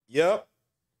Yep.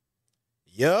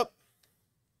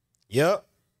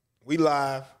 We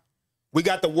live. We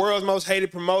got the world's most hated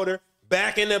promoter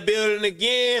back in the building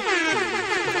again.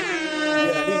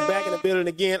 Yeah, he's back in the building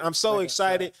again. I'm so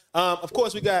excited. Of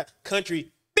course, we got country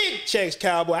Big Checks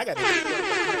Cowboy. I got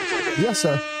Yes,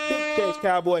 sir. Big Checks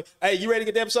Cowboy. Hey, you ready to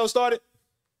get the episode started?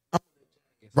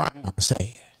 Right, I'm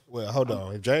saying. Well, hold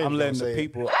on. If James I'm letting don't the say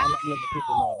people. I'm letting the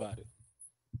people know about it.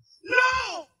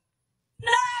 No,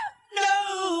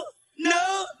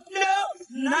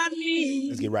 not me.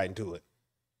 let's get right into it.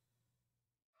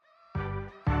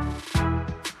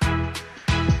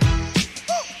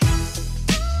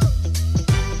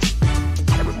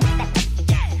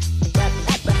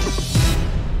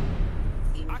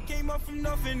 I came up from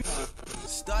nothing.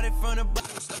 Started from the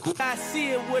bottom. I see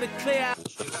it with a clear eye.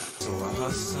 So I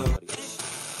hustle.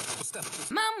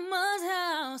 Mama's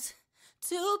house,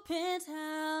 2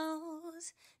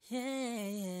 penthouse,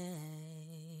 yeah.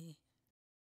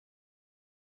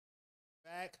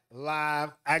 Back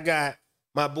live. I got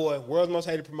my boy, world's most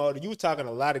hated promoter. You was talking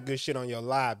a lot of good shit on your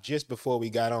live just before we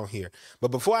got on here.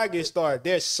 But before I get started,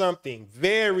 there's something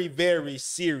very, very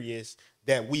serious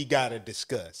that we gotta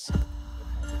discuss.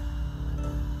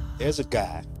 There's a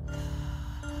guy.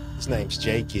 His name's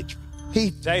Jay Gidry.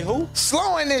 He Jay who?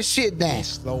 slowing this shit down. He's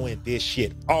slowing this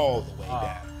shit all the way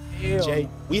down. Jay,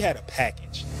 we had a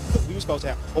package. We were supposed to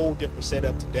have a whole different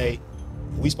setup today.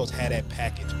 We supposed to have that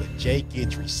package, but Jay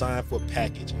Gidry signed for a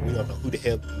package, and we don't know who the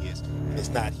hell he is, and it's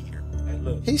not here. Hey,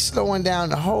 look. He's slowing down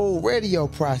the whole radio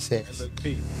process, Look,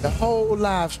 Pete. the whole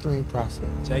live stream process.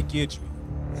 Jay Gidry,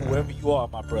 whoever you are,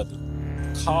 my brother,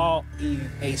 call in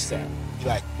ASAP. Be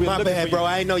like, We're my looking bad, for bro. you.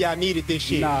 I ain't know y'all needed this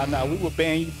shit. Nah, we will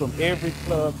ban you from every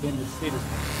club in the city.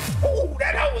 Ooh,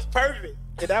 that was perfect.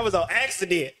 And that was on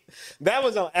accident.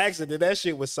 That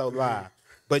shit was so live.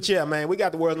 But yeah, man, we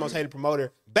got the world's most hated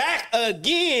promoter back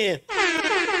again.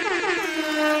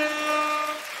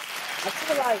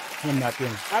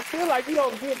 I feel like you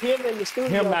don't get him in the studio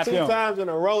Him, not 2 them. times in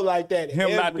a row like that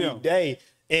Him, not every them. day.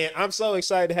 And I'm so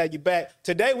excited to have you back.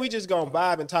 Today, we just gonna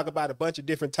vibe and talk about a bunch of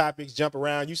different topics, jump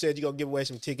around. You said you're gonna give away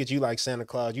some tickets. You like Santa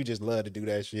Claus. You just love to do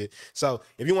that shit. So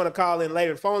if you want to call in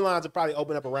later, the phone lines will probably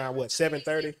open up around,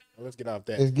 7:30? Let's get off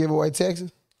that. Is giveaway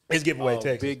Texas? Let's give away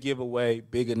Texas. Big giveaway,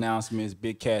 big announcements,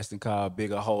 big casting call,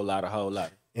 big a whole lot.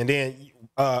 And then,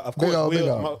 of course, Big ol', big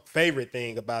Will's ol'. favorite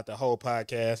thing about the whole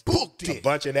podcast, a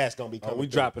bunch of that's gonna be coming. we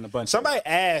through. dropping a bunch. Somebody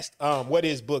asked, what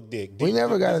is Book Dick? We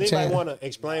never got a Does anybody chance. want to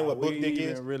explain what Book we Dick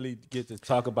didn't is? really get to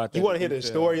talk about that. You want to hear the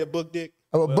detail. story of Book Dick?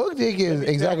 Oh, book dick is Let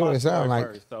me exactly tell what my it sounds story like.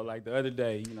 first. So like the other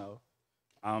day,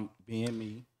 I'm being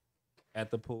me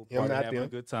at the pool Him, party not having them.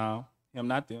 a good time. Him,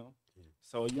 not them.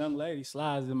 So a young lady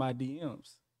slides in my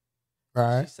DMs.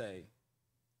 Right. She say,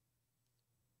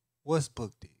 What's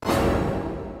Book Dick?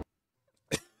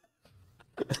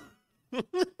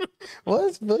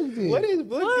 What's book dick? What is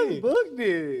Book "What Dick? book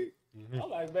did?" I'm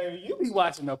like, baby, you be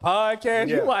watching the podcast.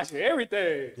 Yeah. You watching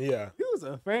everything. Yeah, You was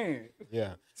a fan.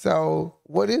 yeah. So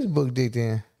what is book dick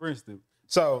then? For instance,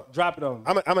 So drop it on me.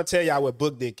 I'm gonna tell y'all where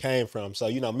Book Dick came from. So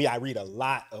me, I read a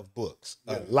lot of books,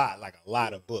 a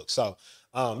lot of books. So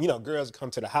girls come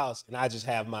to the house, and I just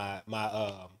have my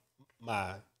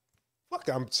I'm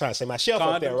trying to say my shelf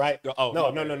up there, Condoms? right? Oh,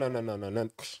 no. my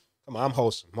Come on, I'm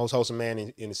wholesome, most wholesome man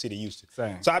in the city of Houston.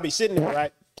 Same. So I be sitting there,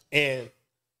 right, and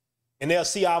they'll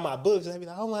see all my books, and they be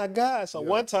like, "Oh my God!" So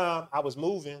one time I was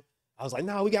moving, I was like,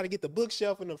 "No, we got to get the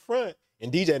bookshelf in the front."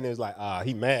 And DJ was like,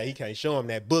 he mad. He can't show him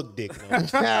that Book Dick. and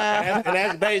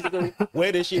that's basically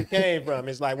where this shit came from.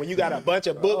 It's like when you got a bunch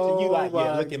of books and you like,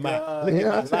 yeah, look at my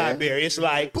library. It's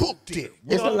like Book Dick. You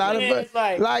It's know a what lot I'm of saying?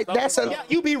 books. Like that's a Yeah,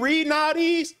 you be reading all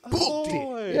these Book Dick.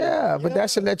 Boy. yeah, but that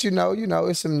should let you know,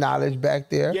 it's some knowledge back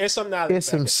there. Yeah, it's some knowledge. It's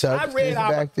some back there. substance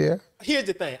back there. Here's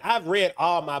the thing. I've read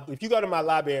all my. If you go to my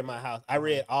library in my house, I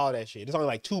read all that shit. There's only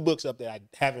like 2 books up there I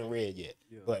haven't read yet.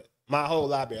 But my whole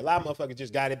library, a lot of motherfuckers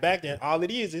just got it back there. All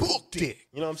it is Book Dick.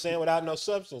 you know what I'm saying, without no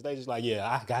substance. They just like, yeah,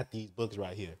 I got these books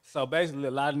right here. So basically,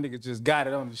 a lot of niggas just got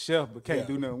it on the shelf, but can't Yeah.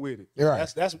 do nothing with it. You're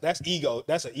right. That's ego.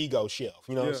 That's an ego shelf.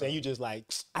 You know what I'm Yeah. saying? You just like,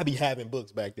 I be having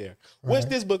books back there. What's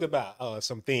this book about?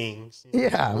 Some things.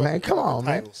 Yeah, man. Come on,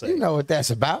 man. title say. You know what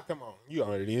that's about. Come on, you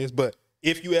already is. But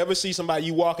if you ever see somebody,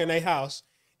 you walk in their house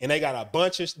and they got a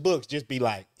bunch of books, just be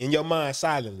like, in your mind,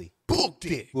 silently, Book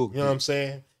Dick. you know what I'm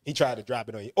saying? He tried to drop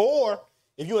it on you. Or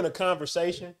if you're in a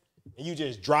conversation and you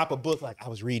just drop a book, like, I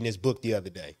was reading this book the other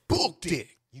day. Book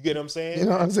Dick. You get what I'm saying? You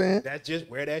know what I'm saying? That's just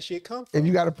where that shit comes from. If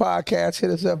you got a podcast,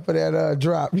 hit us up for that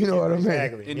drop. You know what I mean?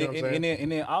 Exactly. And, You know what I'm then, saying?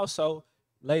 and then also,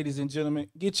 ladies and gentlemen,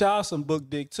 get y'all some book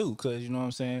dick too, cause you know what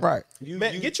I'm saying. Right.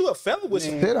 Man, get you a fella with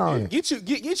some. Sit on it. Get you a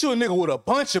nigga with a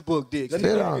bunch of book dicks. That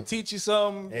Sit nigga on can it. teach you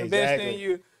something, invest in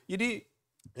you. You did.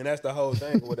 And that's the whole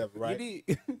thing or whatever, right? You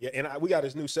did. Yeah, and we got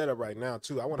this new setup right now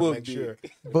too. I want to Book make dick. sure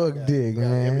Book dig, got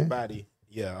man. everybody.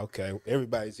 Yeah, okay.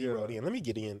 Everybody's zeroed in. Let me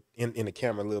get in the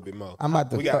camera a little bit more. I'm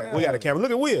about to. We got a camera. Look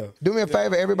at Will. Do me a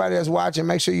favor, everybody that's watching,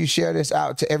 make sure you share this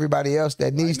out to everybody else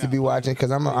that needs to be watching,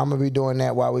 because I'm gonna be doing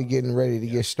that while we getting ready to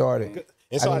get started.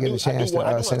 And so I didn't do get a chance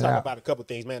want to send it talk out. about a couple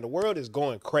things, man. The world is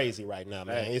going crazy right now,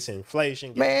 man. It's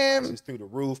inflation, Man. prices through the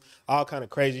roof, all kind of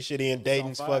crazy shit in.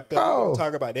 Dating's fucked up. Bro. We're gonna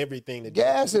talk about everything. That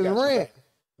Gas we is got you rent. back.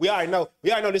 We already know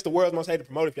this is the world's most hated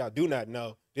promoter. If y'all do not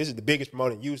know, this is the biggest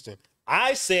promoter in Houston.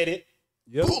 I said it.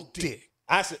 Yep. Book dick.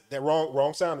 I said that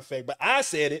wrong sound effect, but I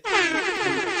said it.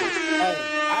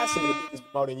 I said the biggest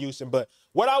promoter in Houston. But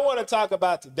what I want to talk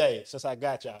about today, since I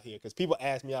got y'all here, because people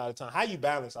ask me all the time, how you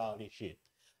balance all this shit?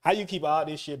 How you keep all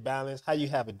this shit balanced? How you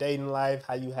have a dating life?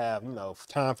 How you have,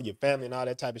 time for your family and all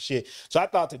that type of shit? So I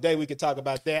thought today we could talk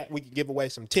about that. We could give away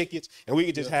some tickets, and we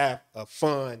could just have a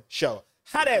fun show.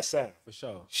 How that sound? For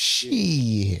sure.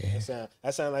 Shit.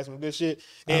 That sound like some good shit.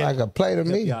 Sound like a play to Help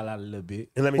me. y'all out a little bit.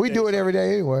 And let me We tell do you it every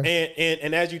day anyway.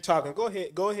 And as you talking, go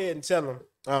ahead and tell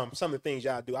them some of the things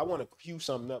y'all do. I want to cue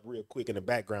something up real quick in the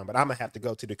background, but I'm gonna have to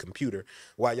go to the computer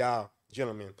while y'all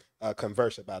gentlemen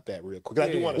converse about that real quick.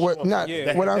 I do want to.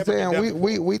 What I'm saying,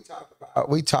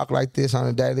 we talk like this on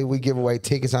a daily. We give away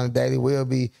tickets on a daily. We'll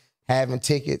be having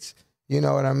tickets. You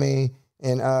know what I mean?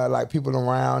 And like people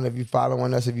around, if you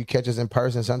following us, if you catch us in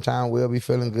person, sometime we'll be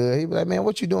feeling good. He'll be like, man,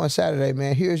 what you doing Saturday,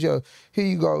 man? Here you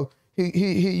go. Here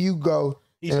you go.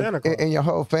 And your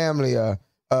whole family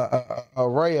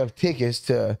array of tickets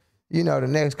to, the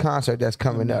next concert that's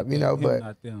coming up,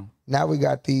 but now we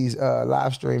got these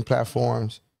live stream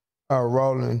platforms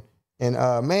rolling. And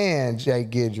man, Jay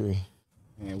Guidry.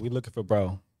 Man, we looking for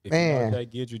bro. If Man.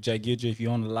 you know Jay Guidry, if you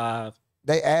on the live,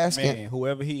 They asking. man,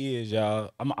 whoever he is,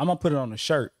 y'all, I'm gonna put it on a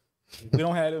shirt. If we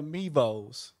don't have them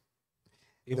Mevos,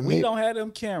 if we don't have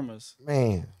them cameras,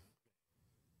 Man.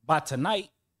 by tonight,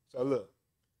 So look,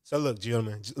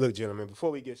 gentlemen.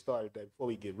 Before we get started, before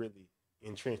we get really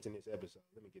entrenched in this episode,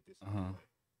 let me get this.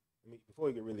 Before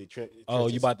we get really entrenched. oh,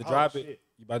 you about to drop it? Shit.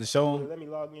 You about to show him? Let me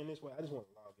log in this way. I just want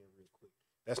to log in real quick.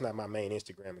 That's not my main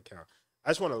Instagram account. I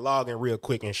just want to log in real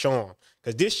quick and show them,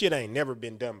 because this shit ain't never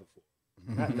been done before.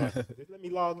 Just let me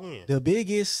log in. The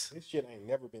biggest, This shit ain't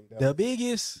never been done. the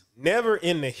biggest. Never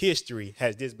in the history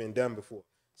has this been done before.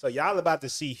 So y'all about to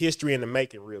see history in the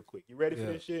making real quick. You ready for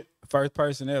this shit? First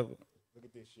person ever. Look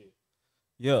at this shit.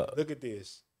 Yeah, Look at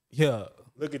this. yeah.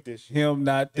 Look at this shit. Him,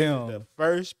 not This is them. the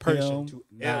first person Him, to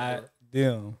not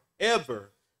them. ever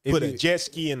If put a you- jet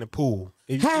ski in the pool.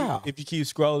 If How? if you keep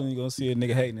scrolling, you're gonna see a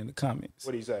nigga hating in the comments.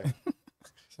 What do you say?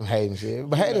 Some hating shit.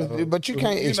 But you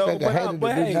can't You know, expect a but hater to do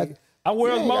hey, nothing. I'm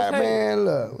world's most hated. Man,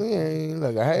 look, we ain't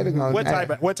look. A hater gonna.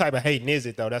 What type of hating is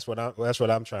it though? That's what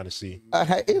I'm trying to see.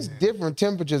 It's different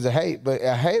temperatures of hate, but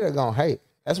a hater gonna hate.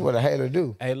 That's what a hater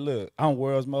do. Hey, look, I'm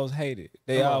world's most hated.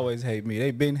 They always hate me.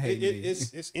 They been hating me.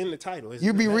 It's in the title. It's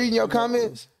You in be the reading your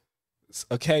comments?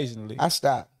 Occasionally. I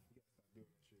stop.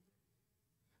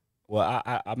 Well,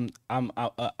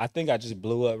 I think I just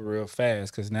blew up real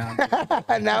fast because now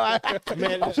Now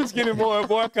I'm just getting more and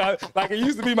more like it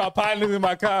used to be my partners in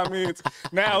my comments.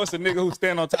 Now it's a nigga who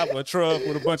stand on top of a truck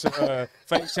with a bunch of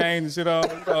fake chains and shit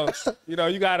on. So,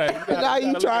 you gotta now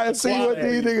you trying to see what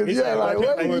these niggas. Yeah, like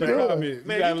what are you doing?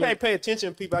 Man, you can't pay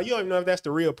attention to people. You don't even know if that's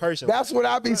the real person. That's what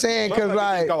I be saying, cause Motherfuckers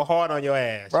like, just go hard on your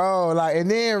ass. bro, like,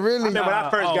 and then really, I remember when I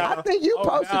first got I on. think you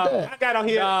posted that. I got on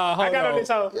here. I got on this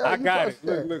whole. Yeah, I you got it. posted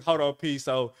that. Look, hold on, P.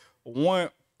 So one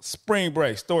spring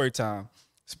break, story time.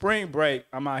 Spring break,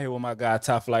 I'm out here with my guy,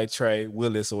 Top Flight Trey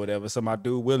Willis or whatever. So my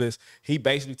dude Willis, he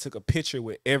basically took a picture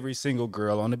with every single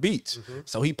girl on the beach.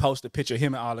 So he posted a picture of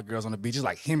him and all the girls on the beach. It's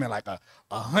like him and like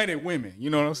 100 women. You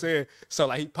know what I'm saying? So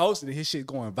like he posted it, his shit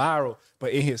going viral.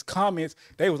 But in his comments,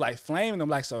 they was like flaming him.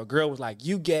 Like, so a girl was like,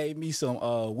 you gave me some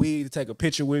weed to take a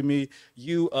picture with me.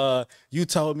 You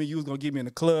told me you was gonna get me in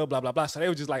the club, blah, blah, blah. So they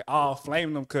were just like all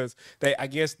flaming him because I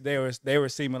guess they were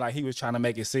seeming like he was trying to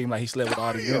make it seem like he slept with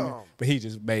all these women, but he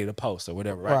just made a post or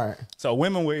whatever, right? So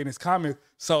women were in his comments.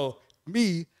 So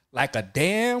me, like a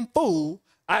damn fool,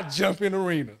 I jump in the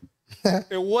arena.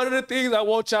 And one of the things I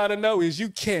want y'all to know is you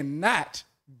cannot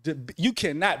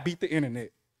beat the internet.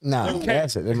 Nah,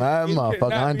 that's it. My motherfucker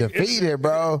cannot be undefeated,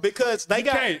 bro. Because they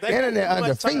got Internet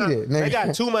undefeated, nigga. They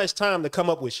got too much time to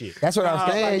come up with shit. That's what I'm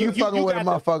saying. You fucking with a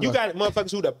motherfucker. You got motherfuckers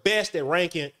who the best at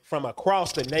ranking from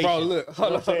across the nation. Bro, look,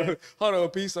 hold on,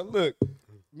 P. So look,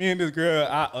 Me and this girl,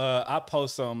 I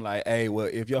post something like, hey, well,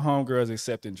 if your homegirl's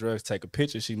accepting drugs, take a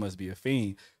picture, she must be a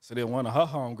fiend. So then one of her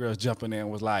homegirls jumping in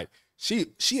was like, she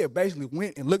had basically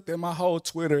went and looked at my whole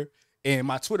Twitter, and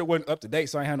my Twitter wasn't up to date,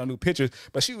 so I ain't had no new pictures.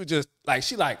 But she was just like,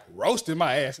 she like roasted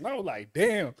my ass. And I was like,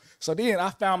 damn. So then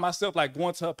I found myself like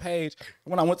going to her page.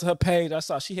 When I went to her page, I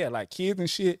saw she had like kids and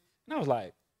shit. And I was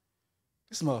like,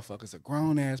 this motherfucker's a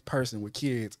grown ass person with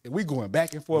kids, and we going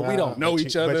back and forth. We don't know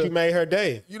each other. But you made her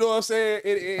day. You know what I'm saying?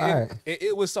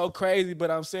 It was so crazy.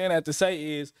 But I'm saying that to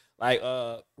say is like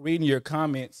reading your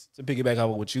comments to piggyback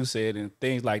off of what you said and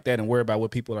things like that, and worry about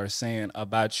what people are saying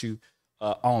about you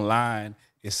online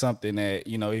is something that,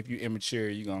 you know, if you're immature,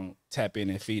 you're gonna tap in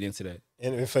and feed into that.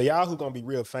 And for y'all who gonna be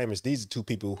real famous, these are two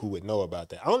people who would know about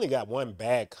that. I only got one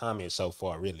bad comment so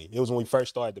far, really. It was when we first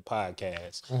started the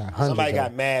podcast. Somebody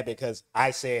got mad because I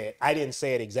didn't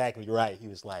say it exactly right. He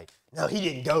was like, no, he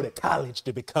didn't go to college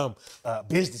to become a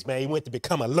businessman. He went to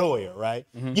become a lawyer, right?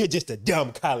 Mm-hmm. You're just a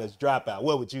dumb college dropout.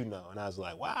 What would you know? And I was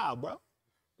like, wow, bro.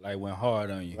 Like, went hard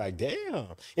on you. Like, damn.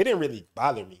 It didn't really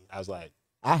bother me. I was like,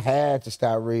 I had to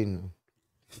start reading them.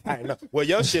 I know. Well,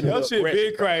 your shit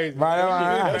big crazy.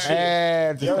 Right,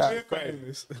 Your shit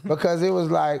crazy. Because it was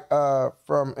like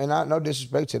and not no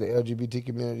disrespect to the LGBT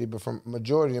community, but from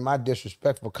majority of my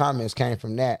disrespectful comments came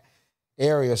from that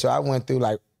area. So I went through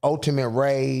like ultimate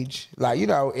rage. Like, you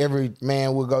know, every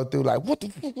man would go through like, what the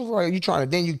fuck are you trying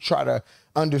to, then you try to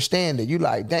understand it. You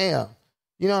like, damn.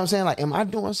 You know what I'm saying? Like, am I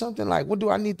doing something? Like, what do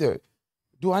I need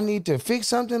to fix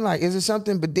something? Like, is it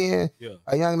something? But then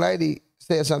a young lady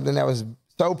said something that was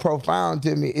so profound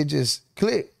to me, it just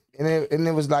clicked. And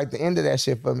it was like the end of that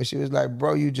shit for me. She was like,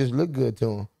 bro, you just look good to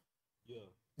him. Yeah.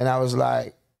 And I was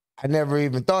like, I never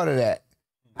even thought of that.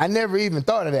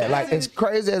 Like, as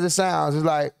crazy as it sounds, it's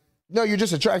like, no, you're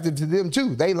just attracted to them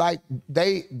too. They like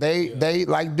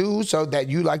dudes, so that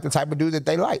you like the type of dude that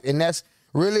they like. And that's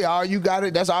really all you got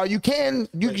it. That's all you can.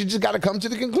 You just got to come to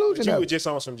the conclusion. You were just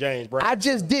on some James Brown. I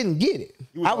just didn't get it.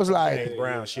 I was like, James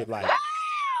Brown shit like.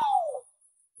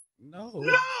 No,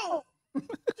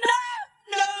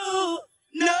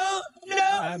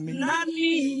 not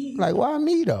me. Like, why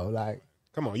me though? Like,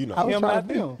 come on, you know. Him, not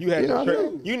them. You had,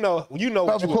 you know.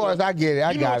 Of course, I get it.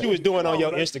 I got what you was doing on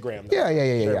your Instagram. Though.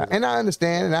 Yeah. And I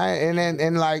understand.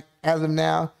 And like as of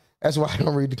now, that's why I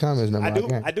don't read the comments no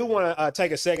more. I do want to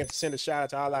take a second to send a shout out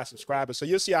to all our subscribers. So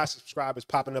you'll see our subscribers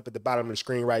popping up at the bottom of the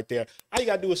screen right there. All you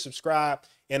gotta do is subscribe.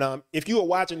 And if you are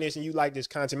watching this and you like this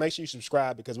content, make sure you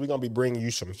subscribe, because we're gonna be bringing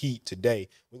you some heat today.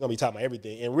 We're gonna be talking about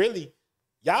everything. And really,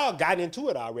 y'all got into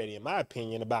it already, in my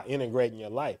opinion, about integrating your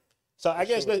life. So I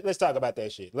guess let's talk about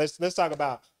that shit. Let's talk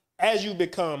about, as you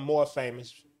become more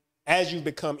famous, as you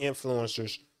become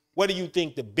influencers, what do you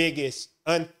think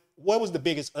what was the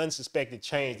biggest unsuspected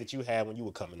change that you had when you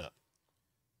were coming up?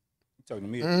 You talking to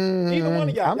me? Either one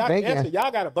of y'all. Y'all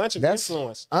got a bunch of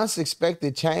influence.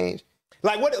 Unsuspected change.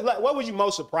 Like what was you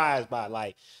most surprised by?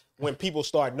 Like when people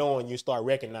start knowing you, start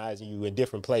recognizing you in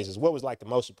different places. What was like the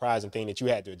most surprising thing that you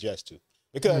had to adjust to?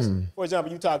 Because, for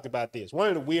example, you talked about this. One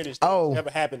of the weirdest things that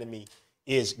ever happened to me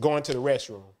is going to the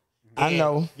restroom. I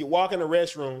know. You walk in the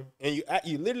restroom and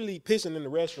you literally pissing in the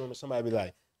restroom, and somebody be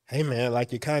like, "Hey man,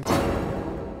 like your content."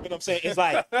 You know what I'm saying? It's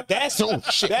like that's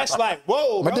like,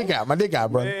 whoa, bro. My dick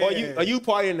out, bro. Or you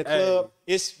party in the club,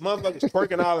 it's motherfuckers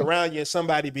twerking all around you, and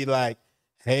somebody be like,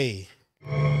 "Hey,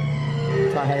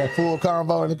 I had a full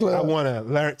convo in the club. I want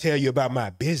to tell you about my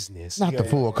business." Not the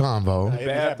full convo. The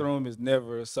bathroom is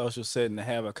never a social setting to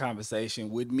have a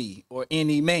conversation with me or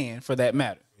any man for that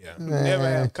matter. Yeah. Never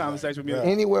have a conversation with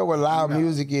me. Anywhere where loud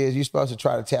music is, you're supposed to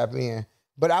try to tap in.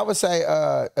 But I would say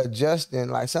adjusting,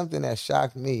 like something that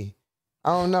shocked me. I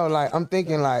don't know, like I'm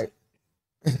thinking like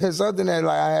something that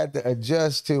like I had to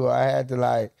adjust to, or I had to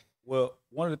like. Well,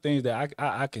 one of the things that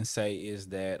I can say is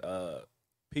that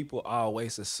people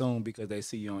always assume because they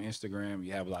see you on Instagram,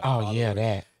 you have a lot of followers,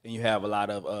 that. And you have a lot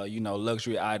of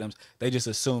luxury items. They just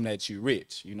assume that you're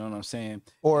rich. You know what I'm saying?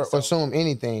 Or assume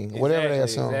anything, whatever they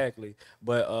assume. Exactly.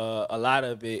 But a lot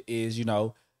of it is,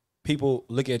 people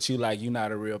look at you like you're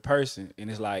not a real person, and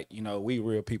it's like, we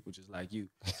real people just like you.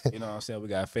 You know what I'm saying? We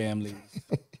got families.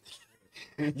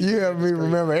 You help me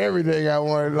remember everything I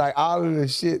wanted, like all of the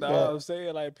shit. I'm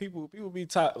saying, like people be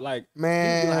taught, like,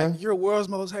 man, you're world's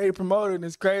most hated promoter, and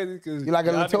it's crazy because you like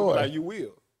a little toy. Like you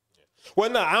will. Well,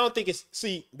 no, I don't think it's.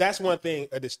 See, that's one thing,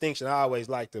 a distinction I always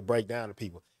like to break down to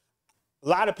people. A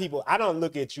lot of people, I don't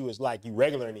look at you as like you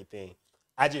regular or anything.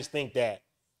 I just think that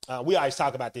we always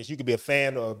talk about this. You could be a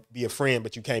fan or be a friend,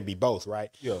 but you can't be both, right?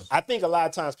 Yeah. I think a lot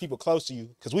of times people close to you,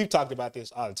 because we've talked about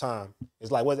this all the time.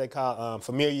 It's like what they call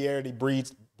familiarity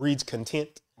breeds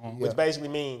contempt, which basically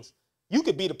means you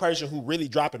could be the person who really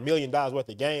drop $1 million worth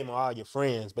of game on all your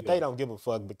friends, but they don't give a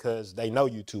fuck because they know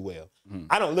you too well.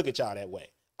 I don't look at y'all that way.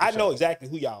 I know exactly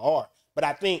who y'all are, but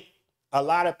I think a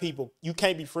lot of people, you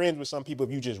can't be friends with some people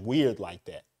if you just weird like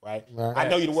that, right? I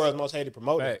know you're the world's most hated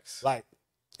promoter. Facts. Like,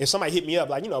 if somebody hit me up,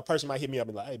 like, a person might hit me up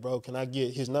and be like, hey, bro, can I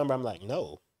get his number? I'm like,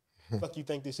 no. Fuck you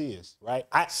think this is, right?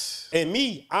 I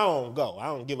don't go. I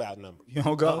don't give out numbers. You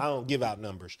don't go? I don't give out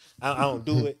numbers. I don't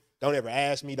do it. Don't ever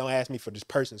ask me. Don't ask me for this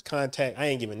person's contact. I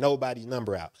ain't giving nobody's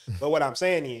number out. But what I'm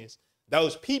saying is,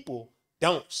 those people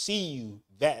don't see you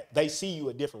they see you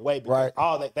a different way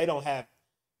because they don't have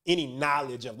any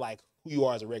knowledge of like who you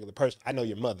are as a regular person. I know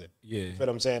your mother. Yeah. You know what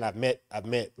I'm saying? I've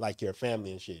met like your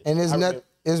family and shit. And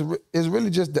it's really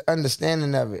just the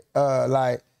understanding of it.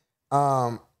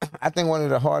 I think one of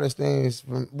the hardest things,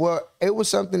 it was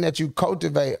something that you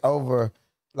cultivate over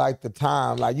like the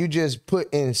time. Like you just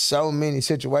put in so many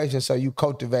situations, so you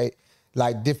cultivate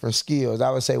like different skills. I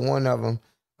would say one of them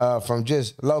from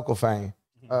just local fame.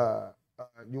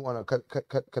 You want to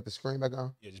cut the screen back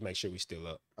on? Yeah, just make sure we still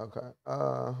up. Okay.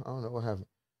 I don't know what happened.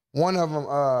 One of them,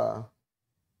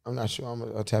 I'm not sure I'm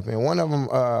gonna tap in. One of them,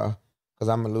 because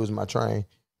I'm gonna lose my train.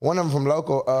 One of them from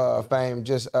local fame,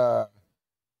 just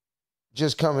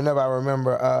coming up, I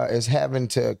remember is having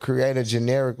to create a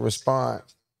generic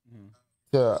response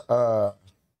to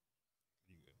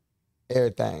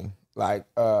everything. Like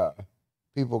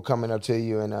people coming up to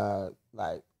you and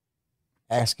like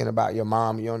asking about your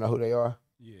mom. You don't know who they are.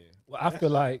 Yeah. Well, I feel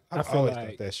like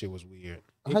thought that shit was weird.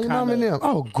 How your mom and them?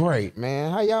 Oh, great,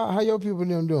 man. How your people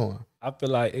and them doing? I feel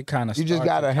like it kind of. You just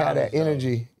gotta have that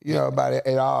energy, about it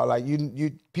at all. Like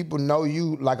you people know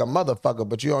you like a motherfucker,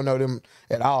 but you don't know them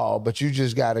at all. But you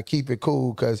just gotta keep it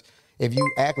cool, because if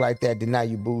you act like that, then now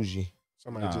you bougie.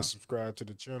 Somebody just subscribe to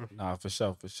the channel. Nah, for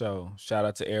sure. Shout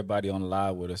out to everybody on the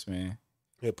live with us, man.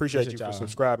 Yeah, appreciate you for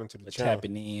subscribing to the channel.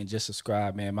 Tapping in, just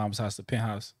subscribe, man. Mama's House, the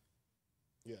Penthouse.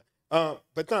 Yeah.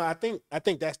 But no, I think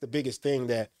that's the biggest thing,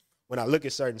 that when I look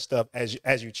at certain stuff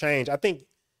as you change, I think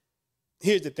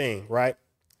here's the thing, right?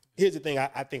 Here's the thing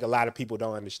I think a lot of people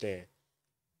don't understand.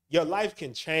 Your life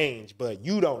can change, but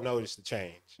you don't notice the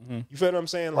change. Mm-hmm. You feel what I'm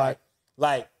saying?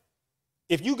 Like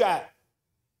if you got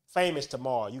famous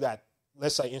tomorrow, you got,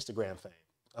 let's say, Instagram fame,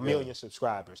 1 million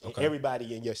subscribers, and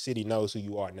everybody in your city knows who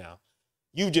you are now.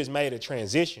 You just made a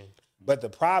transition. But the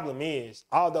problem is,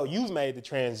 although you've made the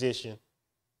transition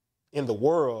in the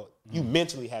world, you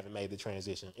mentally haven't made the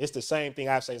transition. It's the same thing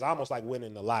I say. It's almost like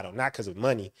winning the lotto, not because of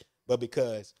money, but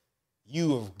because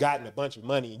you have gotten a bunch of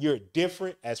money. You're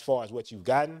different as far as what you've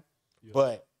gotten,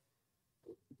 but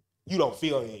you don't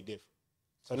feel any different.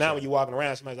 So now when you're walking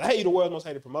around, somebody's like, hey, you're the world's most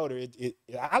hated promoter.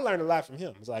 I learned a lot from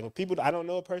him. It's like, when people, I don't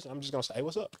know a person, I'm just going to say, hey,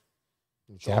 what's up?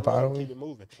 So keep it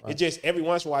moving. Right. It just, every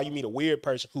once in a while, you meet a weird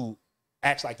person who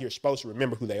acts like you're supposed to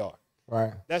remember who they are.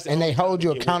 Right. And they hold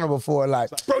you accountable for it. Like,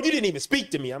 bro, you didn't even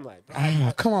speak to me. I'm like,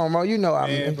 bro, come on, bro. You know, I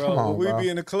mean, bro, come on, when bro. we be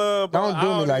in the club, bro, don't do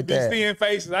me like that. Seeing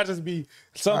faces, I just be,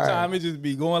 sometimes it just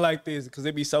be going like this, because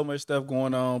there be so much stuff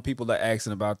going on. People are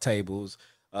asking about tables.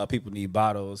 People need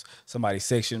bottles. Somebody's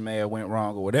section may have went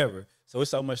wrong or whatever. So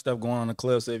it's so much stuff going on in the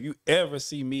club. So if you ever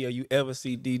see me or you ever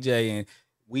see DJ and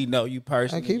we know you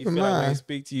personally, keep you feel in mind, like we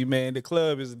speak to you, man, the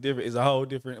club is a whole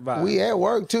different vibe. We at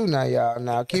work too now, y'all.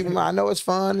 Now keep in mind, I know it's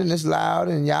fun and it's loud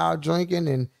and y'all drinking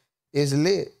and it's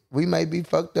lit. We may be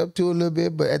fucked up too a little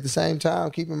bit, but at the same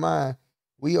time, keep in mind,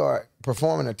 we are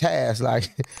performing a task. Like,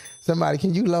 somebody,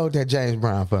 can you load that James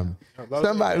Brown for me?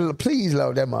 Somebody, please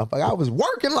load that motherfucker. I was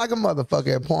working like a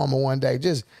motherfucker at Palmer one day,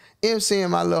 just emceeing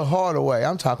my little heart away.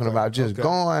 I'm talking about just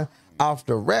going off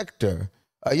the rector.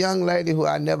 A young lady who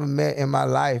I never met in my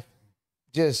life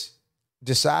just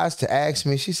decides to ask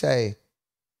me. She say,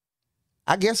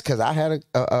 I guess because I had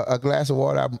a glass of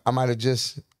water, I might have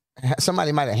just,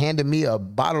 somebody might have handed me a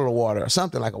bottle of water or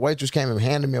something. Like a waitress came and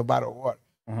handed me a bottle of water.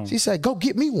 Mm-hmm. She said, go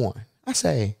get me one. I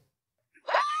say,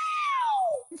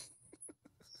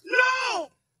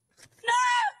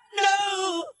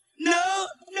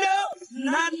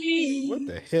 not me. What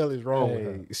the hell is wrong with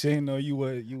her? She didn't know you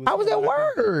was. I was at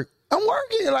work. I'm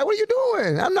working. Like, what are you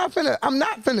doing? I'm not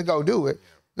finna go do it.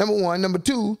 Number one. Number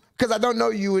two, because I don't know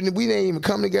you and we didn't even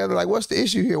come together. Like, what's the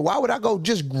issue here? Why would I go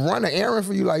just run an errand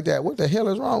for you like that? What the hell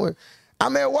is wrong with?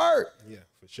 I'm at work. Yeah,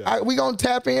 for sure. We gonna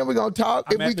tap in. We gonna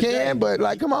talk if we can. But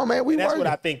like, come on, man. That's what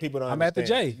I think people don't understand. I'm at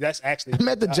the J. That's actually. I'm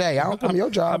at the J. I don't come to your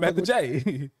job. I'm at the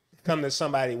J. Come to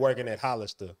somebody working at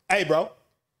Hollister. Hey, bro.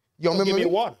 You don't remember give me me? the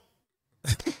water.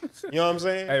 You know what I'm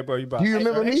saying? Hey, bro, you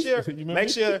remember me? Make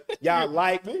sure y'all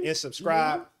like and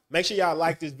subscribe Make sure y'all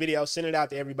like this video. Send it out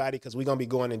to everybody because we're going to be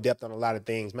going in depth on a lot of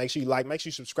things. Make sure you like, make sure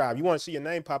you subscribe. You want to see your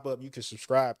name pop up, you can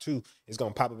subscribe too. It's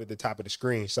going to pop up at the top of the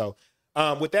screen. So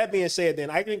with that being said, then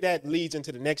I think that leads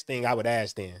into the next thing I would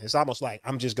ask then. It's almost like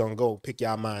I'm just going to go pick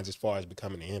y'all minds as far as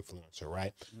becoming an influencer,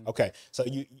 right? Mm-hmm. Okay, so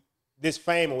this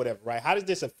fame or whatever, right? How does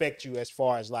this affect you as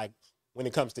far as like when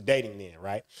it comes to dating then,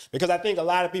 right? Because I think a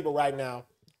lot of people right now,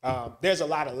 there's a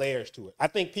lot of layers to it. I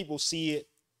think people see it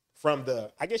from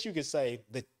I guess you could say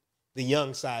the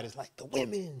young side is like the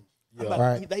women. I'm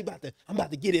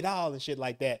about to get it all and shit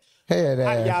like that. How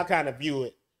do y'all kind of view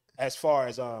it as far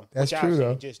as that's true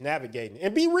though. Just navigating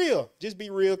and be real. Just be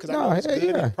real because I know it's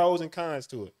good and pros and cons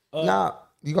to it.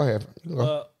 You go ahead. You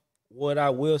go. What I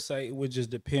will say, it would just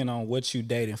depend on what you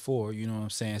dating for. You know what I'm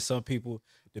saying? Some people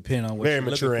depend on what you're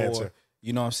looking for.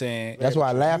 You know what I'm saying? That's why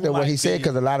I laughed at what he said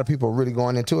because a lot of people are really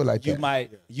going into it like that.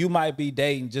 You might be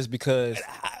dating just because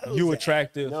you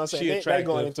attractive, you know what I'm saying? She attractive.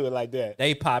 They going into it like that.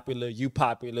 They popular, you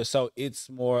popular, so it's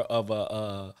more of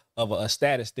a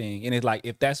status thing. And it's like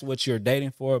if that's what you're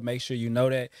dating for, make sure you know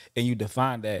that and you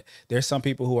define that. There's some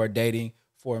people who are dating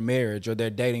for marriage or they're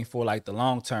dating for like the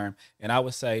long term. And I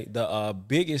would say the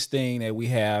biggest thing that we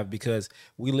have, because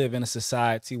we live in a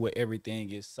society where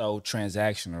everything is so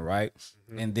transactional, right?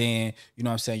 Mm-hmm. And then, you know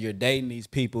what I'm saying, you're dating these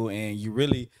people and you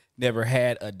really never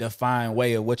had a defined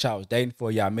way of what y'all was dating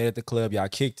for. Y'all met at the club, y'all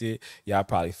kicked it, y'all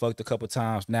probably fucked a couple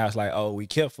times. Now it's like, oh, we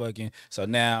kept fucking, so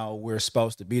now we're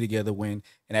supposed to be together, when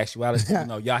in actuality, you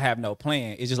know, y'all have no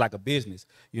plan. It's just like a business.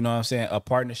 You know what I'm saying? A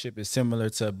partnership is similar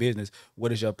to a business.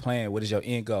 What is your plan? What is your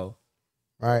end goal?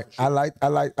 Right. I like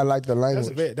the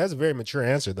language. That's a very mature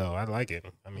answer though. I like it.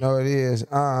 I mean, no, it is.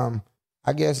 I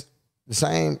guess the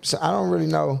same. So I don't really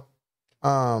know.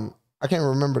 I can't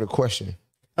remember the question.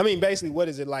 I mean, basically, what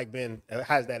is it like been?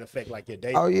 How does that affect like your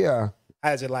dating? Oh yeah.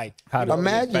 How is it like? How to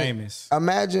get famous?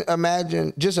 Imagine.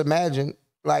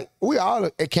 Like we all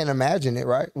can imagine it,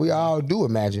 right? We all do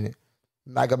imagine it.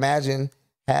 Like imagine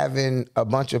having a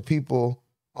bunch of people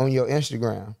on your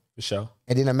Instagram. For sure.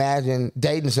 And then imagine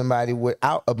dating somebody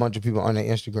without a bunch of people on their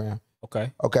Instagram.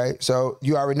 Okay. So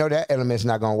you already know that element's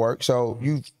not gonna work. So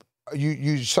you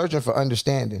searching for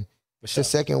understanding. For sure. The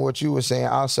second, what you were saying,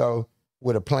 also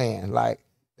with a plan. Like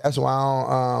that's why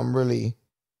I don't really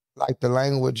like the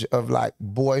language of like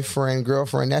boyfriend,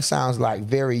 girlfriend. That sounds like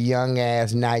very young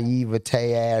ass,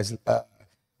 naivete ass,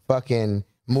 fucking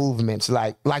movements.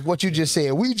 Like what you just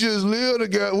said. We just live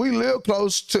together. We live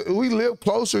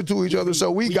closer to each other. So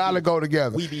we gotta go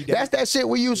together. That's that shit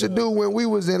we used to do when we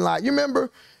was in like. You remember?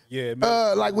 Yeah.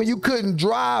 Like when you couldn't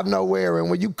drive nowhere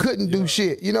and when you couldn't do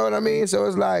shit. You know what I mean? So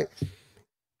it's like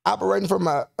operating from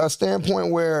a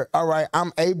standpoint where, all right,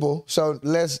 I'm able. So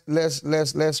let's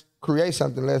create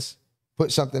something. Let's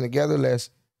put something together. Let's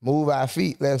move our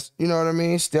feet. Let's, you know what I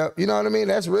mean? Step. You know what I mean?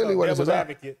 That's really what it's about.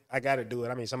 Advocate, I got to do it.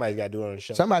 I mean, somebody's got to do it on the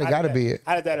show. Somebody got to be it.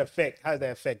 How does that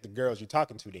affect the girls you're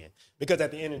talking to then? Because at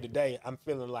the end of the day, I'm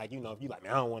feeling like, you know, if you like,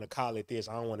 man, I don't want to call it this.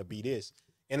 I don't want to be this.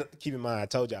 And keep in mind, I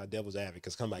told y'all devil's advocate,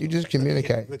 because somebody, you just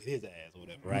communicate. Look at his ass or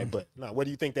whatever, right? But no, what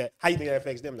do you think how you think that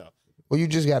affects them though? Well, you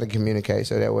just got to communicate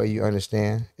so that way you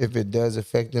understand. If it does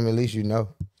affect them, at least you know.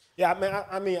 Yeah,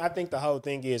 I mean, I think the whole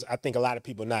thing is, I think a lot of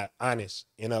people not honest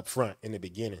and upfront in the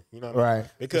beginning. You know what I mean?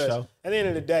 Right. Because at the end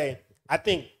of the day, I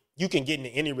think you can get into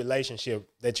any relationship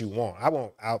that you want. I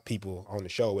won't out people on the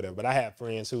show or whatever, but I have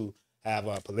friends who have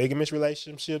polygamous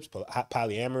relationships,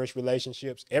 polyamorous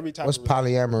relationships, every type. What's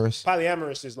polyamorous?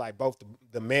 Polyamorous is like both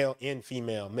the male and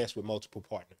female mess with multiple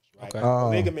partners, right? Okay.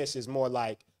 Polygamous is more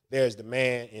like there's the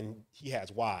man and he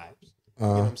has wives. You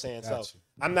know what I'm saying? Gotcha. So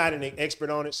I'm not an expert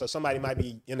on it. So somebody might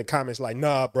be in the comments like,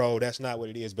 nah, bro, that's not what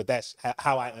it is. But that's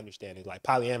how I understand it. Like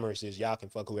polyamorous is y'all can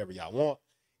fuck whoever y'all want.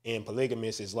 And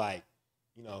polygamous is like,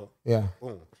 you know,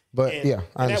 boom. But and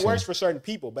that works for certain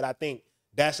people. But I think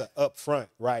that's an upfront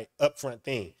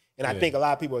thing. And I think a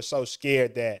lot of people are so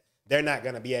scared that they're not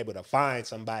going to be able to find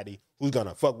somebody who's going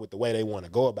to fuck with the way they want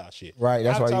to go about shit. Right.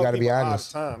 That's why you got to be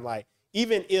honest. All the time, like,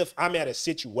 even if I'm at a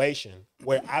situation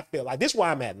where I feel like this is where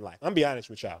I'm at in life. I'm gonna be honest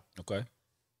with y'all. Okay.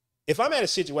 If I'm at a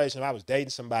situation where I was dating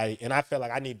somebody and I felt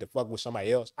like I need to fuck with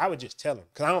somebody else, I would just tell them,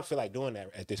 because I don't feel like doing that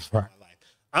at this point in my life.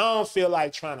 I don't feel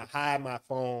like trying to hide my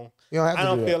phone. I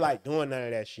don't feel like doing none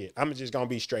of that shit. I'm just gonna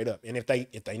be straight up. And if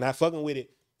they not fucking with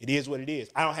it, it is what it is.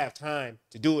 I don't have time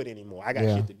to do it anymore. I got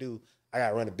shit to do. I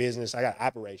gotta run a business. I gotta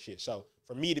operate shit. So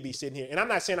for me to be sitting here, and I'm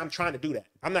not saying I'm trying to do that.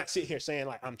 I'm not sitting here saying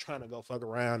like I'm trying to go fuck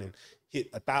around and hit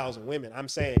 1,000 women. I'm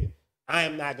saying I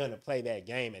am not going to play that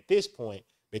game at this point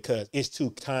because it's too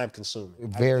time consuming.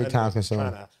 Very time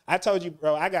consuming. I told you,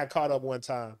 bro, I got caught up one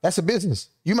time. That's a business.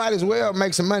 You might as well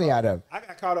make some money out of it. I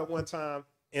got caught up one time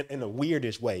in the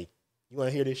weirdest way. You want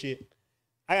to hear this shit?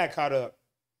 I got caught up.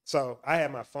 So I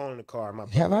had my phone in the car. My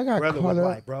brother was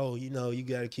like, bro, you know, you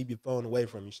got to keep your phone away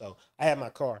from you. So I had my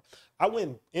car. I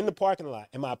went in the parking lot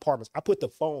in my apartments. I put the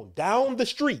phone down the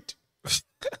street.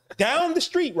 Down the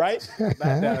street, right? Not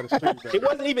down the street, bro. It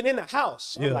wasn't even in the house.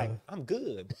 So Yeah. I'm like, I'm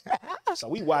good. So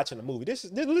we watching a movie.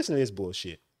 Listen to this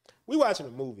bullshit. We watching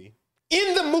a movie.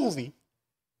 In the movie,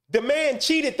 the man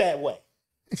cheated that way.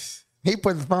 He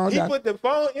put the phone He down. put the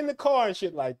phone in the car and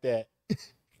shit like that.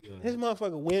 This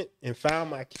motherfucker went and found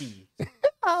my keys.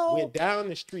 Went down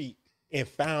the street and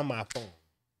found my phone.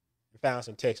 And found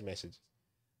some text messages.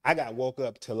 I got woke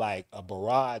up to like a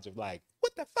barrage of like,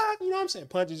 what the fuck? You know what I'm saying?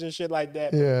 Punches and shit like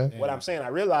that. Yeah. What I'm saying, I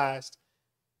realized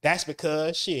that's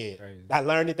because shit. Crazy. I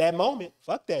learned at that moment.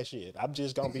 Fuck that shit. I'm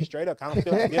just gonna be straight up. I don't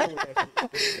feel like dealing with that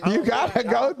shit. You gotta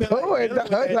go through it, Dealing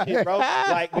with dog. that shit, bro.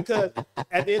 Like, because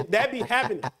at the end, that be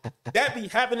happening. That be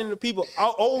happening to people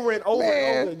over and over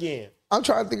and over again. I'm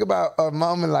trying to think about a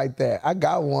moment like that. I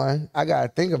got one. I gotta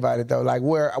think about it though. Like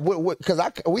where, because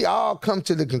we all come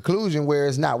to the conclusion where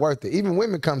it's not worth it. Even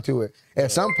women come to it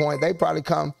at some point. They probably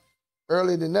come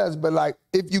earlier than us. But like,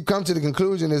 if you come to the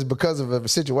conclusion, it's because of a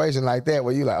situation like that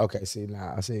where you like, okay,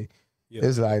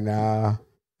 it's like, nah,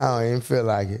 I don't even feel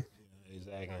like it.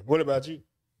 Exactly. What about you?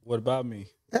 What about me?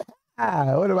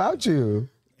 What about you?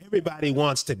 Everybody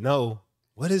wants to know,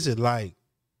 what is it like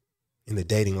in the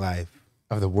dating life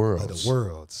Of the world. of the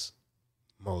world's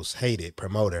most hated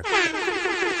promoter?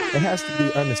 It has to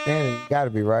be understanding. You gotta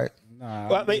be right. Nah.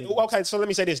 Well, I mean, okay, so let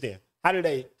me say this then. How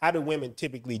do women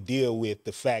typically deal with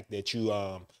the fact that you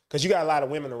because you got a lot of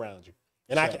women around you,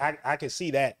 and I can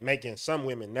see that making some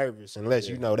women nervous unless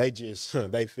you know they just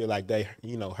they feel like they her,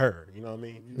 you know what I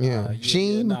mean? Yeah.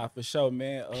 Sheen. Nah, for sure,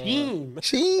 man.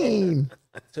 Sheen.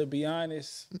 To be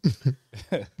honest,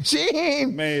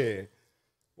 Sheen. man.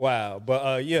 Wow.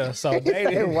 But yeah, so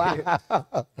dating. Wow.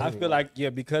 I feel like,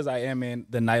 because I am in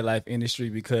the nightlife industry,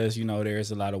 because,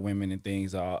 there's a lot of women and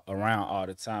things around all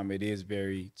the time, it is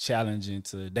very challenging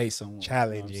to date someone.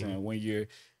 Challenging. You know what I'm saying? When you're in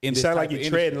You this sound type like you're of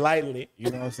treading industry, lightly.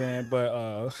 you know what I'm saying?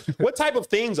 But What type of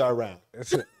things are around?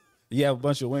 you have a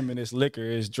bunch of women, it's liquor,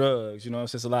 it's drugs, you know what I'm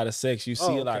saying? It's a lot of sex. You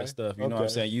see a lot okay. of stuff, you know what I'm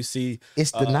Okay. saying? You see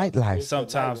It's the nightlife.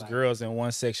 sometimes girls in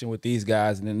one section with these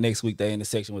guys, and then next week they in the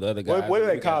section with other guys. What do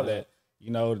they And call that?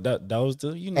 Those the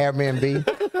Airbnb.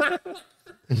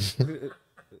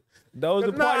 those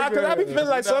the Nah, party because I be girls, feeling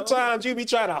like you know? sometimes you be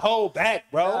trying to hold back,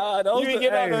 bro. Nah, those you be the-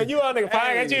 getting on hey, the, you on the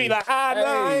podcast, you be like, no,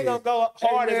 I ain't gonna go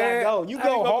hard as I go. You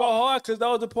go hard. because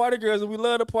those the party girls, and we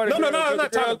love the party No, girls. I'm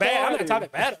not talking bad. I'm not talking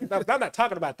bad. bad. I'm not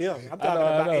talking about them. I'm talking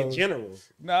I about know. in general.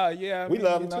 Nah, yeah, I We mean,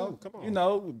 love you them know, too. Come on. You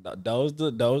know, those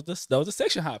the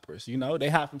section hoppers. You know, they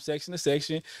hop from section to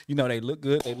section. You know, they look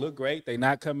good, they look great. They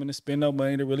not coming to spend no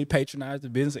money to really patronize the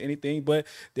business or anything, but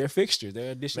they're fixtures.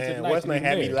 They're addition to the Man, night. what's name even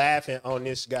had me there. laughing on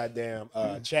this goddamn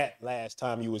chat last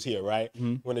time you was here, right?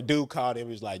 Mm-hmm. When the dude called him,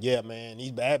 he was like, "Yeah, man,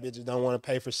 these bad bitches don't want to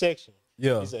pay for section."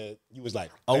 Yeah. He said, "You was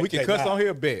like, Oh, we "Hey, can cuss nah." on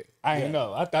here, bet. I ain't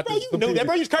know. I thought Bro, this you was knew that,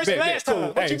 bro. You was cursing Bet, last bet, time.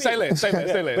 cool. What Hey, you say mean? less, say less,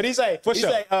 say less. But he said, For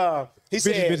sure. he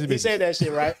said that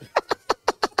shit, right?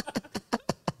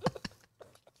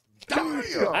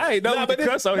 I ain't know Nah, we but can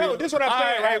cuss on no, here. this is what I'm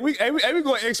saying, right? We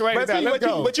going X-ray But, now. see, Let's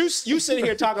go. but you sitting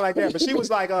here talking like that. But she was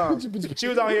like, she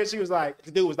was on here. She was like,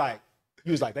 the dude was like, he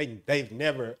was like, they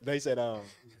never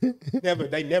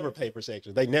pay for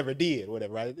sections. They never did,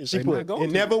 whatever, right? And she They put, not going it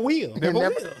to. never will.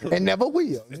 And never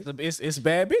will. It's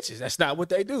bad bitches. That's not what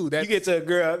they do. That's You get to a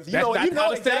girl, you That's know not how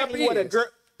the exactly setup what a is. girl.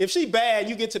 If she bad,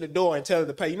 you get to the door and tell her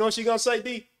to pay. You know what she gonna say,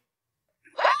 D?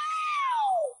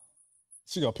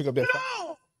 she gonna pick up that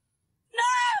phone.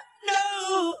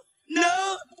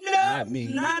 No, Not me.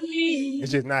 not me.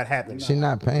 It's just not happening. She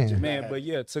not paying. Man, but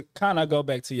yeah, to kind of go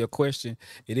back to your question,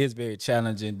 it is very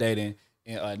challenging dating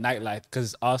in nightlife because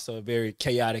it's also a very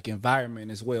chaotic environment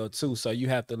as well too. So you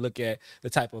have to look at the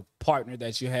type of partner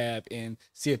that you have and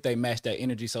see if they match that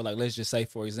energy. So like, let's just say,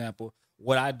 for example,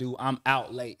 what I do, I'm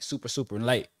out late, super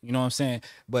late. You know what I'm saying?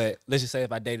 But let's just say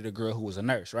if I dated a girl who was a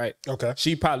nurse, right? Okay.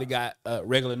 She probably got a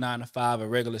regular 9 to 5, a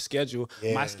regular schedule.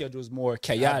 Yeah. My schedule is more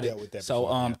chaotic. dealt with that So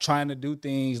before, yeah. trying to do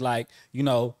things like,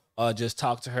 just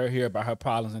talk to her, hear about her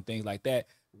problems and things like that,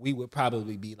 we would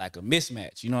probably be like a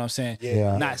mismatch. You know what I'm saying?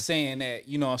 Yeah. Not saying that,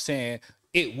 you know what I'm saying,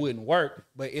 it wouldn't work,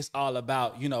 but it's all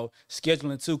about,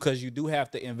 scheduling too, because you do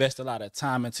have to invest a lot of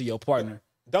time into your partner.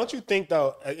 Don't you think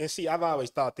though? And see, I've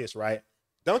always thought this, right?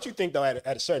 Don't you think though, at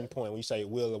a certain point when you say it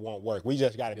will or won't work, we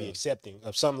just got to be accepting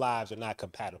of some lives are not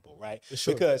compatible, right?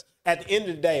 sure. Because at the end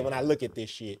of the day, when I look at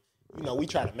this shit, you know, we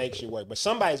try to make shit work, but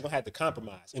somebody's gonna have to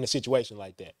compromise in a situation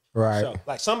like that. Right. So,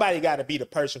 like, somebody got to be the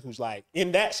person who's like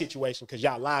in that situation because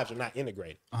y'all lives are not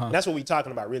integrated. And that's what we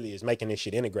talking about. Really, is making this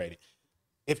shit integrated.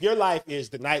 If your life is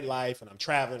the nightlife and I'm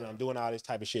traveling and I'm doing all this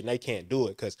type of shit and they can't do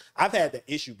it, because I've had that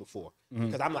issue before.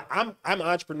 Because I'm like, I'm an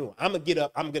entrepreneur. I'm gonna get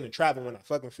up. I'm gonna travel when I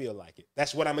fucking feel like it.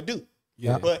 That's what I'm gonna do.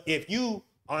 Yeah. But if you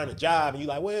are in a job and you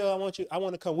like, well, I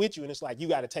want to come with you, and it's like you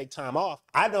got to take time off.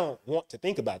 I don't want to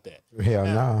think about that. Hell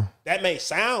no. That may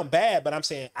sound bad, but I'm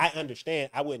saying I understand.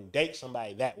 I wouldn't date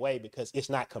somebody that way because it's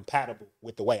not compatible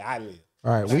with the way I live.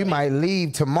 All right, we might leave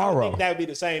I tomorrow. think that would be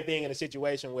the same thing in a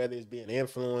situation, whether it's being an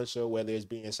influencer, whether it's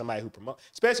being somebody who promotes,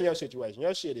 especially in your situation.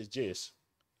 Your shit is just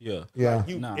Yeah. Yeah.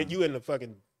 you in the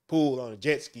fucking pool on a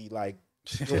jet ski, like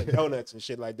doing donuts and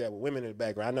shit like that with women in the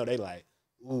background. I know they like,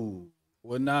 ooh.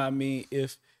 Well, nah, I mean,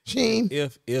 if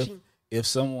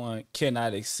someone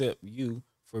cannot accept you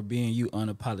for being you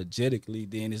unapologetically,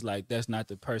 then it's like that's not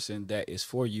the person that is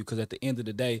for you. Because at the end of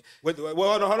the day, Wait, hold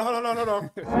on.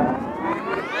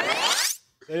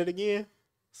 Say it again.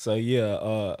 so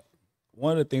yeah,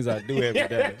 one of the things I do every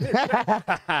day,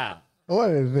 What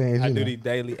are the things? I you do know? these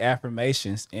daily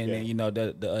affirmations, and then you know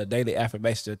the daily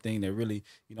affirmations are the thing that really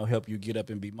help you get up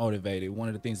and be motivated. One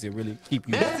of the things that really keep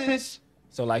you.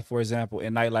 So, like, for example,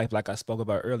 in nightlife, like I spoke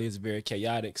about earlier, it's very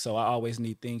chaotic. So I always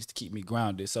need things to keep me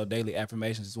grounded. So daily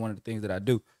affirmations is one of the things that I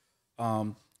do.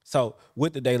 So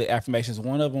with the daily affirmations,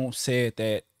 one of them said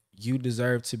that you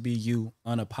deserve to be you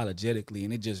unapologetically.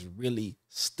 And it just really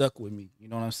stuck with me. You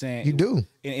know what I'm saying? You do.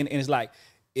 And it's like,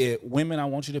 women, I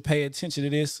want you to pay attention to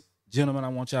this. Gentlemen, I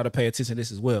want y'all to pay attention to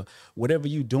this as well. Whatever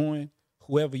you doing,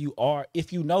 whoever you are,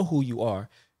 if you know who you are,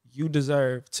 you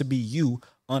deserve to be you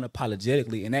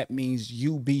unapologetically, and that means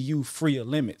you be you, free of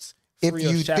limits. If Free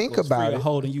of you think shackles, about free it, of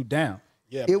holding you down.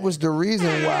 Yeah, it was the reason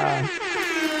why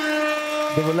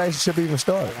the relationship even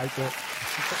started.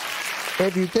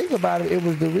 If you think about it, it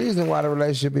was the reason why the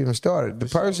relationship even started. The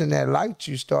person that liked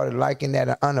you started liking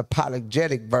that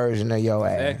unapologetic version of your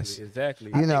ass.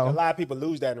 Exactly. You know, a lot of people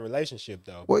lose that in a relationship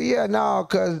though. well, yeah, no,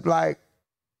 cause like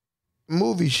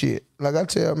movie shit. Like I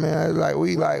tell man, like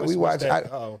we watch.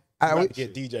 I would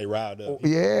get DJ riled up.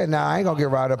 Yeah, nah, I ain't gonna get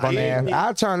riled up on the ass.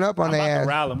 I'll turn up on the ass.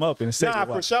 Rile them up in a second.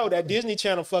 Nah, for sure. That Disney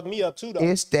Channel fucked me up too, though.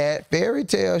 It's that fairy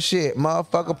tale shit.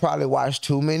 Motherfucker probably watch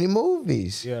too many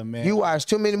movies. Yeah, man. You watch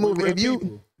too many movies.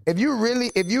 If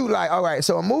you like, all right,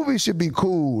 so a movie should be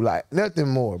cool, like nothing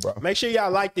more, bro. Make sure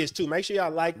y'all like this too. Make sure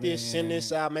y'all like this, send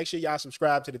this out. Make sure y'all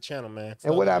subscribe to the channel, man.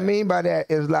 And what I mean by that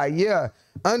is like, yeah,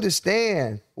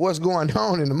 understand what's going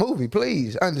on in the movie.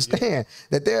 Please understand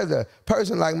that there's a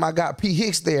person like my guy P.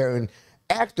 Hicks there and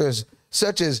actors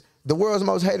such as the world's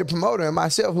most hated promoter and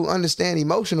myself who understand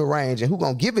emotional range and who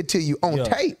gonna give it to you on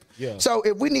tape. Yeah. So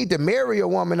if we need to marry a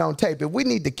woman on tape, if we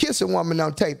need to kiss a woman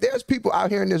on tape, there's people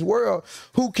out here in this world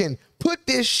who can put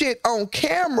this shit on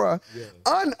camera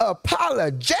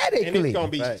unapologetically. And it's gonna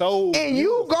be so.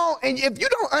 And if you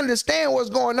don't understand what's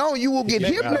going on, you will get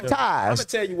hypnotized. I'ma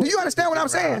tell you what- Do you understand what I'm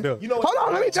saying? You know what- Hold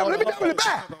on, let me double it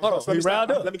back. Hold on, let me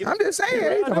round up. Let me get. I'm just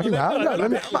saying. I'm gonna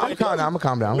calm down. I'm gonna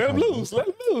calm down. Let him loose. Let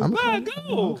him loose. I'm Let gonna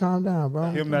go. calm down, bro.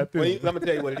 Him not Well, this. let me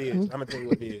tell you what it is. I'm gonna tell you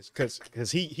what it is, cause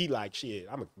he like shit.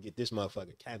 I'm gonna get this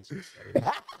motherfucker cancer.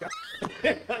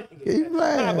 Keep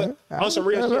playing. On some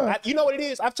real shit. You know what it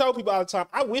is? I've told people all the time.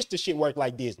 I wish the shit worked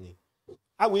like Disney.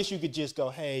 I wish you could just go,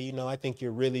 hey, you know, I think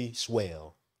you're really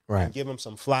swell. Right. And give them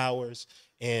some flowers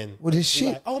and Well, this be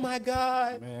shit- like, oh my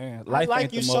God, Man, I life like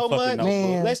ain't you the so motherfucking much.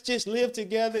 Man. Let's just live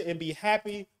together and be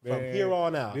happy from Man, here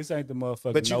on out. This ain't the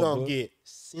motherfucking But you're gonna Notebook. get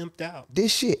simped out.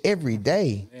 This shit every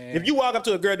day. If you walk up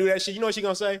to a girl do that shit, you know what she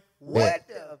gonna say? What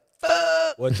the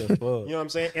fuck? What the fuck? You know what I'm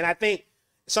saying? And I think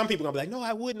some people gonna be like, no,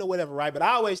 I wouldn't or whatever, right? But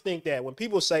I always think that when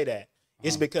people say that,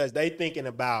 it's because they thinking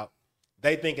about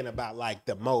like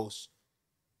the most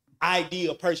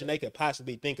ideal person they could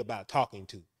possibly think about talking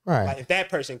to. Right. Like if that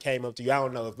person came up to you, I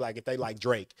don't know if they like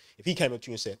Drake, if he came up to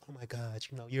you and said, oh my God,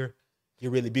 you know, you're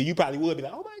really big, you probably would be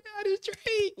like, oh my God, it's Drake.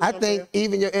 You know I what I'm think saying?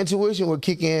 even your intuition would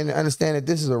kick in and understand that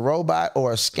this is a robot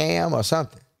or a scam or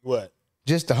something. What?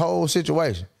 Just the whole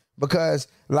situation. Because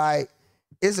like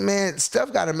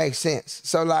stuff gotta make sense.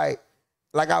 So like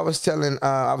I was telling,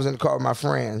 I was in the car with my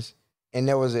friends and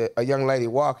there was a young lady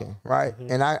walking, right?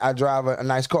 And I drive a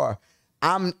nice car.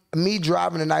 Me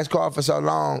driving a nice car for so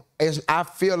long, I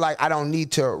feel like I don't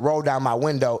need to roll down my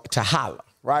window to holler,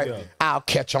 right? Yeah. I'll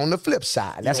catch on the flip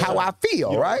side. That's how I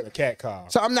feel, right? A cat call.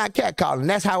 So I'm not catcalling.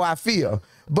 That's how I feel.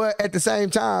 But at the same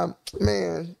time,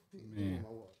 man,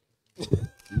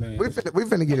 we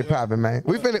finna get it popping, man.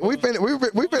 We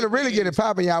finna really get it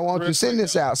popping. Y'all want to send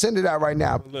this out? Send it out right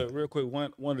now. Look, real quick,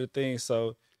 one of the things.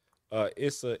 So,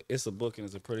 It's a book and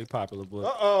it's a pretty popular book.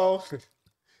 Uh-oh.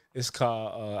 It's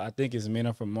called I think it's Men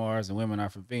Are From Mars and Women Are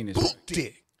From Venus.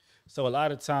 Dick. So a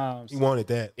lot of times, You wanted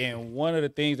that. and one of the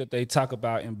things that they talk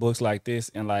about in books like this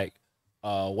and like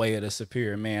Way of the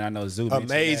Superior Man, I know Zoo mentioned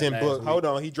that Amazing last book. week. Hold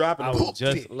on. He dropping I the was book.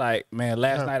 just like, man,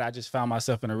 last night I just found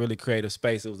myself in a really creative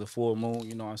space. It was a full moon,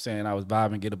 you know what I'm saying? I was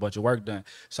vibing, get a bunch of work done.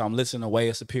 So I'm listening to Way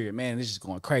of Superior Man. It's just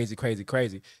going crazy, crazy,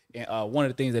 crazy. And one of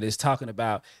the things that it's talking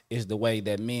about is the way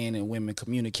that men and women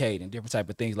communicate and different type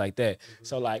of things like that.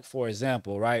 So like, for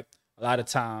example, right? A lot of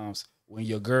times when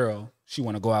your girl, she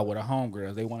want to go out with her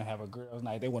homegirls, they want to have a girls'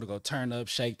 night. They want to go turn up,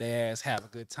 shake their ass, have a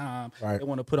good time. Right. They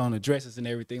want to put on the dresses and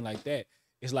everything like that.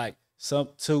 It's like some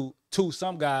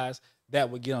guys that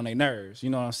would get on their nerves. You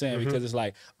know what I'm saying? Because it's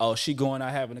like, oh, she going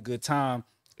out having a good time,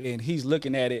 and he's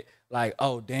looking at it like,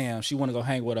 oh, damn, she want to go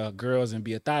hang with her girls and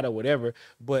be a thought or whatever.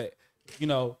 But you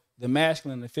know, the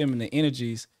masculine and the feminine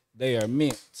energies, they are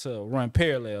meant to run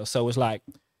parallel. So it's like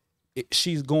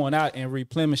she's going out and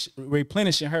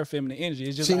replenishing her feminine energy.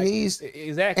 It's just She like, needs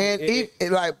exactly. And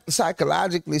it, like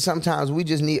psychologically, sometimes we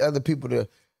just need other people to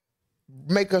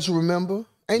make us remember.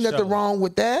 Ain't nothing sure. wrong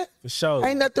with that. For sure.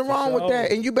 Ain't nothing For wrong with sure.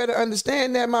 that. And you better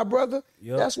understand that, my brother.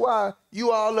 Yep. That's why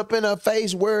you all up in her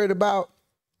face worried about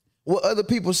what other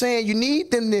people saying. You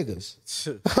need them niggas.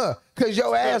 Because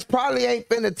your ass probably ain't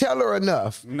finna tell her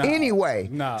enough. Nah. Anyway.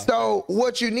 Nah. So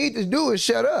what you need to do is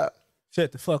shut up.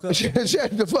 Shut the fuck up. Shut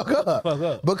the fuck up. Fuck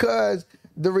up. Because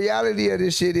the reality of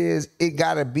this shit is it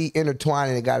gotta be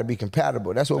intertwined and it gotta be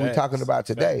compatible. That's what we're Facts. talking about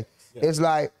today. Yeah. It's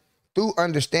like through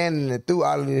understanding and through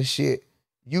all of this shit,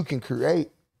 you can create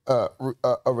a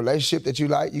relationship that you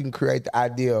like. You can create the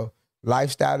ideal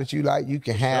lifestyle that you like. You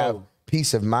can have Sure.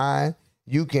 peace of mind.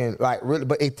 You can like really,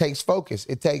 but it takes focus.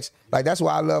 It takes like that's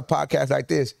why I love podcasts like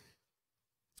this.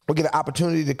 We get an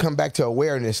opportunity to come back to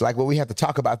awareness, like where we have to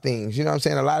talk about things. You know what I'm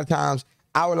saying? A lot of times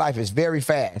our life is very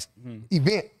fast.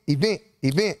 Event,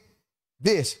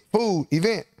 this, food,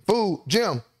 event, food,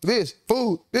 gym, this,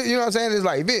 food. This, you know what I'm saying? It's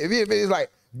like event. It's like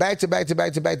back to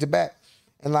back.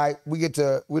 And like we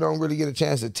don't really get a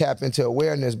chance to tap into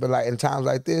awareness. But like in times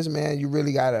like this, man, you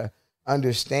really gotta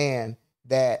understand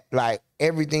that like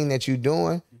everything that you're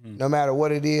doing, no matter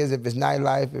what it is, if it's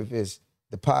nightlife, if it's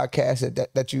the podcast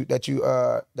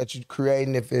that you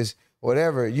creating, if it's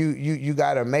whatever, you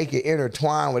gotta make it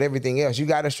intertwine with everything else. You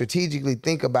gotta strategically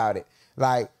think about it.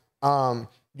 Like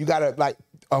you gotta like,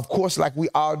 of course, like we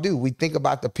all do, we think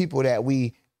about the people that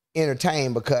we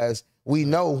entertain because we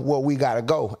know where we gotta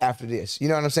go after this. You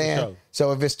know what I'm saying? Sure.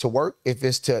 So if it's to work, if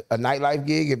it's to a nightlife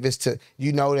gig, if it's to,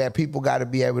 you know that people gotta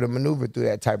be able to maneuver through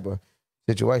that type of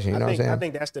situation. You know what I'm saying? I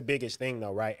think that's the biggest thing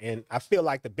though, right? And I feel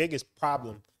like the biggest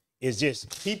problem is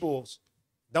just people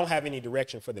don't have any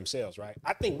direction for themselves, right?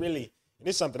 I think really, and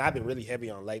this is something I've been really heavy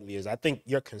on lately, is I think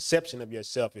your conception of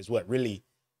yourself is what really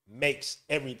makes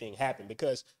everything happen.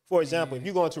 Because, for example, if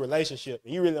you go into a relationship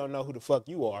and you really don't know who the fuck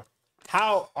you are,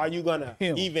 how are you gonna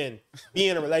even be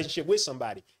in a relationship with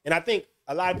somebody? And I think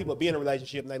a lot of people be in a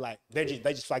relationship and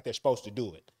they just feel like they're supposed to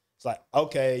do it. It's like,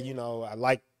 okay, you know, I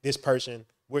like this person,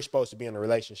 we're supposed to be in a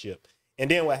relationship. And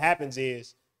then what happens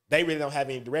is they really don't have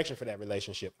any direction for that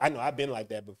relationship. I know I've been like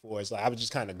that before. It's like I was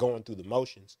just kind of going through the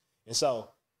motions. And so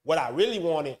what I really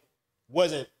wanted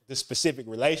wasn't the specific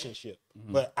relationship,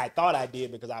 but I thought I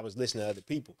did because I was listening to other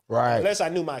people. Right. Unless I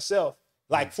knew myself.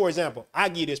 Like, for example, I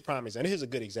give this prime example. Here's a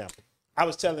good example. I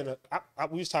was telling her,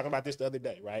 we was talking about this the other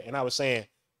day, right? And I was saying,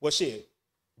 well, shit,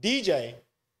 DJ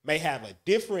may have a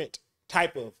different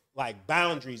type of like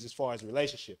boundaries as far as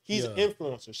relationship. He's an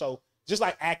influencer. So just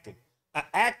like acting, an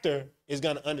actor is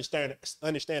going to understand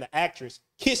an actress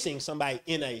kissing somebody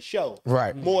in a show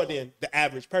more than the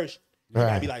average person. You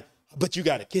gotta be like, but you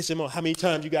got to kiss him on how many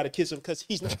times you got to kiss him because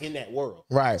he's not in that world.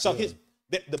 Right. So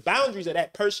the boundaries of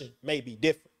that person may be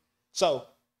different. So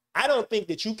I don't think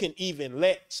that you can even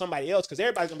let somebody else, because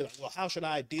everybody's gonna be like, well, how should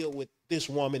I deal with this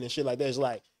woman and shit like that? It's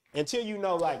like, until you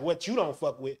know like what you don't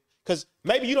fuck with, because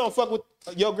maybe you don't fuck with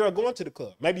your girl going to the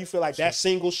club. Maybe you feel like that's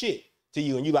single shit to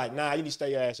you and you like, nah, you need to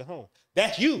stay your ass at home.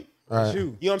 That's you. Right. You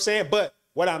know what I'm saying? But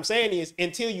what I'm saying is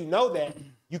until you know that,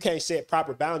 you can't set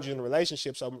proper boundaries in a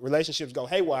relationship. So relationships go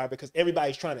haywire because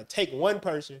everybody's trying to take one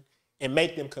person and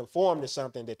make them conform to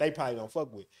something that they probably don't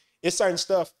fuck with. It's certain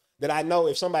stuff that I know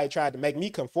if somebody tried to make me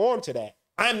conform to that,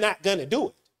 I'm not gonna do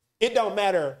it. It don't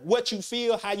matter what you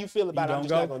feel, how you feel about it, I'm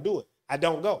just not gonna do it. I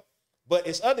don't go. But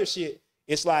it's other shit.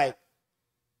 It's like,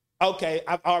 okay,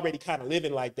 I'm already kind of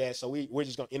living like that, so we're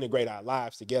just gonna integrate our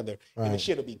lives together and the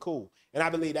shit will be cool. And I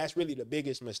believe that's really the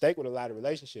biggest mistake with a lot of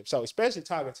relationships. So especially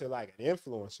talking to like an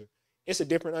influencer, it's a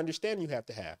different understanding you have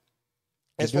to have.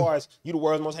 As far as you the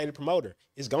world's most hated promoter,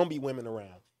 it's gonna be women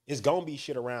around. it's gonna be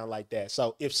shit around like that.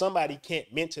 So if somebody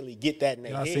can't mentally get that in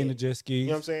their Y'all head, seen the jet skis? you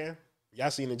know what I'm saying?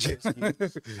 Y'all seen the jet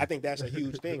skis. I think that's a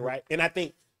huge thing, right? And I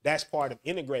think that's part of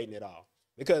integrating it all.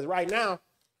 Because right now,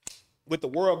 with the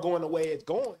world going the way it's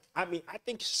going, I mean, I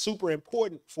think it's super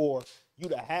important for you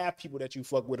to have people that you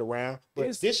fuck with around.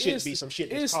 But this should be some shit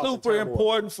that's It's causing super turmoil.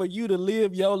 important for you to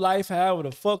live your life however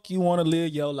the fuck you want to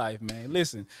live your life, man.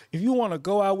 Listen, if you want to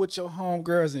go out with your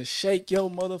homegirls and shake your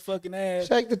motherfucking ass,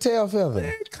 Shake the tail feather.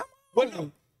 man, come But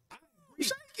on. no,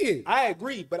 Shake it. I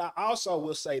agree, but I also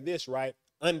will say this, right?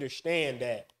 Understand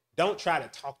that don't try to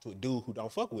talk to a dude who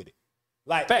don't fuck with it.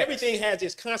 Like Facts. everything has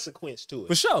its consequence to it.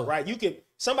 For sure. Right?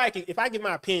 Somebody can, if I give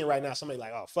my opinion right now, somebody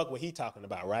like, oh, fuck what he talking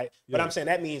about, right? But Yeah. I'm saying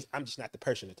that means I'm just not the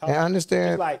person to talk And I to. understand.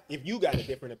 It's like if you got a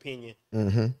different opinion,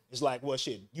 it's like, well,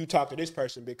 shit, you talk to this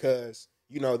person because,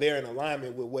 you know, they're in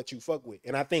alignment with what you fuck with.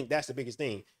 And I think that's the biggest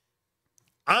thing.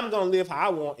 I'm going to live how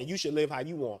I want and you should live how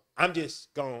you want. I'm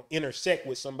just going to intersect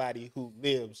with somebody who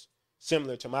lives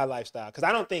similar to my lifestyle. Because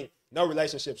I don't think no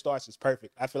relationship starts as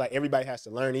perfect. I feel like everybody has to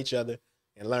learn each other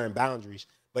and learn boundaries.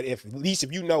 But at least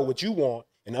if you know what you want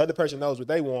and the other person knows what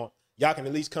they want, y'all can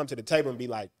at least come to the table and be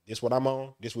like, this what I'm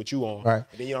on, this what you on. Right.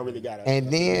 And then you don't really got to. And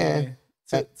then,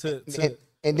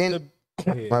 and then,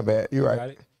 my bad. You're Got right.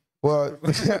 it? Well,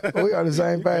 we on the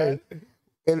same page.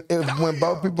 And when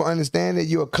both people understand it,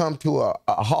 you'll come to a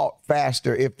halt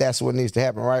faster if that's what needs to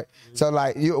happen, right? So,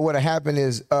 like, what'll happen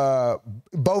is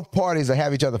both parties will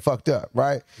have each other fucked up,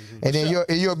 right? And then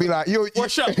you'll be like, you'll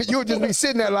just be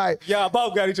sitting there like, Y'all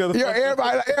both got each other. yeah,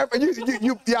 everybody,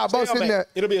 y'all both sitting there.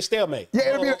 It'll be a stalemate. Yeah,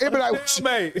 it'll be like,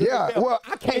 Stalemate. yeah, well,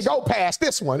 I can't go past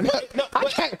this one. I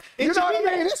can't, you know what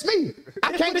I mean? It's me.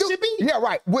 I can't what it do should be. Yeah,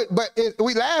 right. But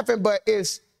we laughing, but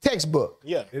it's textbook.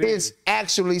 Yeah, it It's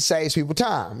actually saves people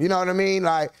time. You know what I mean?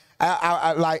 Like,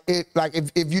 I like it. Like,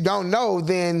 if you don't know,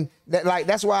 then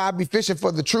that's why I be fishing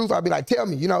for the truth. I'll be like, tell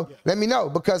me, let me know,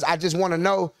 because I just want to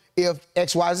know if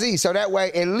XYZ. So that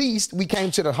way, at least we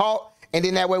came to the halt. And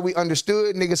then that way we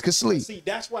understood, niggas could sleep. See,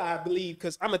 that's why I believe,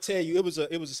 because I'm gonna tell you, it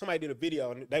was somebody did a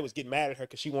video and they was getting mad at her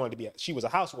because she was a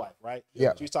housewife, right?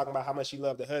 Yeah. She was talking about how much she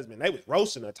loved her husband. They was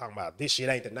roasting her, talking about this shit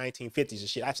ain't the 1950s and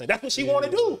shit. I said that's what she want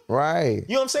to do. Right.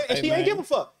 You know what I'm saying? And Hey, she ain't man. give a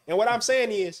fuck. And what I'm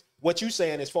saying is, what you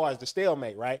saying as far as the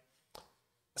stalemate, right?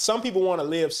 Some people want to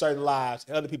live certain lives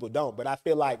and other people don't. But I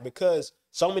feel like because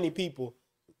so many people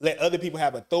let other people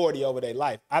have authority over their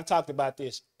life. I've talked about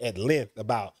this at length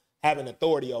about having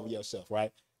authority over yourself,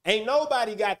 right? Ain't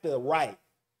nobody got the right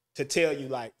to tell you,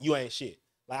 like, you ain't shit.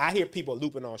 Like, I hear people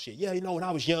looping on shit. Yeah, when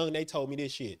I was young, they told me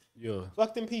this shit. Yeah.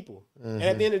 Fuck them people. And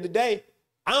at the end of the day,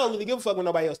 I don't really give a fuck what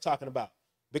nobody else talking about,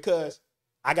 because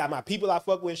I got my people I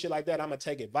fuck with and shit like that. I'm going to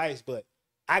take advice, but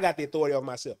I got the authority over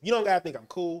myself. You don't got to think I'm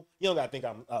cool. You don't got to think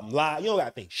I'm lying. You don't got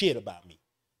to think shit about me.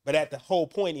 But at the whole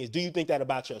point is, do you think that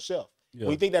about yourself? Yeah.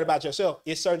 When you think that about yourself,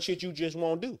 it's certain shit you just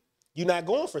won't do. You're not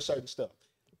going for certain stuff.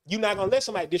 You're not going to let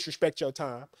somebody disrespect your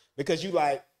time because you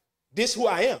like, this who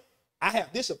I am. I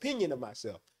have this opinion of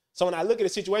myself. So when I look at a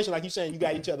situation like you saying you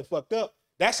got each other fucked up,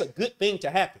 that's a good thing to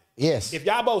happen. Yes. If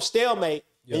y'all both stalemate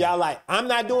and y'all like, I'm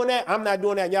not doing that,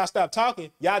 and y'all stop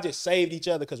talking, y'all just saved each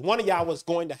other because one of y'all was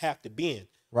going to have to bend.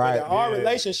 Right. But there are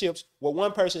relationships where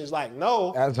one person is like,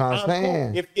 no. That's what I'm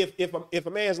saying. Cool. If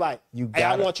a man's like, You hey,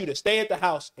 I gotta- want you to stay at the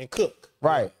house and cook.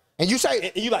 Right. And you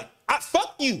say, And you like, I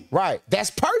fuck you. right, that's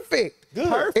perfect. Good. It's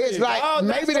Perfect. like Oh,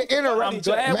 that's maybe the something I'm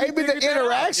glad we maybe the figured that out.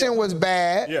 interaction was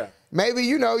bad. Yeah. Maybe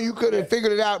you could have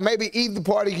figured it out. Maybe either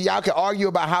party y'all could argue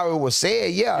about how it was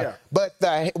said. Yeah. But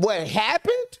what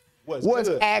happened was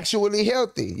good. actually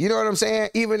healthy. You know what I'm saying?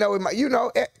 Even though it might,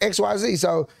 XYZ.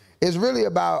 So it's really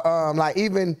about like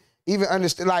even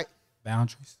understand, like,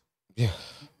 Boundaries.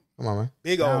 come on, man.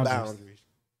 Big old Boundaries. boundaries.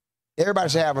 Everybody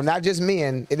should have them, not just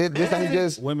men. This ain't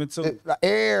just Women too. like,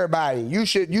 everybody. You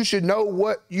should know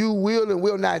what you will and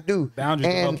will not do. Boundaries,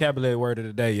 the and vocabulary word of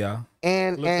the day, y'all.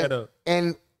 and Look that up.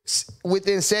 and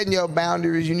within setting your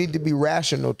boundaries, you need to be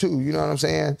rational too. You know what I'm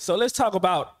saying? So let's talk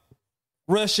about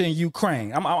Russia and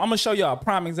Ukraine. I'm gonna show y'all a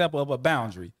prime example of a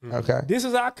boundary. Okay. This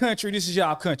is our country. This is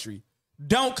y'all country.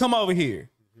 Don't come over here.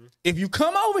 If you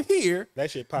come over here,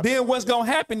 That shit pop then up. what's gonna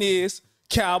happen is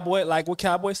Cowboy, like what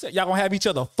Cowboy said, y'all gonna have each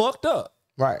other fucked up.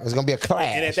 Right. It's gonna be a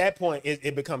clash. And at that point,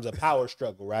 it becomes a power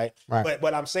struggle, right? Right. But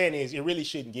what I'm saying is, it really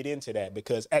shouldn't get into that,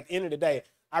 because at the end of the day,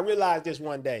 I realized this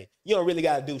one day, you don't really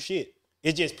got to do shit.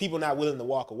 It's just people not willing to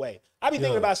walk away. I be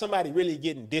thinking about somebody really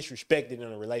getting disrespected in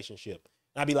a relationship.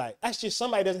 And I be like, that's just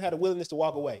somebody doesn't have the willingness to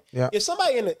walk away. Yeah. If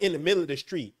somebody in the middle of the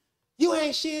street, you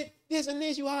ain't shit, this and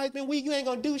this, you always been weak, you ain't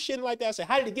gonna do shit like that. I say,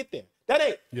 how did it get there? That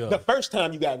ain't Yeah. the first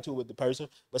time you got into it with the person,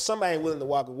 but somebody ain't willing to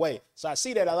walk away. So I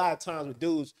see that a lot of times with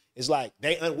dudes, it's like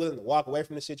they unwilling to walk away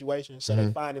from the situation, so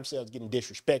they find themselves getting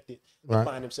disrespected. They Right.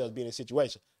 find themselves being in a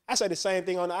situation. I say the same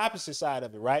thing on the opposite side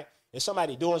of it, right? If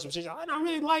somebody doing some shit, I don't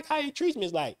really like how he treats me.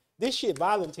 It's like, this shit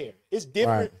voluntary. It's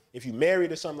different Right. if you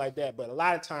married or something like that, but a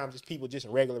lot of times it's people just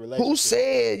in regular relationships. Who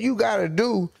said you gotta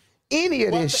do any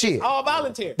of Well, this it's shit? all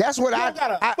voluntary. That's what you I don't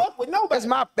gotta I- fuck with nobody.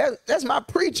 That's my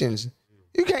preachings.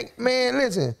 You can't, man.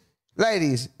 Listen,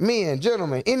 ladies, men,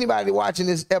 gentlemen, anybody watching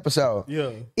this episode.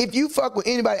 Yeah. If you fuck with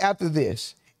anybody after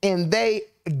this, and they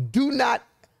do not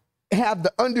have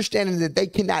the understanding that they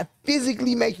cannot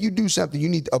physically make you do something, you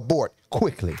need to abort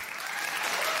quickly.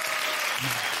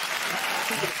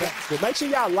 But make sure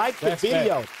y'all like the That's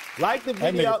video. Like the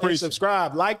nigga video and preaching.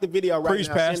 subscribe. Like the video right Preach,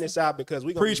 now. Send Pastor. this out because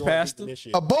we're going to Preach, be going Pastor. deep in this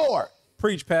shit. Abort.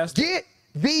 Preach, Pastor. Get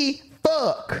the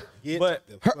fuck Get But-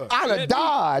 the her fuck. out of Let me-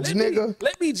 Dodge, let me- nigga.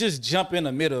 Let me just jump in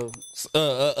the middle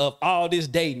of all this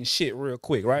dating shit real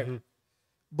quick, right?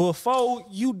 Before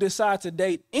you decide to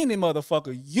date any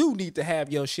motherfucker, you need to have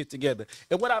your shit together.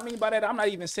 And what I mean by that, I'm not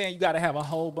even saying you got to have a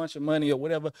whole bunch of money or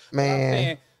whatever. But I'm Man.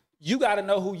 saying you got to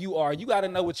know who you are. You got to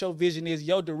know what your vision is,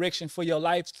 your direction for your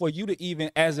life, for you to even,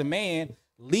 as a man,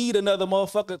 lead another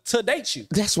motherfucker to date you.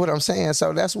 That's what I'm saying.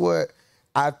 So that's what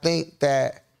I think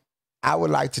that I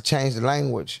would like to change the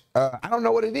language. I don't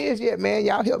know what it is yet, man.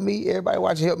 Y'all help me. Everybody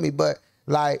watching, help me. But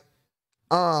like,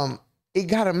 it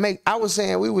gotta make. I was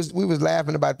saying we was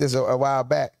laughing about this a while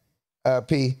back.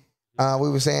 P. We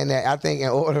were saying that I think in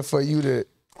order for you to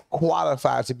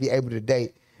qualify to be able to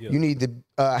date, you need to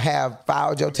have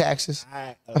filed your taxes.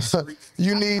 I agree.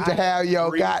 You need to have your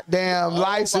agree. goddamn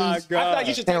license. God. I thought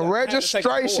you should take And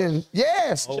registration,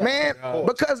 yes, man.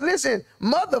 Because listen,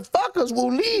 motherfuckers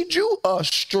will lead you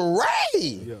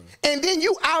astray, and then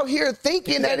you out here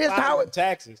thinking that it's how it.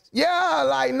 taxes. Yeah,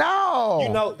 like no. You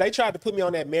know, they tried to put me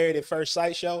on that Married at First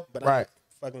Sight show, but I Right. ain't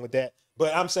fucking with that.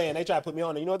 But I'm saying they tried to put me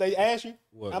on it. You know what they ask you?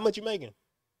 What? How much you making?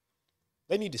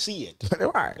 They need to see it.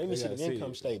 Right. They need to see gotta the see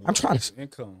income it. statement. I'm trying to.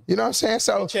 Income. You know what I'm saying?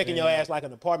 So, Checking your ass like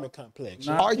an apartment complex.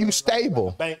 Nah. are you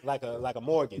stable? Bank like a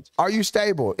mortgage. Are you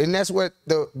stable? And that's what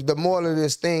the moral of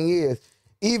this thing is.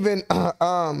 Even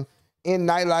in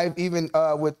nightlife, even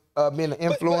with being an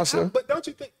influencer. But don't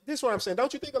you think this is what I'm saying?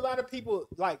 Don't you think a lot of people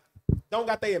like don't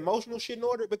got their emotional shit in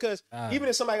order? Because even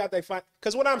if somebody got their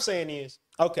because what I'm saying is,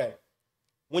 okay,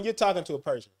 when you're talking to a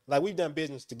person, like we've done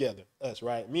business together, us,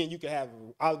 right? Me and you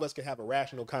all of us can have a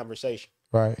rational conversation.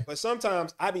 Right. But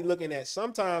sometimes I be looking at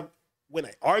when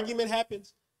an argument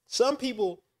happens, some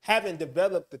people haven't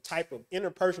developed the type of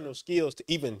interpersonal skills to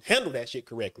even handle that shit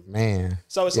correctly. Man.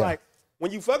 So it's Yeah. like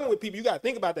when you fucking with people, you gotta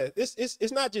think about that.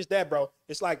 It's not just that, bro.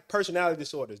 It's like personality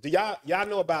disorders. Do y'all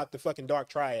know about the fucking dark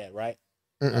triad, right?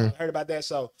 Heard about that?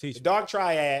 So Teach the me. dark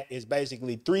triad is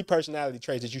basically 3 personality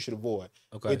traits that you should avoid.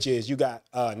 Okay. Which is you got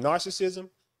narcissism,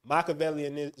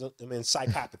 Machiavellianism, and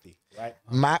psychopathy, right?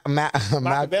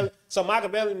 So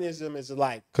Machiavellianism is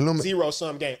like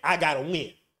zero-sum game. I gotta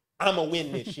win. I'm gonna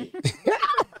win this shit.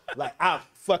 Like I'll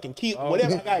fucking kill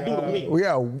whatever I gotta do to win.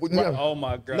 Yeah. Oh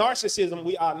my God. Narcissism,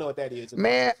 we all know what that is.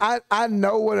 Man, I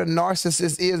know what a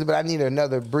narcissist is, but I need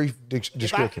another brief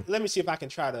description. Let me see if I can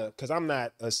try to, because I'm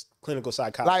not a clinical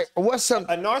psychologist. Like, what's some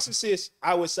A narcissist,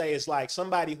 I would say, is like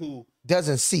somebody who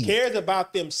doesn't see? cares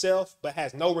about themselves but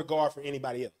has no regard for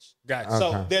anybody else. Gotcha. So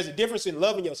Okay. there's a difference in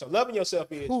loving yourself. Loving yourself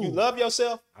is you love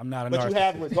yourself, I'm not a but you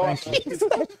have narcissist. regard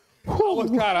for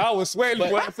others. I was sweating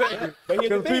for a second. but here's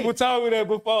the Because people thing. told me that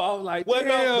before. I was like, Well, no,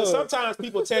 damn. but sometimes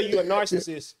people tell you a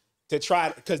narcissist to try,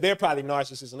 because they're probably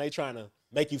narcissists and they trying to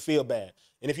make you feel bad.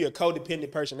 And if you're a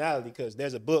codependent personality, because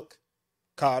there's a book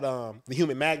called The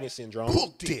Human Magnet Syndrome.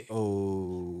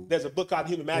 Oh. There's a book called The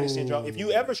Human Magnet Syndrome. If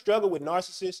you ever struggle with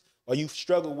narcissists or you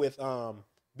struggle with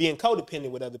being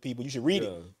codependent with other people, you should read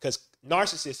it, because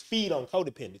narcissists feed on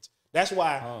codependence. That's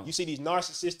why you see these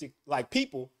narcissistic like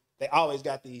people. They always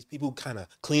got these people who kind of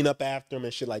clean up after them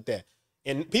and shit like that.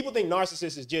 And people think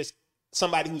narcissist is just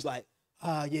somebody who's like,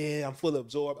 yeah, I'm full of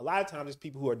absorbed. A lot of times it's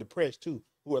people who are depressed too,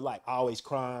 who are like always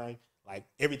crying, like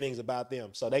everything's about them.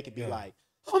 So they could be like,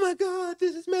 oh my God,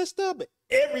 this is messed up. But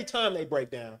every time they break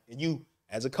down, and you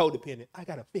as a codependent, I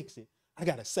gotta fix it. I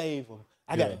gotta save them.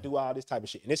 I gotta do all this type of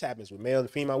shit. And this happens with male and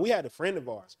female. We had a friend of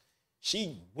ours.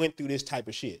 She went through this type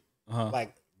of shit.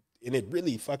 Like, and it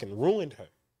really fucking ruined her.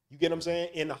 You get what I'm saying?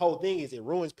 And the whole thing is it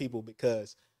ruins people,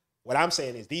 because what I'm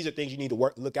saying is these are things you need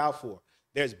to look out for.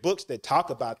 There's books that talk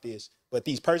about this, but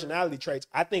these personality traits,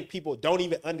 I think people don't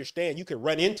even understand. You can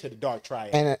run into the dark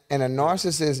triad. And a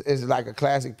narcissist is like a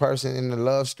classic person in the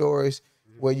love stories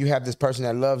where you have this person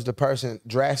that loves the person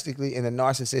drastically, and the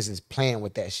narcissist is playing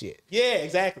with that shit. Yeah,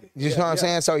 exactly. You know what I'm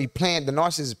saying? So the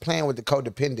narcissist is playing with the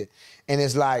codependent, and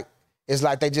it's like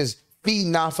they just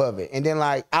feeding off of it. And then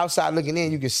like outside looking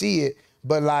in, you can see it.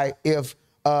 But like if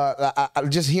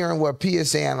just hearing what P is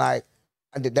saying, like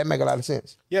that make a lot of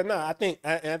sense. Yeah, no, I think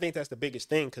that's the biggest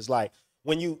thing, because like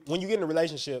when you get into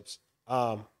relationships,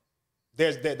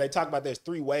 they talk about there's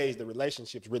 3 ways the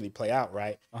relationships really play out,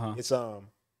 right? It's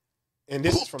and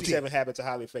this is from 7 Habits of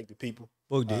Highly Effective People.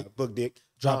 Book Dick.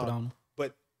 Drop it on them.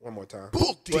 But one more time.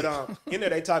 But in there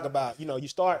they talk about,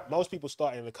 most people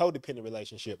start in a codependent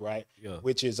relationship, right? Yeah.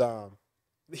 Which is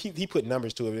he put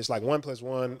numbers to it. It's like 1 +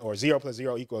 1 or 0 +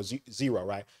 0 equals 0,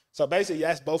 right? So basically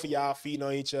that's both of y'all feeding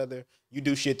on each other. You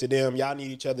do shit to them. Y'all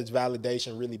need each other's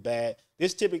validation really bad.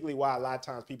 This is typically why a lot of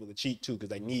times people cheat too, because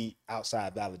they need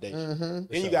outside validation.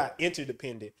 Then you got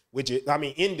independent, which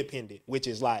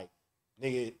is like,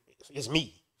 nigga, it's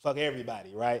me. Fuck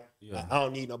everybody, right? Yeah. I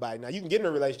don't need nobody. Now, you can get in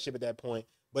a relationship at that point,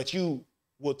 but you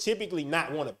will typically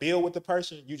not want to build with the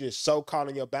person. You just so caught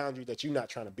in your boundaries that you're not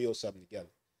trying to build something together.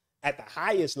 At the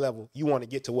highest level, you want to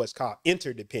get to what's called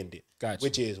interdependent,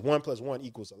 which is 1 + 1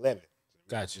 = 11.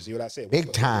 Gotcha. You see what I said?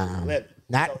 Big time. 11.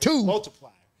 Not so 2.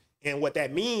 Multiplier. And what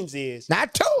that means is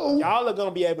not 2. Y'all are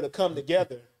gonna be able to come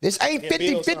together. This ain't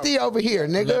 50-50 over here,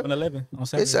 nigga. 11 on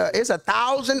it's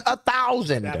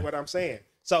 1,000. That's what I'm saying.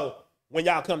 So when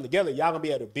y'all come together, y'all gonna be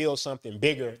able to build something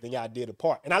bigger than y'all did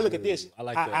apart. And I look at this. I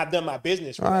like that. I've done my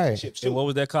business relationships too. And what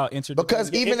was that called?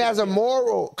 Because even as a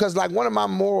moral, because like one of my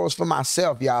morals for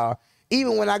myself, y'all,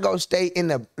 even when I go stay in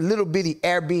a little bitty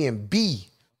Airbnb,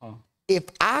 if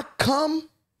I come,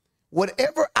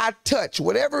 whatever I touch,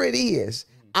 whatever it is,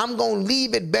 I'm going to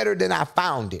leave it better than I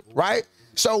found it, right?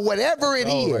 So whatever it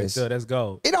is, right there, let's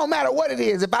go. It don't matter what it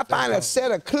is. If I find a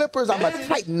set of clippers, I'm going to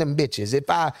tighten them bitches. If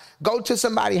I go to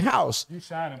somebody's house. You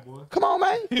shining, boy. Come on,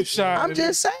 man. You shining. I'm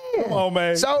just saying. Come on,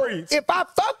 man. So Preach. if I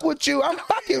fuck with you, I'm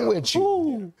fucking with you.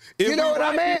 Ooh. You know what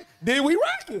I mean? Then we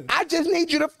rocking. I just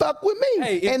need you to fuck with me.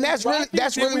 Hey, and that's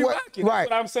really what that's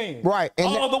what I'm saying. Right. And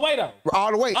all the way though.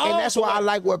 All the way. And that's why I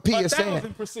like what P is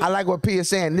saying. I like what P is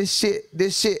saying. This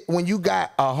shit, when you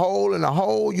got a hole in a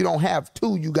hole, you don't have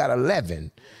 2, you got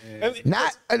 11.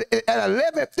 Not at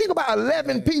 11. Think about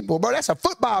 11 people, bro. That's a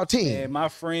football team. And my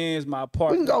friends, my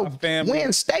partner, we can go my family,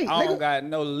 win state. I don't nigga. got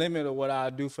no limit of what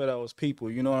I do for those people.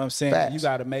 You know what I'm saying? Facts. You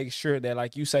got to make sure that,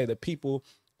 like you say, the people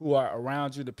who are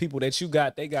around you, the people that you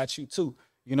got, they got you too.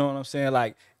 You know what I'm saying?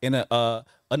 Like, in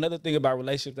another thing about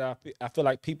relationships that I feel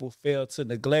like people fail to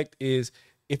neglect is,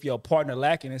 if your partner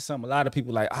lacking in something, a lot of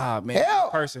people like, man,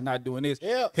 this person not doing this.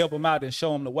 Help them out and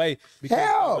show them the way. Because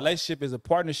a relationship is a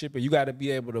partnership, and you got to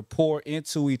be able to pour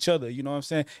into each other. You know what I'm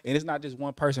saying? And it's not just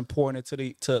one person pouring into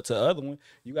the other one.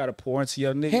 You got to pour into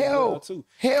your nigga too.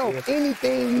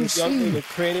 Anything you see. If your nigga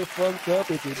credit fucked up,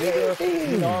 if your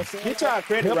nigga, you know what I'm saying? Get y'all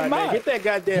credit right now. Get that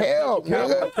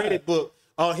goddamn credit book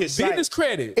on his site. Business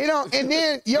credit. It don't, and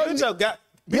then build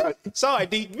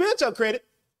your credit.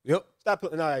 Yep. Stop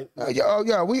putting all right.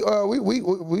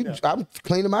 I'm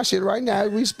cleaning my shit right now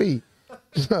as we speak.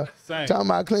 Talking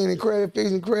about cleaning credit,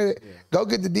 fixing credit. Yeah. Go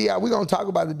get the DIY. We're gonna talk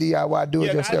about the DIY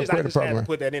do-it-yourself credit program. Had to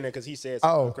put that in there because he says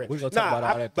credit. We're gonna talk about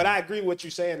all that. But I agree with what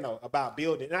you're saying though about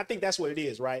building, and I think that's what it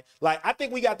is, right? Like I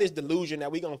think we got this delusion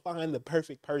that we're gonna find the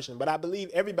perfect person, but I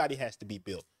believe everybody has to be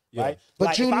built, right? But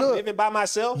like, if I'm living by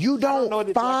myself, you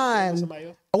don't find.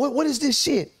 What is this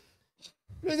shit?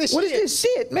 What is this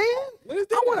shit, man?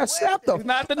 I want to slap the.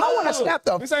 I want to slap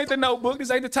the. This ain't the Notebook. This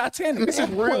ain't the Titanic. This is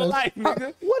real life,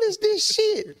 nigga. What is this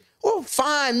shit? We'll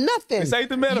find nothing. This ain't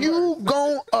the metaverse. You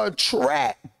gon'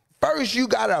 attract. First, you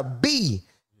gotta be.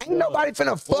 Ain't nobody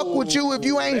finna fuck with you if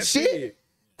you ain't shit.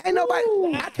 Ain't nobody.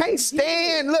 I can't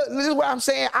stand. Look, this is what I'm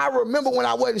saying. I remember when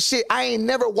I wasn't shit. I ain't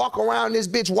never walking around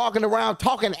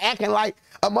talking, acting like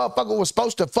a motherfucker was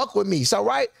supposed to fuck with me. So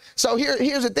right. So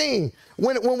here's the thing.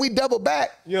 When we double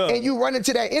back and you run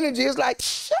into that energy, it's like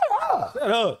shut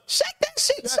up. Shut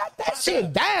that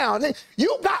shit down.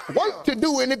 You got work to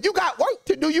do, and if you got work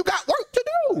to do, you got work to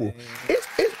do. It's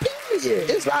period.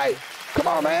 It's like. Come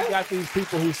on, man. You got these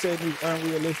people who set these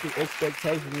unrealistic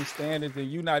expectations and standards, and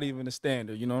you're not even the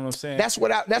standard. You know what I'm saying? That's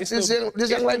what this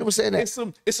young lady was saying that. It's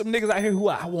some niggas out here who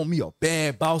I want me a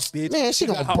bad boss bitch. Man, she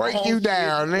gonna break you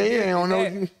down, man. You don't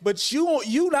know. But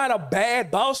you not a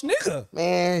bad boss nigga.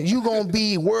 Man, you gonna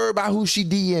be worried about who she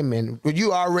DMing.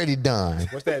 You already done.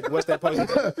 What's that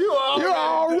post? You're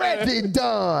already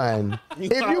done.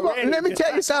 Let me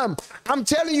tell you something. I'm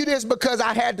telling you this because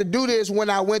I had to do this when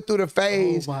I went through the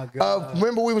phase of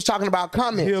remember we was talking about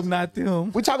comments. Him, not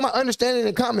them. We talking about understanding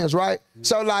the comments, right?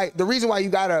 So like the reason why you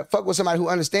gotta fuck with somebody who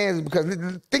understands is because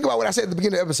think about what I said at the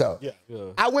beginning of the episode.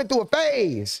 Yeah. I went through a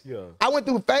phase. Yeah. I went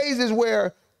through phases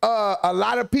where a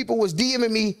lot of people was DMing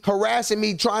me, harassing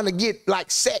me, trying to get like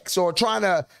sex or trying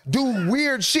to do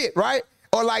weird shit, right?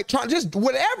 Or like trying just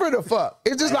whatever the fuck.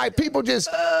 It's just like people just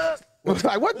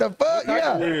like what the fuck?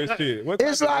 Yeah. Weird shit.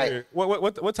 It's like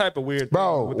what type of weird?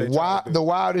 Bro, the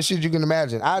wildest shit you can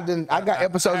imagine. I got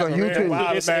episodes on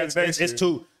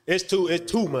YouTube. It's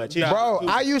too much. Bro,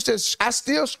 I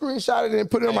still screenshot it and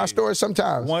put it on my story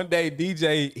sometimes. One day,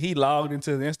 DJ, he logged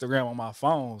into the Instagram on my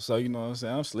phone. So, you know what I'm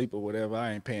saying? I'm sleep or whatever.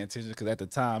 I ain't paying attention because at the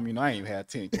time, you know, I ain't even had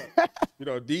 10. You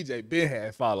know, DJ Ben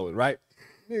had followers, right?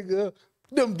 Nigga,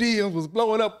 them DMs was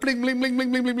blowing up. Bling, bling, bling, bling,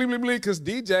 bling, bling, bling, bling, bling. Because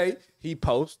DJ, he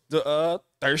posts the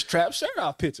thirst trap shirt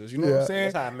off pictures. You know what I'm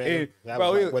saying? That's how I met him. And,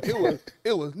 bro, it was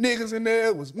niggas in there.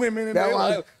 It was women in there.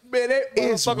 Like, man, that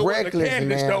it's motherfucker reckless, was a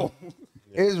canvas, man. though.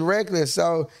 It's reckless.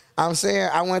 So I'm saying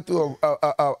I went through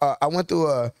I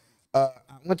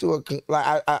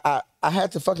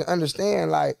had to fucking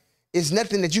understand like it's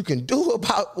nothing that you can do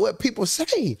about what people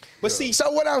say. But see,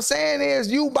 so what I'm saying is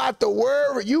you about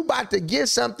to get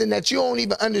something that you don't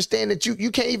even understand, that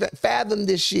you can't even fathom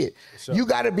this shit. Sure. You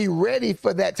got to be ready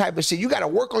for that type of shit. You got to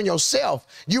work on yourself.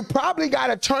 You probably got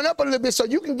to turn up a little bit so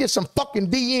you can get some fucking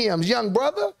DMs, young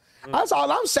brother. That's all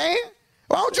I'm saying.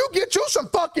 Why don't you get you some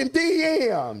fucking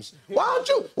DMs? Why don't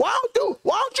you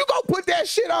go put that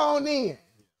shit on in?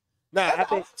 Nah,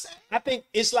 I think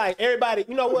it's like everybody,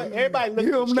 you know what? Everybody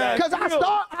looking at because I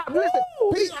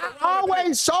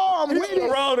always saw him with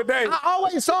it. Wrong today. I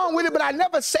always saw him with it, but I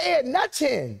never said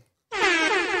nothing.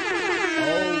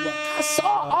 I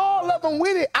saw all of them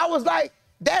with it. I was like,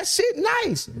 that shit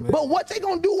nice. But what they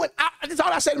gonna do when that's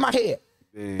all I said in my head.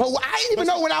 But I didn't even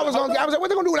know when I was gonna get it. I was like, what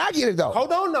they gonna do when I get it though?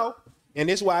 Hold on, no. And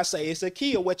this is why I say it's a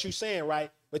key of what you're saying, right?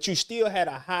 But you still had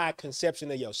a high conception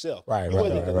of yourself. Right.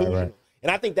 And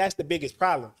I think that's the biggest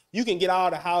problem. You can get all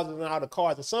the houses and all the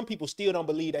cars, and some people still don't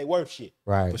believe they worth shit.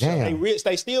 Right. Damn.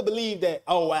 They still believe that,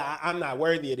 I'm not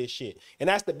worthy of this shit. And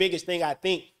that's the biggest thing I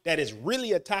think that is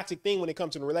really a toxic thing when it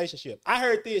comes to a relationship. I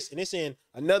heard this, and it's in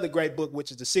another great book,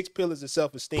 which is The 6 Pillars of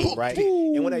Self-Esteem, right?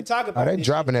 And when they talk about they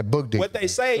dropping that book, what they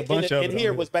say in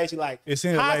here was basically like,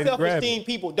 high self-esteem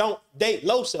people don't date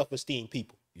low self-esteem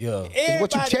people. Yeah.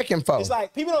 What you checking for? It's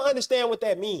like, people don't understand what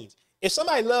that means. If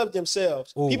somebody loves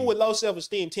themselves, people with low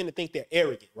self-esteem tend to think they're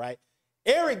arrogant, right?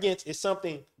 Arrogance is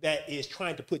something that is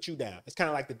trying to put you down. It's kind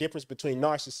of like the difference between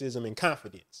narcissism and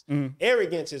confidence.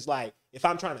 Arrogance is like, if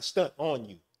I'm trying to stunt on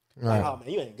you. Right. Like, oh, man,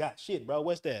 you ain't got shit, bro.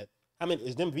 What's that? I mean,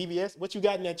 is them VVS? What you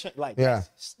got in that? Like,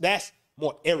 that's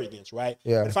more arrogance, right?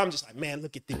 Yeah. But if I'm just like, man,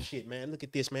 look at this shit, man. Look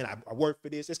at this, man. I work for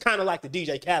this. It's kind of like the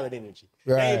DJ Khaled energy.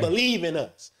 Right. They ain't believe in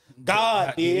us.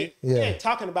 God did. Yeah. He ain't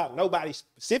talking about nobody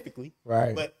specifically.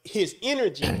 Right. But his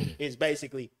energy is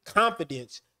basically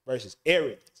confidence versus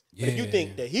arrogance. Yeah. But if you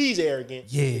think that he's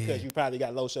arrogant because you probably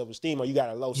got low self-esteem or you got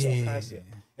a low self-concept.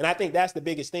 And I think that's the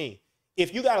biggest thing.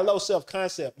 If you got a low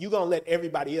self-concept, you're going to let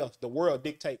everybody else, the world,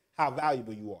 dictate how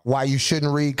valuable you are. Why you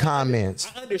shouldn't read comments.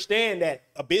 I understand that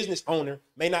a business owner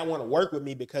may not want to work with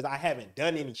me because I haven't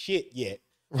done any shit yet.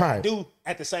 Right. I do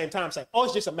at the same time say,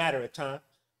 it's just a matter of time.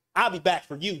 I'll be back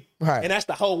for you. Right. And that's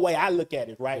the whole way I look at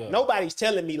it, right? Yeah. Nobody's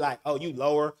telling me like, you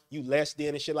lower, you less than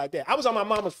and shit like that. I was on my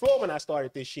mama's floor when I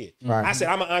started this shit. Right. I said,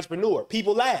 I'm an entrepreneur.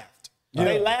 People laughed. Yeah.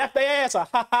 They laughed their ass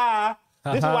off. Ha ha.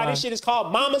 This is why this shit is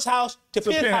called Mama's House to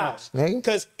Penthouse.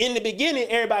 Because in the beginning,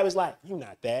 everybody was like, you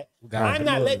not that. I'm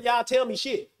not letting y'all tell me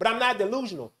shit, but I'm not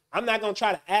delusional. I'm not going to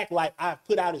try to act like I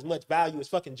put out as much value as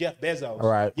fucking Jeff Bezos.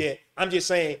 Right. Yet I'm just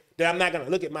saying that I'm not going to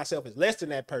look at myself as less than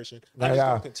that person. I'm just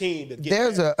going to continue to get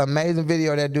There's an amazing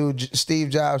video that dude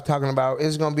Steve Jobs talking about.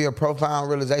 It's going to be a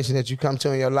profound realization that you come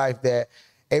to in your life that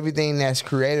everything that's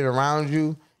created around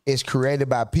you is created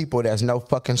by people that's no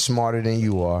fucking smarter than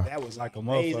you are. That was like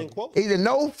amazing quote. Either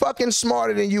no fucking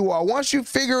smarter than you are. Once you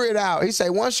figure it out, he say,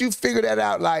 once you figure that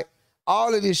out, like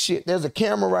all of this shit, there's a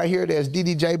camera right here, there's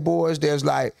DDJ boards, there's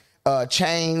like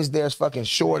chains, there's fucking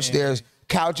shorts, there's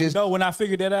couches. You know, when I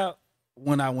figured that out,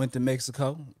 when I went to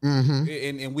Mexico,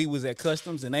 and we was at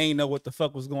customs, and they ain't know what the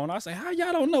fuck was going on. I say, how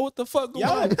y'all don't know what the fuck going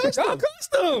on? Y'all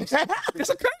customs. It's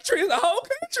a country. It's a whole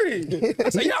country. I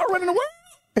say, y'all running the world?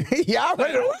 Y'all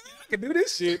running the world? I can do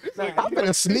this shit. I'm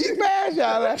gonna sneak past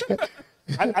y'all.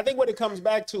 I think what it comes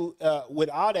back to with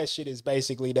all that shit is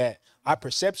basically that our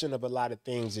perception of a lot of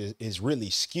things is really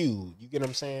skewed. You get what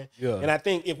I'm saying? Yeah. And I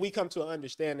think if we come to an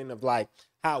understanding of like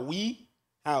how we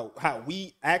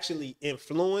actually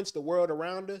influence the world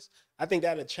around us, I think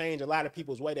that'll change a lot of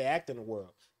people's way they act in the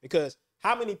world. Because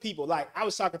how many people, like I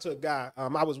was talking to a guy,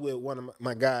 I was with one of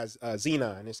my guys,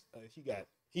 Xenon, and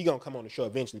he gonna come on the show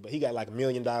eventually, but he got like $1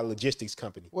 million logistics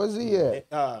company. Where's he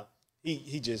at?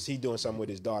 He doing something with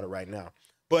his daughter right now.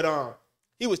 But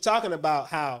he was talking about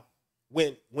how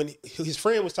when his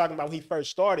friend was talking about when he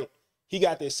first started, he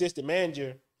got the assistant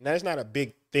manager. Now it's not a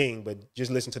big thing, but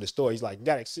just listen to the story. He's like, you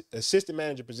got an assistant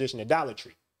manager position at Dollar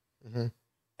Tree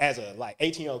as a like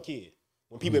 18-year-old kid.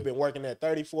 When people have been working there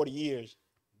 30, 40 years,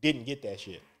 didn't get that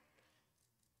shit.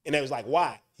 And they was like,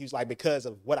 why? He was like, because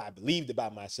of what I believed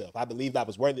about myself. I believed I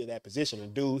was worthy of that position.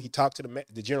 And dude, he talked to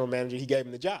the general manager. He gave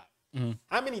him the job.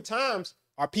 How many times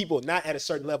are people not at a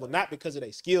certain level, not because of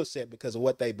their skill set, because of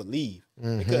what they believe?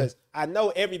 Because I know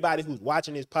everybody who's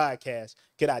watching this podcast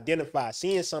could identify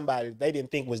seeing somebody they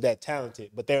didn't think was that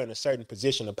talented, but they're in a certain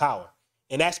position of power.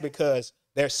 And that's because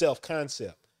their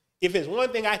self-concept. If it's one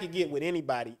thing I could get with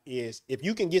anybody is if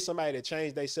you can get somebody to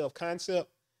change their self-concept,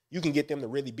 you can get them to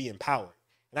really be empowered.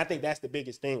 And I think that's the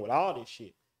biggest thing with all this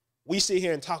shit. We sit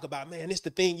here and talk about, man, this the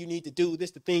thing you need to do.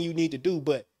 This the thing you need to do.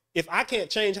 But if I can't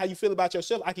change how you feel about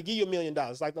yourself, I could give you $1 million,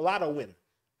 like the lotto winner.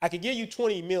 I could give you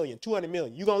 20 million, 200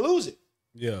 million. You're going to lose it.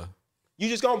 Yeah. You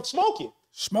just going to smoke it.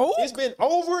 Smoke? It's been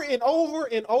over and over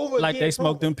and over Like again. they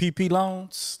smoked them PP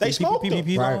loans? They smoked them.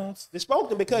 PPP Right. loans? They smoked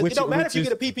them because it don't matter if you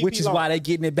get a PPP Which is loan. why they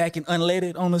getting it back and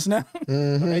unleaded on us now.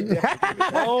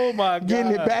 Oh, my God.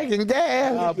 Getting it back in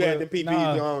gas. Nah, You had but- the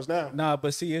PPP loans now. Nah,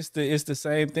 but see, it's the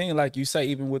same thing. Like you say,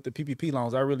 even with the PPP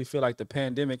loans, I really feel like the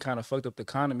pandemic kind of fucked up the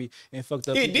economy and fucked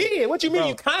up. It did. What you mean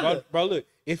you kind of? Bro, look,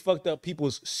 it fucked up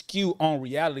people's skew on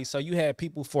reality. So you had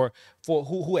people for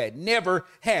who had never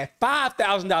had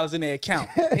 $5,000 in their account,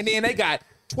 and then they got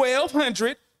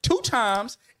 1,200 2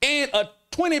 times and a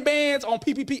 20 bands on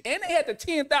PPP, and they had the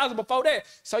 10,000 before that.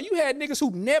 So you had niggas who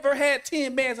never had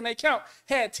 10 bands in their account,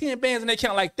 had 10 bands in their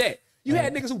account like that. You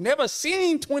had niggas who never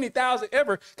seen 20,000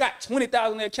 ever, got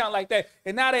 20,000 in their account like that,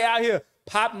 and now they out here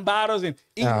popping bottles and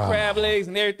eating crab legs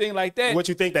and everything like that. What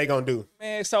you think they gonna do?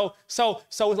 Man, so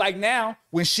it's like now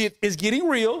when shit is getting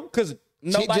real, because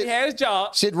nobody has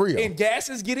jobs, shit real, and gas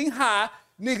is getting high,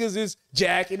 niggas is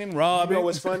jacking and robbing. You know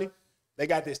what's funny? They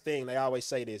got this thing. They always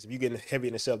say this. If you get heavy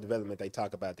into self-development, they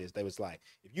talk about this. They was like,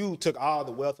 if you took all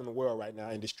the wealth in the world right now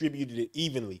and distributed it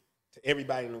evenly to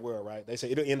everybody in the world, right? They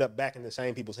say it'll end up back in the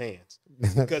same people's hands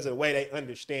because of the way they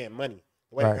understand money,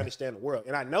 the way they understand the world.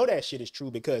 And I know that shit is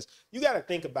true because you got to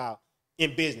think about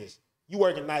in business, you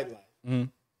work in nightlife.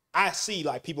 I see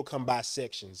like people come by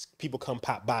sections, people come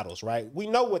pop bottles, right? We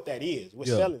know what that is. We're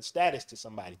selling status to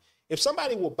somebody. If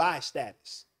somebody will buy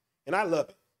status, and I love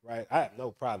it, right? I have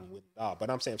no problem with it at all. But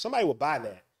I'm saying if somebody will buy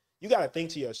that, you got to think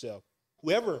to yourself,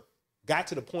 whoever got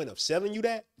to the point of selling you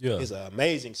that is an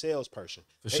amazing salesperson.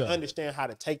 They understand how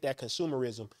to take that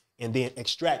consumerism and then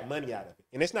extract money out of it.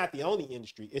 And it's not the only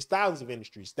industry. It's thousands of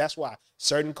industries. That's why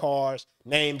certain cars,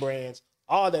 name brands,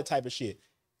 all that type of shit.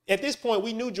 At this point,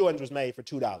 we knew Jordans was made for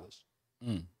 $2.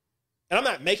 And I'm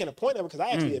not making a point of it because I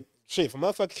actually, shit, for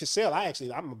motherfucker can sell,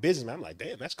 I'm a businessman. I'm like,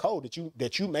 damn, that's cold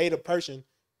that you made a person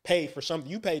pay for something.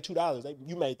 You paid $2.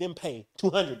 You made them pay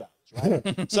 $200,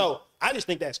 right? So I just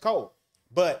think that's cold.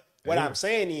 But what I'm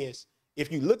saying is,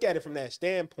 if you look at it from that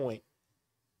standpoint,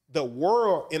 the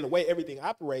world and the way everything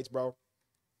operates, bro,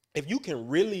 if you can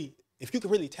really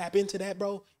tap into that,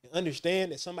 bro, and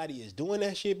understand that somebody is doing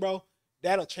that shit, bro,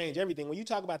 that'll change everything. When you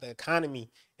talk about the economy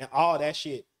and all that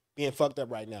shit being fucked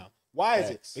up right now, why is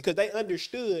it? Because they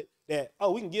understood that,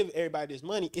 we can give everybody this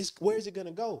money. Where is it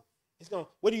gonna go?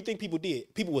 What do you think people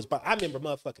did? People was I remember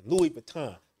motherfucking Louis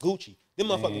Vuitton, Gucci. Them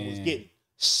motherfuckers was getting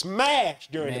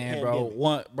smashed during the pandemic.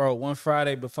 One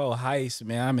Friday before heist,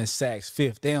 man, I'm in Saks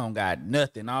Fifth. They don't got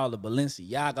nothing. All the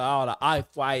Balenciaga, all the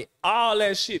Off-White, all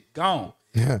that shit gone.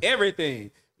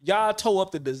 Everything. Y'all tore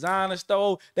up the designer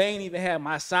store. They ain't even have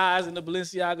my size in the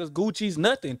Balenciagas, Gucci's,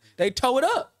 nothing. They tore it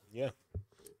up. Yeah.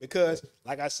 Because,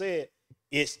 like I said,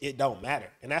 it don't matter.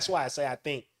 And that's why I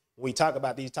think when we talk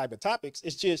about these type of topics,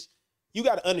 it's just, you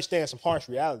got to understand some harsh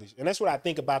realities. And that's what I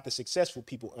think about the successful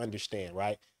people understand,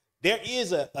 right? There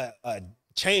is a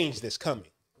change that's coming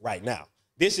right now.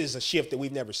 This is a shift that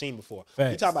we've never seen before.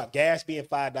 Facts. You talk about gas being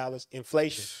 $5,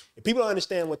 inflation. If people don't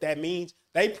understand what that means,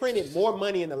 they printed more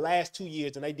money in the last 2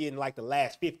 years than they did in like the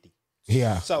last 50.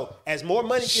 Yeah. So as more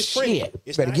money gets printed,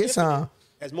 it's better not get infinite. some.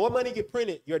 As more money get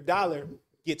printed, your dollar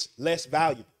gets less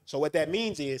valuable. So what that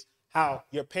means is how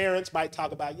your parents might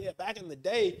talk about, back in the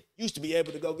day, you used to be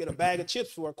able to go get a bag of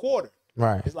chips for $0.25.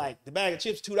 Right. It's like the bag of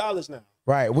chips $2 now.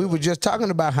 Right. We were just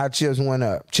talking about how chips went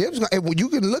up. Chips, you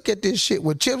can look at this shit.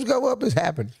 When chips go up, it's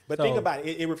happening. But think about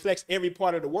it. It reflects every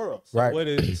part of the world. Right.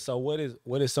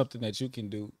 What is something that you can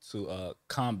do to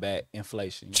combat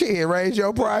inflation? Shit, raise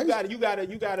your price. You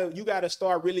gotta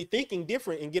start really thinking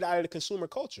different and get out of the consumer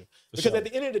culture. Because at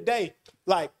the end of the day,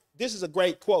 like, this is a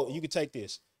great quote. You can take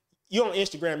this. You're on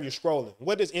Instagram, you're scrolling.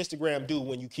 What does Instagram do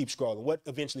when you keep scrolling? What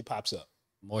eventually pops up?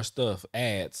 More stuff,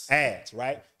 ads. Ads,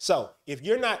 right? So if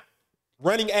you're not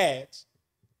running ads,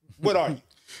 what are you?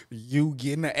 You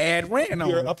getting an ad ran on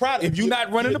You're you. a product. If you're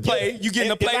not running the play, you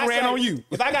getting a play ran on you.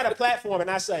 If I got a platform and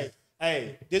I say,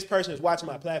 hey, this person is watching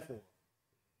my platform,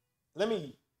 let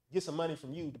me get some money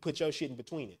from you to put your shit in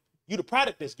between it. You the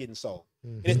product that's getting sold.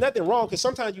 And there's nothing wrong, because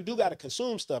sometimes you do got to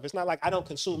consume stuff. It's not like I don't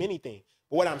consume anything.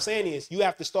 But what I'm saying is you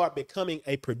have to start becoming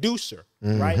a producer,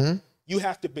 right? You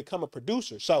have to become a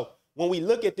producer. So when we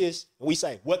look at this and we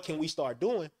say, what can we start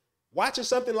doing? Watching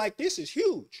something like this is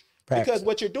huge. Facts. Because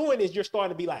what you're doing is you're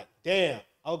starting to be like, damn,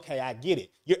 okay, I get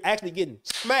it. You're actually getting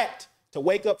smacked to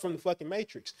wake up from the fucking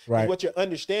matrix. Right. And what you're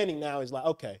understanding now is like,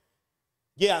 okay,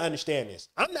 yeah, I understand this.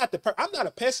 I'm not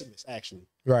a pessimist, actually.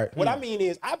 Right. What I mean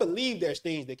is I believe there's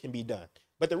things that can be done.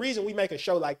 But the reason we make a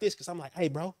show like this, because I'm like, hey,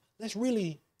 bro, let's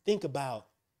really think about,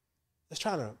 let's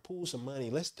try to pool some money.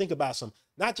 Let's think about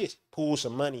not just pool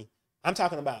some money. I'm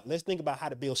talking about, let's think about how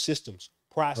to build systems,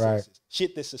 processes,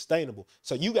 shit that's sustainable.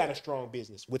 So you got a strong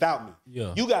business without me.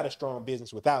 Yeah. You got a strong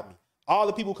business without me. All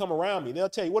the people come around me, they'll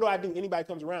tell you, what do I do? Anybody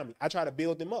comes around me, I try to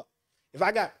build them up. If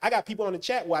I got people on the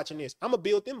chat watching this, I'm gonna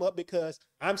build them up, because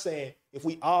I'm saying if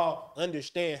we all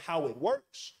understand how it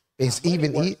works, It's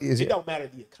even it don't matter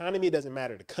the economy, it doesn't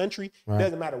matter the country, Right. it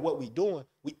doesn't matter what we're doing.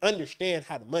 We understand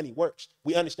how the money works.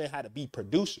 We understand how to be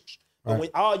producers. But when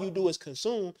all you do is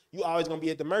consume, you always gonna be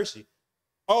at the mercy.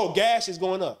 Oh, gas is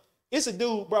going up. It's a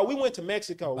dude, bro. We went to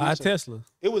Mexico. Buy a recently. Tesla.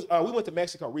 It was we went to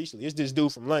Mexico recently. It's this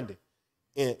dude from London.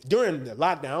 And during the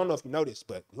lockdown, I don't know if you noticed,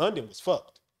 but London was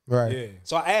fucked. right. Yeah.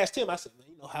 So I asked him, I said,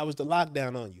 man, how was the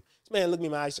lockdown on you? This man looked me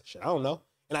in my eyes and said, shit, I don't know.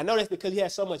 And I know that's because he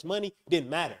had so much money, it didn't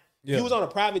matter. Yeah. You was on a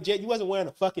private jet, you wasn't wearing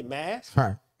a fucking mask.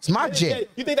 Right. It's my jet.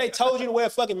 You think they told you to wear a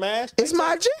fucking mask? It's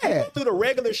my You go jet. through the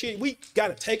regular shit, we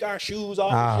gotta take our shoes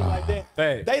off and shit like that.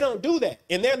 Facts. They don't do that.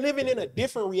 And they're living in a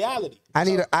different reality. I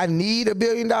need $1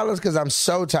 billion because I'm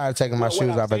so tired of taking my What shoes I'm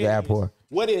off at the saying is, airport.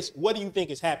 what do you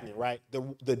think is happening, right?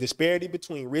 The disparity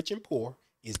between rich and poor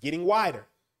is getting wider.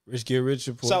 Rich get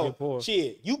richer, poor So get poor.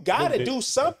 shit, you gotta do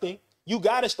something. You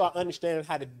gotta start understanding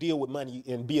how to deal with money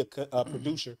and be a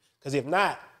producer. Because if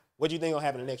not, what do you think gonna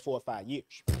happen in the next 4 or 5 years?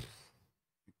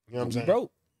 You know what I'm saying?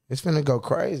 Broke. It's finna go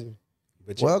crazy.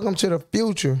 But yeah, Welcome to the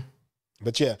future.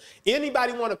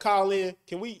 Anybody want to call in?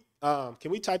 Can we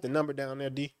type the number down there,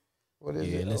 D? What is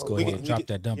Yeah, it? let's go we ahead can- and we drop can-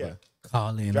 that number. yeah.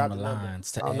 Call in Drop on the the number.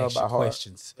 lines to I don't know ask you about heart.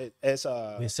 questions. It's We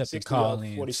accepting 60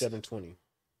 call-ins. 4720.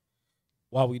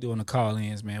 While we doing the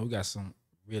call-ins, man, we got some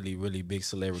really, really big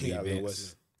celebrity Yeah, it events.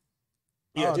 was.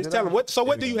 Yeah, Oh, just did tell I- them what. So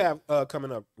what do we you have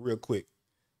coming up real quick?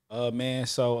 Man,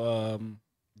 so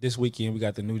this weekend we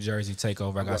got the New Jersey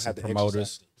takeover. I gonna got some have to promoters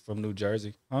exercise. from New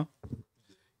Jersey. Huh?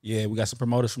 Yeah, we got some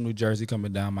promoters from New Jersey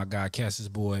coming down. My guy Cass's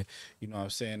boy, you know what I'm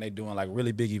saying? They doing like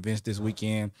really big events this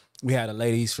weekend. We had the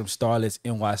ladies from Starlets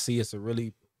NYC. It's a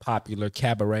really popular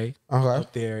cabaret Okay.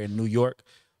 up there in New York.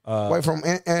 Wait, from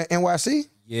NYC?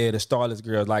 Yeah, the Starlets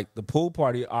girls. Like the pool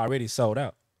party already sold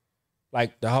out.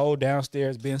 Like the whole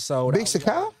downstairs been sold Big out.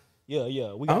 Chicago? Yeah.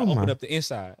 We gotta Oh, open my. up the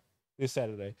inside this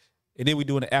Saturday. And then we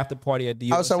doing an after party at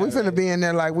the Oh, so we finna be in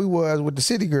there like we was with the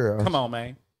city girls. Come on,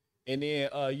 man. And then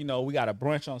we got a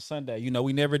brunch on Sunday. You know,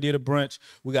 we never did a brunch.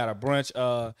 We got a brunch,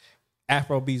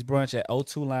 Afrobeats brunch at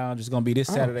O2 Lounge. It's gonna be this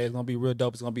Saturday. It's gonna be real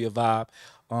dope. It's gonna be a vibe.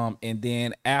 And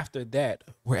then after that,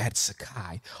 we're at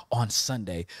Sakai on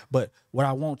Sunday. But what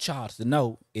I want y'all to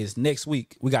know is next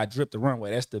week we got Drip the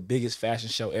Runway. That's the biggest fashion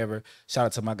show ever. Shout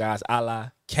out to my guys,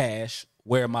 Ala, Cash,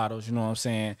 Wear Models. You know what I'm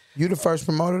saying? You the first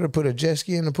promoter to put a jet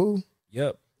ski in the pool?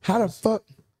 Yep. How the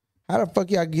fuck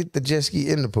y'all get the jet ski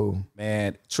in the pool?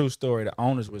 Man, true story. The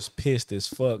owners was pissed as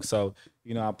fuck. So,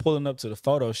 I'm pulling up to the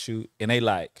photo shoot and they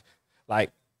like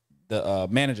the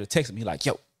manager texted me like,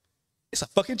 yo, it's a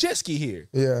fucking jet ski here.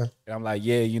 Yeah. And I'm like,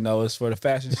 yeah, it's for the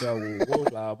fashion show, blah,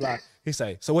 blah, blah. He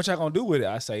say, so what y'all gonna do with it?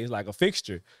 I say, it's like a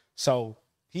fixture. So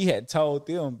he had told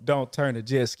them, don't turn the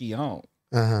jet ski on.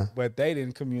 Uh-huh. But they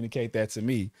didn't communicate that to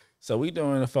me. So we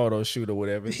doing a photo shoot or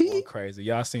whatever. It's going crazy.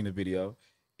 Y'all seen the video.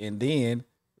 And then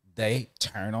they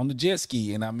turn on the jet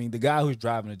ski. And I mean, the guy who's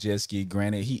driving the jet ski,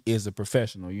 granted, he is a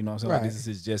professional. You know what I'm saying? Right. Like, this is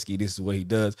his jet ski. This is what he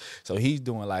does. So he's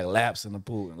doing like laps in the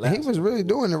pool. He was really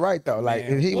doing it right though. Like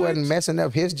Man, if he what? wasn't messing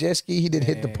up his jet ski, he did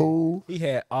hit the pool. He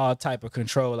had all type of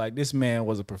control. Like this man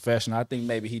was a professional. I think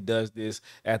maybe he does this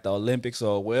at the Olympics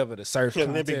or wherever, the surf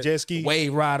Olympic contest, jet ski.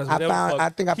 wave riders, whatever. I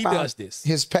think I he found does this.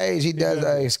 his page. He does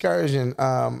an excursion.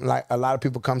 Like a lot of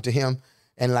people come to him,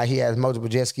 and like he has multiple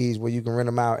jet skis where you can rent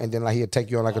them out, and then like he'll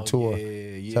take you on like a tour.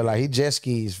 Yeah. So like he jet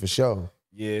skis for sure.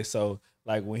 Yeah, so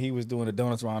like when he was doing the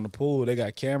donuts around the pool, they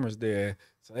got cameras there.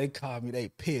 So they called me, they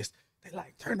pissed. They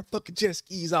like, turn the fucking jet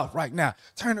skis off right now.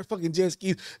 Turn the fucking jet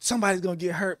skis. Somebody's gonna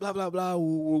get hurt, blah, blah, blah,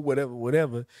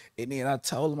 whatever. And then I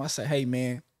told him, I said, hey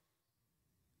man,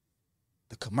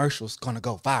 the commercial's gonna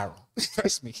go viral.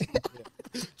 Trust me.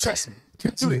 Trust me.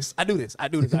 I do this.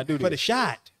 For the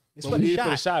shot. It's But for we the did it for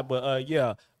the shot. shot. But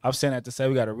yeah, I'm saying that to say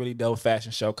we got a really dope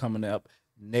fashion show coming up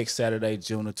next Saturday,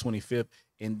 June the 25th.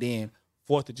 And then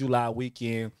 4th of July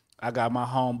weekend, I got my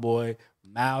homeboy,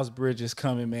 Miles Bridges,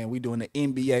 coming, man. We doing the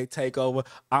NBA takeover.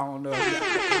 I don't know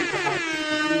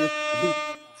if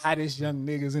hottest young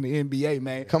niggas in the NBA,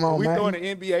 man. Come on, we man. throwing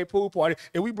an NBA pool party,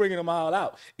 and we bringing them all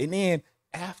out. And then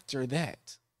after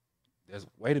that,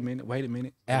 wait a minute.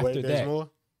 After There's that, more?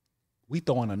 we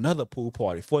throwing another pool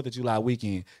party 4th of July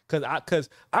weekend. Cause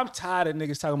I'm tired of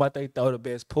niggas talking about they throw the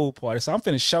best pool party. So I'm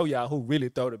finna show y'all who really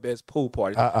throw the best pool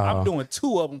party. I'm doing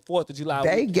 2 of them 4th of July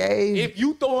They weekend. gave If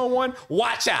you throwing one,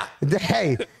 watch out.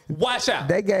 Watch out.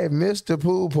 they gave Mr.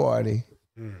 Pool Party.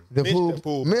 The Mr.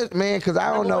 Pool. Man, because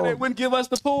I don't Remember when they know. wouldn't give us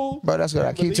the pool? But that's what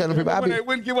I keep telling people. Remember when they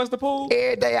wouldn't give us the pool?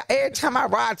 Every time I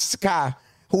ride to the car,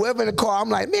 whoever in the car, I'm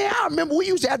like, man, I remember we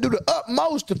used to have to do the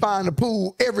utmost to find a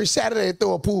pool every Saturday to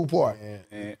throw a pool party.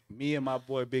 And me and my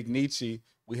boy Big Nietzsche,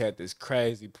 we had this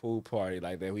crazy pool party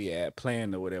like that we had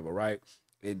planned or whatever, right?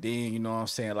 And then, you know what I'm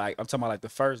saying? Like, I'm talking about like the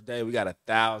first day, we got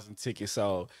 1,000 tickets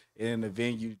sold. And then the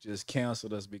venue just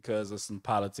canceled us because of some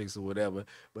politics or whatever.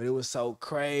 But it was so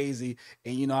crazy.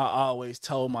 And, you know, I always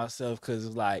told myself, because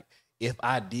it's like, if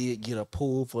I did get a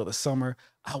pool for the summer,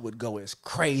 I would go as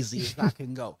crazy as I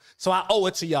can go. So I owe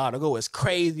it to y'all to go as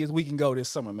crazy as we can go this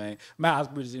summer, man. Miles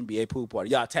Bridges NBA pool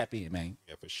party. Y'all tap in, man.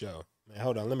 Yeah, for sure. Man,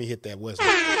 hold on. Let me hit that West. Because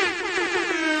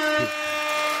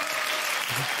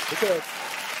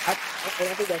I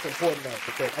think that's important, though,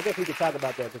 because I guess we could talk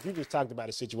about that, because you just talked about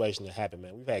a situation that happened,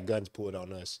 man. We've had guns pulled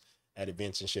on us at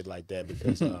events and shit like that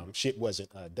because shit wasn't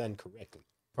done correctly,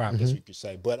 I guess you could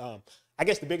say. But I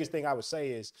guess the biggest thing I would say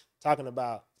is talking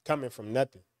about coming from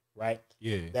nothing, right?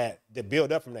 Yeah. That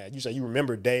build up from that. You say you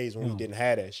remember days when we didn't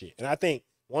have that shit. And I think,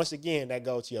 once again, that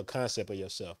goes to your concept of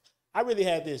yourself. I really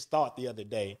had this thought the other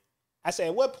day. I said,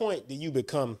 at what point do you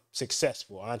become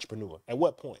successful, entrepreneur? At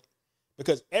what point?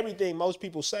 Because everything most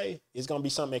people say is going to be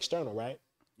something external, right?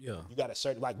 Yeah. You got a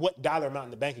certain, like, what dollar amount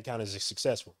in the bank account is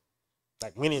successful?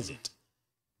 Like, when is it?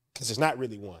 Because it's not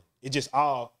really one. It's just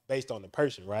all based on the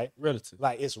person, right? Relative.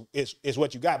 Like, it's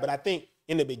what you got. But I think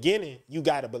in the beginning, you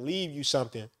got to believe you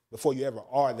something before you ever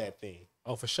are that thing.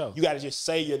 Oh, for sure. You got to just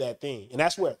say you're that thing. And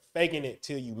that's where faking it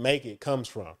till you make it comes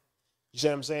from. You see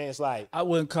what I'm saying? It's like, I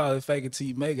wouldn't call it fake it till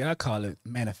you make it. I call it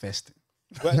manifesting.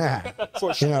 but,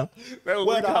 for sure. You know, That's what Well,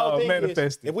 we the call whole thing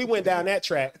manifesting. is, if we went down that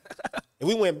track,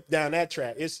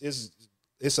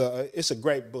 it's a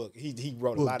great book. He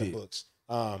wrote a lot of books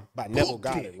by Neville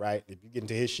Goddard, right? If you get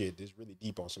into his shit, it's really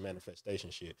deep on some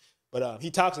manifestation shit. But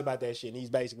he talks about that shit, and he's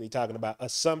basically talking about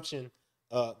assumption,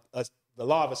 the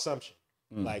law of assumption.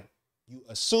 Like, you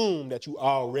assume that you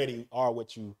already are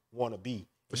what you want to be.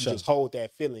 You just hold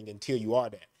that feeling until you are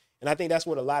that. And I think that's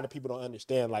what a lot of people don't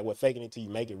understand, like what faking it till you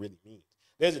make it really means.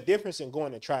 There's a difference in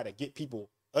going to try to get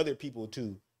other people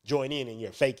to join in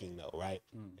your faking, though, right?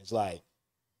 It's like,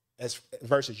 as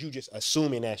versus you just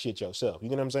assuming that shit yourself. You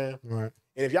know what I'm saying? right.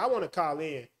 And if y'all want to call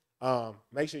in,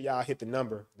 make sure y'all hit the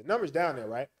number. The number's down there,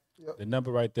 right? The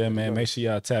number right there, man. Make sure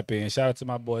y'all tap in. Shout out to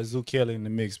my boy Zoo Kelly in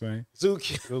the mix, man.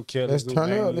 Zuki. Zoo Kelly. Let's Zoo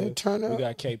turn up. Mania. Let's turn We up.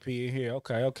 got KP in here.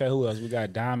 Okay. Who else? We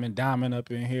got Diamond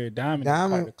up in here. Diamond is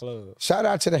part of the club. Shout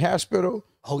out to the hospital.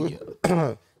 Oh,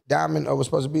 yeah. Diamond was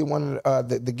supposed to be one of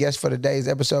the guests for today's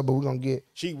episode, but we're gonna get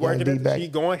She working Young D back. she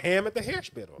going ham at the hair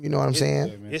spittle. You know what I'm saying?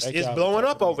 Yeah, man. It's Thank y'all blowing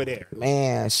for up over there.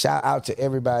 Man, shout out to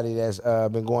everybody that's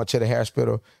been going to the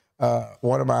hospital.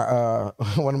 One of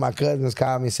my cousins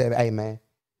called me and said, "Hey man,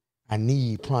 I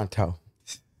need pronto."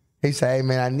 He said, "Hey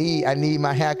man, I need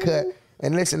my haircut."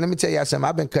 And listen, let me tell y'all something.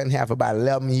 I've been cutting hair for about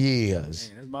 11 years.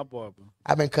 Man, that's my barber.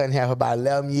 I've been cutting hair for about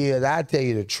 11 years. I tell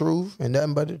you the truth and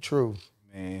nothing but the truth.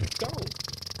 Man.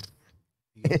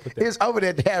 It's over there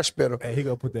at the hospital. Hey, he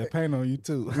gonna put that paint on you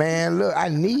too. Man, look, I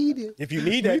need it. If you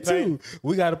need Me that pain, too.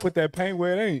 We gotta put that paint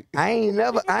where it ain't. I ain't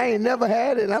never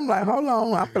had it. I'm like, hold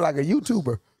on, I feel like a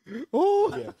YouTuber.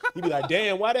 Ooh, yeah, you be like,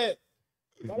 damn, why that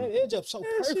edge up so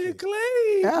that shit perfect?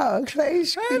 clean. Oh, Clay,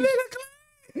 That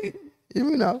nigga clean.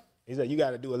 you know. He's like, you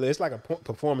got to do it. It's like a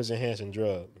performance enhancing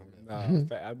drug. Nah,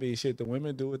 I mean, shit. The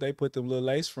women do it. They put them little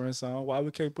lace fronts on. Why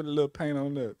we can't put a little paint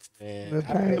on that? And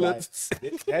I feel like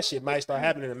that shit might start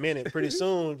happening in a minute. Pretty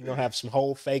soon, you're gonna have some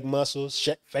whole fake muscles,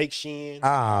 fake shin. Dude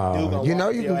Oh, gonna you know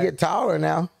walk you your can get taller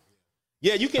now.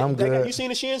 Yeah, you can. I'm good. You seen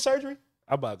the shin surgery?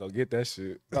 I'm about to go get that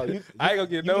shit. Oh, I ain't gonna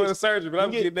get no other surgery, but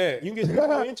I'm getting that. You can get 3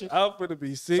 more inches. I'm gonna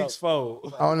be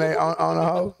 6'4". On the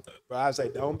hoe. Bro, I say,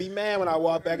 don't be mad when I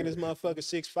walk back in this motherfucker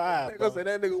 6'5". They gonna say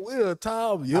that nigga Will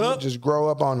tall. I'ma Yup. just grow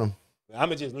up on them. I'm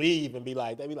gonna just leave and be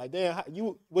like, they be like, damn,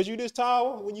 was you this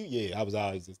tall when you? Yeah, I was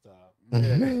always this tall.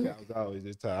 Yeah, I was always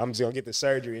this tall. I'm just gonna get the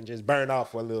surgery and just burn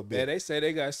off for a little Yeah, bit. they say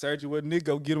they got surgery where nigga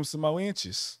go get him some more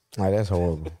inches. Oh, that's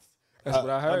horrible. That's what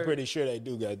I heard. I'm pretty sure they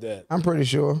do got that. I'm pretty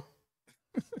sure.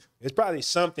 There's probably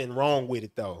something wrong with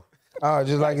it though. Oh,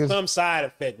 just like it's Some side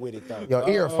effect with it though. your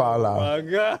ear fall off. My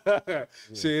God.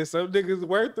 Shit, some niggas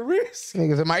worth the risk.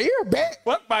 Niggas in my ear back.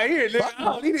 Fuck my ear, nigga. I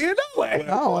don't need to hear no way.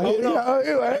 Oh,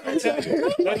 Let me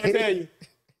tell you,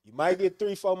 you might get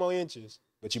 3-4 more inches,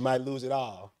 but you might lose it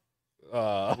all.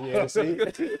 Yeah, see?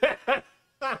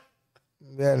 That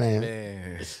ain't.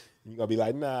 Man. You're gonna be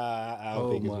like, nah, I don't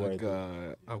Oh think it's my worth it.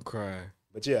 God. I'm crying.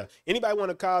 But yeah, anybody want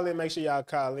to call in, make sure y'all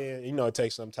call in. You know, it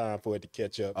takes some time for it to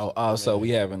catch up. Oh, also,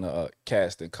 we having a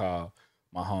casting call.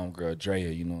 My homegirl, Drea,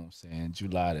 you know what I'm saying?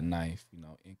 July the 9th, you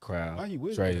know, in crowd. Why you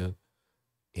with Drea.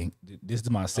 This is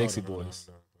my sexy voice.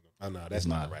 Oh, no, This that's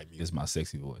my, not the right This music. is my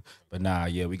sexy voice. But nah,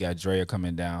 yeah, we got Drea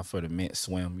coming down for the Mint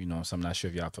Swim. You know, so I'm not sure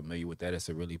if y'all familiar with that. It's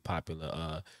a really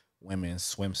popular women's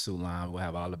swimsuit line. We'll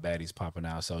have all the baddies popping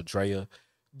out. So Drea,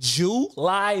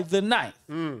 July the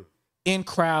 9th, in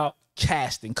crowd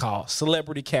casting call,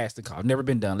 celebrity casting call. Never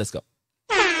been done. Let's go.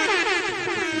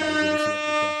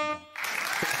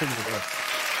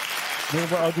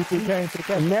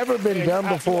 Never been done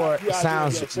before. you outdoing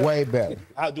Sounds yourself. way better.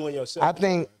 Outdoing yourself. I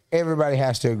think everybody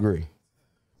has to agree.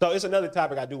 So it's another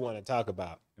topic I do want to talk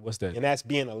about, What's that? and that's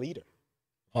being a leader.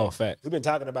 Oh, fact. We've been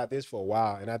talking about this for a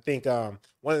while, and I think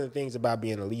one of the things about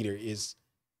being a leader is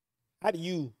how do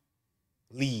you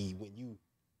lead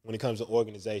when it comes to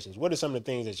organizations? What are some of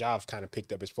the things that y'all have kind of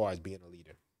picked up as far as being a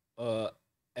leader?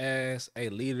 As a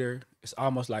leader, it's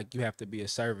almost like you have to be a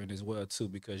servant as well too,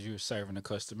 because you're serving a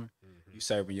customer, you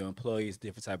serving your employees,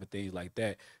 different type of things like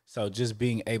that. So just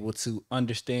being able to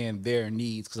understand their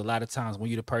needs, because a lot of times when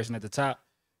you're the person at the top,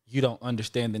 you don't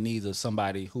understand the needs of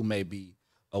somebody who may be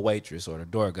a waitress or the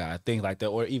door guy, things like that,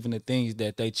 or even the things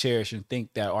that they cherish and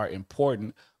think that are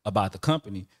important about the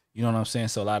company. You know what I'm saying?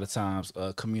 So a lot of times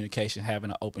communication, having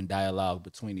an open dialogue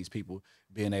between these people,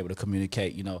 being able to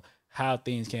communicate, you know, how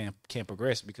things can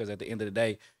progress, because at the end of the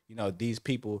day, you know, these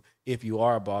people, if you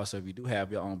are a boss or if you do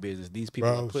have your own business, these people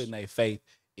are putting their faith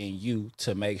in you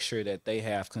to make sure that they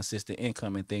have consistent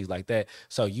income and things like that.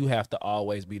 So you have to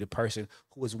always be the person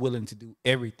who is willing to do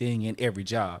everything in every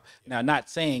job. Now, not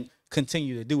saying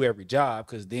continue to do every job,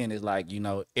 because then it's like, you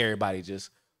know, everybody just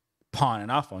pawning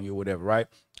off on you or whatever, right?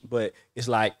 But it's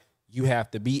like you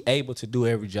have to be able to do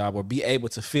every job or be able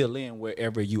to fill in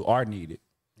wherever you are needed.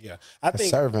 Yeah, I A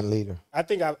think servant leader.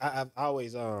 I've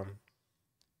always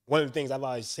one of the things I've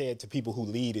always said to people who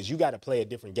lead is you got to play a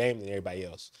different game than everybody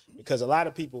else, because a lot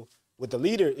of people with the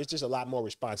leader, it's just a lot more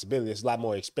responsibility. It's a lot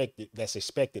more that's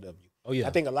expected of you. Oh yeah. I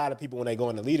think a lot of people, when they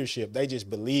go into leadership, they just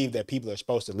believe that people are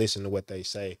supposed to listen to what they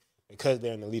say because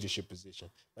they're in a leadership position.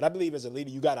 But I believe as a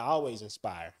leader, you got to always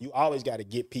inspire. You always got to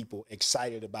get people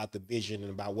excited about the vision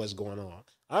and about what's going on.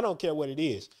 I don't care what it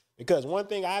is, because one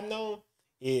thing I've known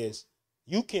is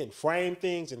you can frame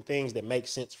things and things that make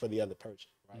sense for the other person,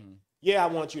 right? Yeah, I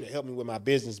want you to help me with my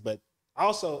business, but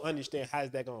also understand how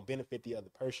is that going to benefit the other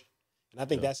person. And I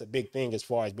think that's a big thing as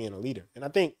far as being a leader. And I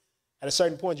think at a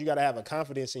certain point, you got to have a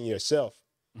confidence in yourself,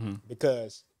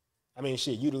 because, I mean,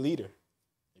 shit, you the leader.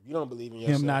 If you don't believe in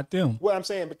yourself. Him, not them. What I'm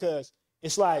saying, because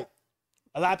it's like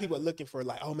a lot of people are looking for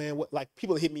like, oh man, what, like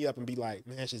people hit me up and be like,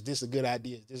 man, is this a good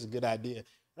idea? Is this a good idea?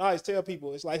 And I always tell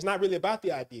people, it's like, it's not really about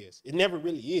the ideas. It never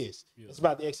really is. Yeah. It's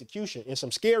about the execution. And some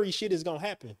scary shit is going to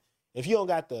happen. If you don't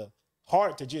got the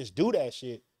heart to just do that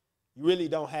shit, you really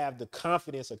don't have the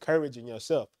confidence or courage in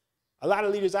yourself. A lot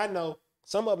of leaders I know,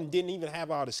 some of them didn't even have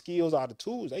all the skills, all the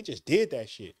tools. They just did that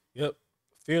shit. Yep.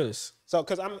 Fearless. So,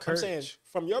 because I'm saying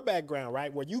from your background,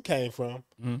 right, where you came from,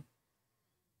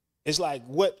 it's like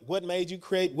what made you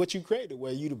create what you created,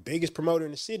 where you the biggest promoter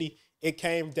in the city, it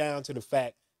came down to the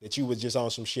fact that you was just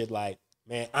on some shit like,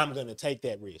 man, I'm gonna take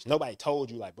that risk. Nobody told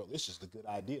you like, bro, this is a good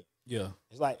idea. Yeah.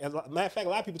 It's like, as a matter of fact, a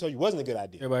lot of people told you it wasn't a good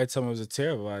idea. Everybody told me it was a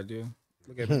terrible idea.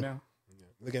 Look at me now.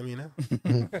 Look at me now.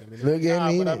 Look at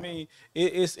me. But I mean,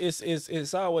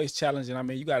 it's always challenging. I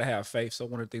mean, you gotta have faith. So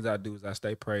one of the things I do is I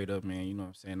stay prayed up, man. You know what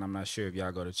I'm saying? I'm not sure if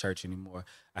y'all go to church anymore.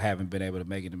 I haven't been able to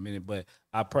make it in a minute, but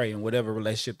I pray in whatever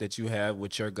relationship that you have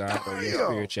with your God or your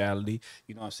spirituality.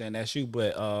 You know what I'm saying? That's you.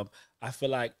 But I feel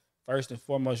like first and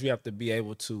foremost, you have to be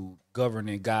able to govern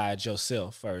and guide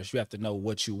yourself first. You have to know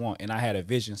what you want. And I had a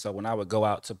vision. So when I would go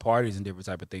out to parties and different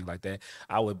type of things like that,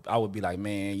 I would be like,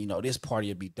 man, you know, this party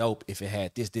would be dope if it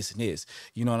had this, this, and this.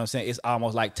 You know what I'm saying? It's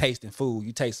almost like tasting food.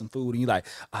 You taste some food and you're like,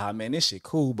 man, this shit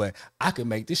cool, but I could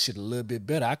make this shit a little bit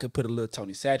better. I could put a little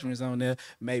Tony Satchins on there.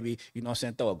 Maybe, you know what I'm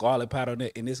saying, throw a garlic powder on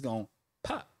it and it's going to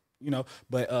pop. You know,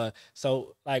 but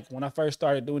so like when I first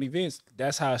started doing events,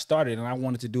 that's how I started. And I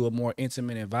wanted to do a more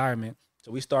intimate environment.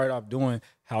 So we started off doing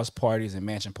house parties and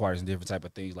mansion parties and different type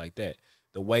of things like that.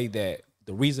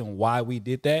 The reason why we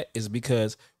did that is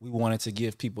because we wanted to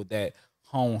give people that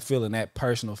home feeling, that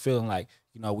personal feeling, like,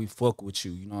 you know, we fuck with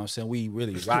you. You know what I'm saying? We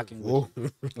really rocking with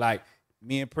you. Like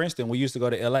me and Princeton, we used to go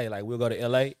to LA. Like we'll go to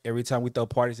LA. Every time we throw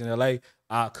parties in LA,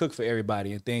 I'll cook for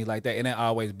everybody and things like that. And that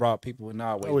always brought people and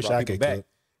always brought people back. Cook.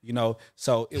 You know,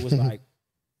 so it was like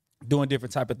doing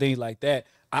different type of things like that.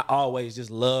 I always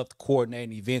just loved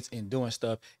coordinating events and doing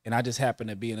stuff. And I just happen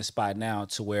to be in a spot now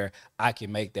to where I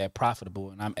can make that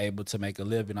profitable and I'm able to make a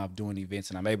living off doing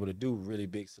events and I'm able to do really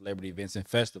big celebrity events and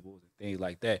festivals and things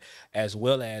like that, as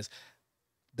well as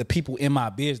the people in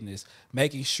my business,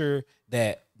 making sure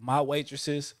that my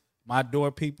waitresses, my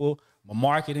door people, my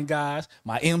marketing guys,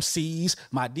 my MCs,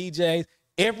 my DJs,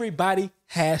 everybody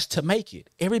has to make it.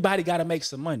 Everybody got to make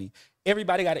some money.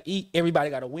 Everybody got to eat. Everybody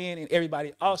got to win. And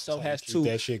everybody also has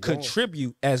to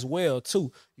contribute as well,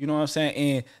 too. You know what I'm saying?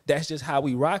 And that's just how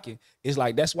we rock it. It's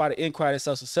like, that's why the In-Crowd is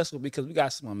so successful, because we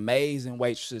got some amazing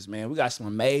waitresses, man. We got some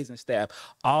amazing staff.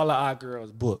 All of our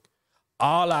girls book.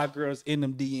 All our girls in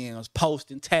them DMs,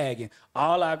 posting, tagging.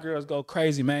 All our girls go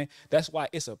crazy, man. That's why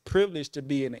it's a privilege to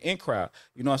be in the In-Crowd.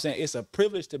 You know what I'm saying? It's a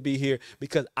privilege to be here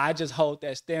because I just hold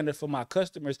that standard for my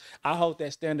customers. I hold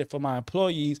that standard for my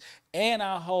employees, and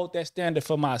I hold that standard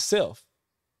for myself.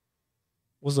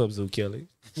 What's up, Zoo Kelly?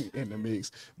 In the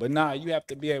mix. But nah, you have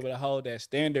to be able to hold that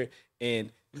standard,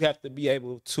 and you have to be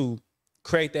able to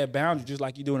create that boundary just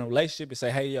like you do in a relationship and say,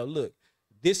 hey, yo, look,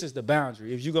 this is the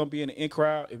boundary. If you're going to be in the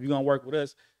In-Crowd, if you're going to work with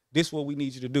us, this is what we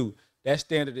need you to do. That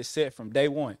standard is set from day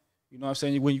one. You know what I'm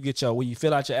saying? When you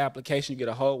fill out your application, you get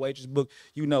a whole waitress book,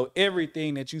 you know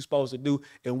everything that you're supposed to do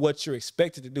and what you're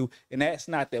expected to do. And that's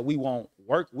not that we won't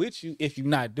work with you if you're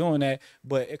not doing that,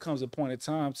 but it comes a point in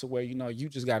time to where, you know, you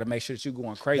just got to make sure that you're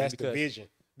going crazy. That's the vision.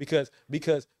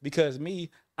 Because me,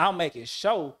 I'm making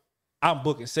sure I'm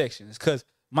booking sections because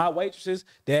my waitresses,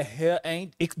 their hair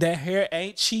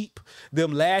ain't cheap.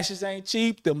 Them lashes ain't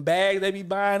cheap. Them bags they be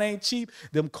buying ain't cheap.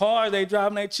 Them cars they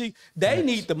driving ain't cheap. They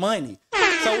need the money.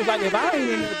 So it's like if I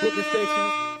ain't in the booking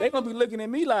sections, they gonna be looking at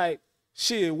me like,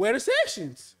 shit, where the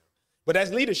sections? But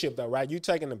that's leadership though, right? You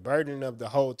taking the burden of the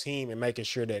whole team and making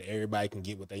sure that everybody can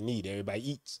get what they need.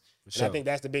 Everybody eats. And I think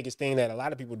that's the biggest thing that a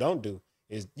lot of people don't do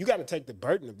is you got to take the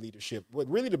burden of leadership, but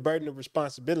really the burden of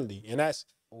responsibility. And that's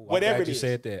whatever it is.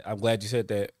 I'm glad you said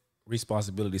that,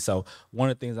 responsibility. So one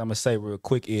of the things I'm going to say real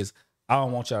quick is I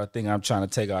don't want y'all to think I'm trying to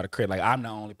take all the credit. Like I'm the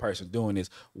only person doing this.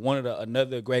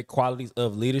 Another great qualities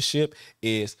of leadership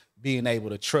is being able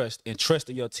to trust and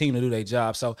trusting your team to do their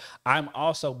job. So I'm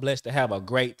also blessed to have a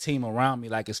great team around me,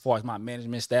 like as far as my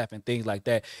management staff and things like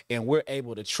that. And we're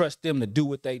able to trust them to do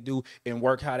what they do and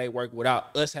work how they work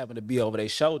without us having to be over their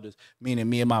shoulders, meaning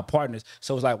me and my partners.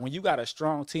 So it's like when you got a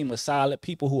strong team of solid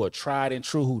people who are tried and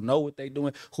true, who know what they're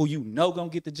doing, who you know gonna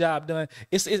get the job done.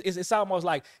 It's almost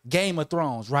like Game of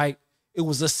Thrones, right? It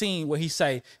was a scene where he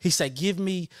say, give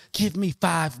me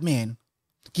 5 men,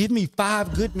 give me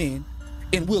 5 good men,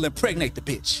 and we'll impregnate the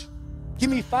bitch. Give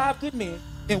me 5 good men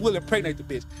and we'll impregnate the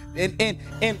bitch.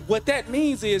 And what that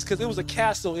means is, because it was a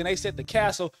castle and they said the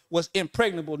castle was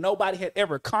impregnable. Nobody had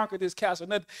ever conquered this castle.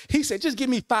 Nothing. He said, just give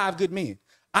me 5 good men.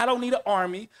 I don't need an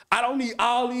army. I don't need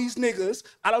all these niggas.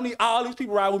 I don't need all these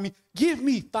people riding with me. Give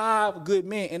me 5 good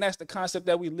men. And that's the concept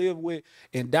that we live with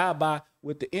and die by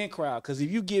with the In-Crowd. Because if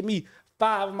you give me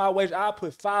 5 of my waitresses, I'll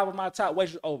put 5 of my top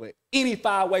waitresses over any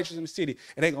 5 waitresses in the city,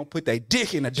 and they're going to put their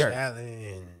dick in the dirt.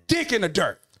 Challenge. Dick in the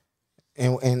dirt.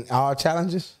 And all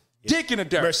challenges? Dick in the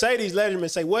dirt. Mercedes Leatherman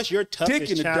say, what's your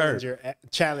toughest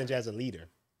challenge as a leader?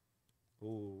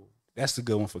 Ooh, that's a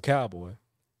good one for Cowboy.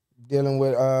 Dealing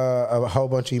with a whole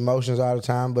bunch of emotions all the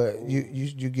time, but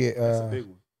you get... That's a big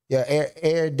one. Yeah,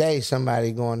 every day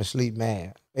somebody going to sleep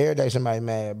mad. Every day somebody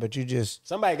mad, but you just.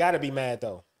 Somebody got to be mad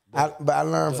though. But I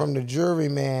learned from the jury,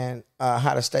 man,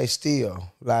 how to stay still.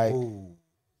 Like,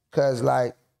 cause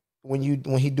like when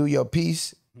he do your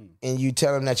piece and you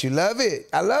tell him that you love it,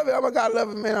 I love it. Oh my God, I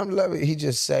love it, man. I love it. He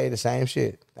just say the same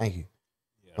shit. Thank you.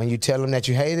 Yeah. When you tell him that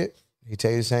you hate it, he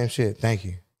tell you the same shit. Thank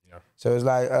you. Yeah. So it's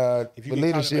like if you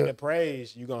get caught up in the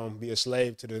praise, you're gonna be a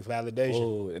slave to the validation.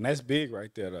 Oh, and that's big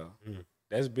right there, though.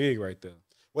 That's big right there.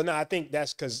 Well, no, I think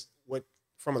that's because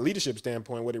from a leadership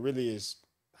standpoint, what it really is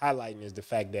highlighting is the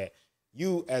fact that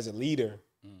you as a leader,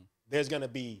 there's going to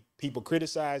be people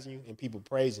criticizing you and people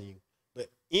praising you. But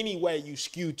any way you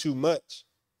skew too much,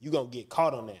 you're going to get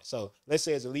caught on that. So let's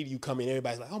say as a leader, you come in,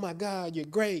 everybody's like, oh my God, you're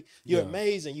great. You're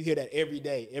amazing. You hear that every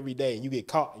day, and you get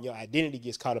caught and your identity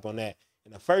gets caught up on that.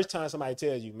 And the first time somebody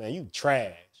tells you, man, you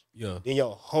trash, then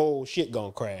your whole shit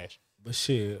going to crash. But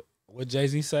shit, what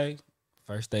Jay-Z say?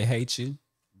 First they hate you,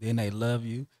 then they love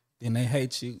you, then they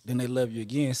hate you, then they love you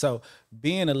again. So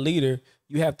being a leader,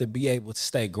 you have to be able to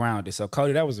stay grounded. So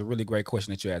Cody, that was a really great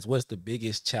question that you asked. What's the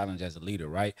biggest challenge as a leader,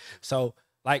 right? So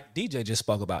like DJ just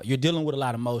spoke about, you're dealing with a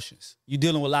lot of emotions. You're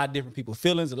dealing with a lot of different people's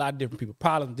feelings, a lot of different people's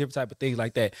problems, different type of things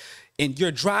like that. And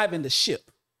you're driving the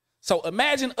ship. So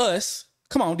imagine us,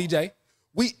 come on, DJ,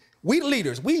 we the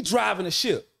leaders, we driving the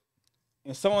ship.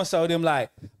 And so-and-so them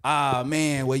like,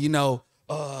 man, well, you know,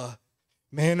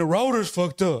 man, the rotor's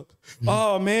fucked up.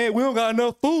 Oh man, we don't got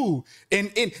enough food.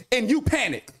 And you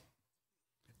panic.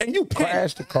 And you panic.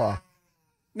 Crash the car.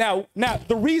 Now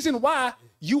the reason why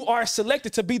you are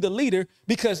selected to be the leader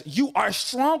because you are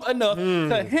strong enough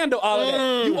to handle all of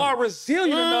that. You are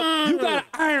resilient enough. You got an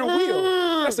iron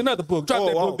will. That's another book. Drop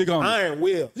that book big on me. Iron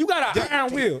will. You got an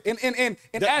iron will.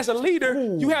 And as a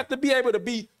leader, you have to be able to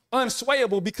be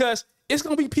unswayable because it's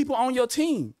gonna be people on your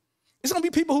team. It's going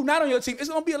to be people who not on your team. It's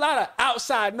going to be a lot of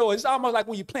outside noise. It's almost like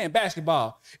when you're playing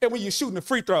basketball and when you're shooting the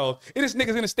free throws. And this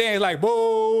nigga's in the stands like,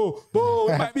 boo, boo.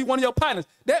 It might be one of your partners.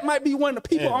 That might be one of the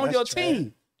people on your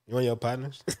team. You one of your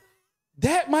partners?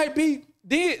 That might be.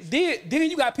 Then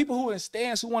you got people who are in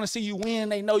stands who want to see you win.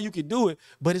 They know you can do it.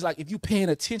 But it's like if you paying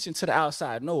attention to the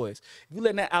outside noise, if you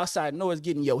letting that outside noise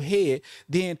get in your head,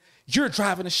 then you're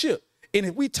driving the ship. And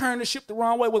if we turn the ship the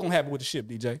wrong way, what's going to happen with the ship,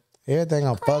 DJ? Everything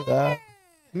gonna fuck up.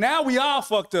 Now we all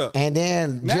fucked up. And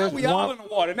then now we all in the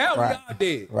water. Now we all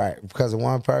dead. Right, because of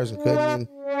one person couldn't.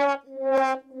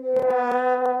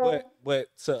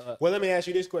 Well, let me ask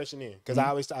you this question then, because I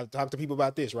always talk to people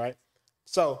about this, right?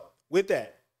 So with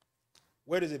that,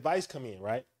 where does advice come in,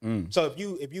 right? So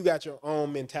if you got your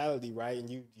own mentality, right, and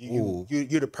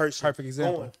you're the person, perfect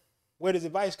example. Where does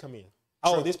advice come in?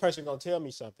 Oh, this person gonna tell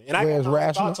me something, and I got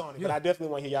my thoughts on it, but I definitely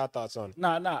want to hear y'all thoughts on it. No.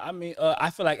 I mean,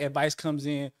 I feel like advice comes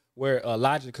in where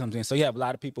logic comes in. So you have a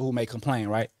lot of people who may complain,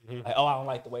 right? Like, oh, I don't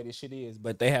like the way this shit is,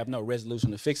 but they have no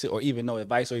resolution to fix it or even no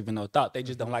advice or even no thought. They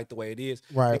just don't like the way it is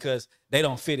because they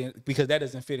don't fit in, because that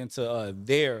doesn't fit into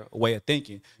their way of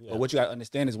thinking. But what you got to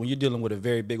understand is when you're dealing with a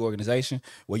very big organization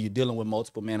where you're dealing with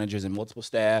multiple managers and multiple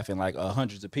staff and like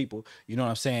hundreds of people, you know what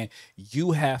I'm saying?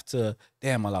 You have to,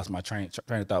 damn, I lost my train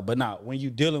of thought. But now when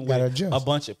you're dealing with a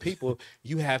bunch of people,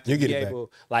 you have to be able,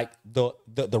 like the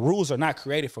rules are not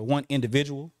created for one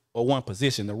individual or one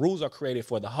position. The rules are created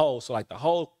for the whole. So like the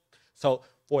whole, so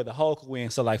for the whole win.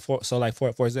 So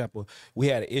for example, we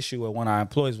had an issue where one of our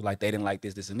employees was like, they didn't like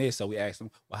this, and this. So we asked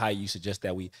them, well, how you suggest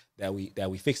that we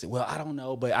fix it? Well, I don't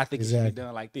know, but I think it should be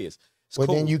done like this. Well,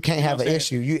 cool. Then you can't have an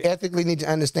issue. You ethically need to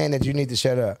understand that you need to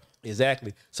shut up.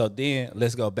 Exactly. So then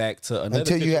let's go back to another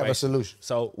until you have a solution.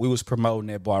 So we was promoting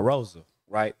at Bar Rosa,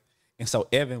 right? And so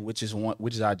Evan, which is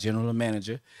our general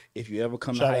manager, if you ever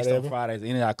come to Heist on Fridays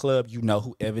in our club, you know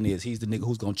who Evan is. He's the nigga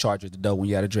who's gonna charge you at the door when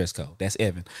you had a dress code. That's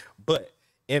Evan. But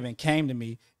Evan came to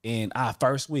me in our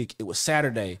first week. It was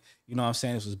Saturday. You know what I'm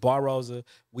saying? This was Bar Rosa.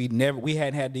 We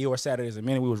hadn't had Dior Saturdays in a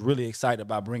minute. We was really excited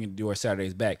about bringing Dior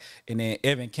Saturdays back. And then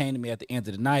Evan came to me at the end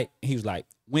of the night. And he was like,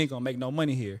 we ain't gonna make no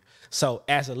money here. So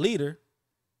as a leader,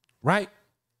 right?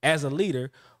 As a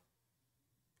leader,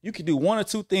 you can do one or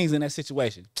two things in that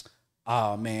situation.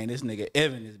 Oh man, this nigga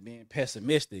Evan is being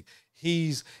pessimistic.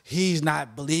 He's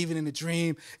not believing in the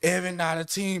dream. Evan not a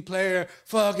team player.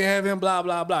 Fuck Evan, blah,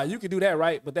 blah, blah. You can do that,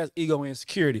 right? But that's ego and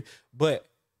insecurity. But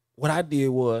what I did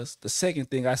was, the second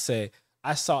thing I said,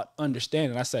 I sought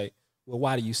understanding. I say, well,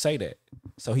 why do you say that?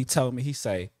 So he told me, he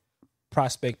say,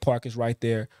 Prospect Park is right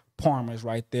there. Parma is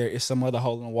right there. It's some other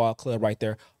hole-in-the-wall club right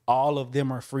there. All of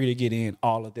them are free to get in.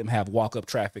 All of them have walk-up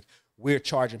traffic. We're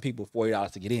charging people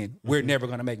 $40 to get in. We're never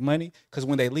going to make money because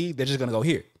when they leave, they're just going to go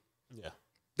here. Yeah.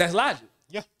 That's logic.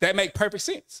 Yeah. That make perfect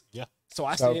sense. Yeah. So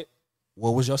I said,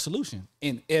 what was your solution?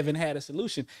 And Evan had a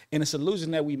solution. And the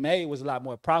solution that we made was a lot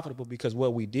more profitable because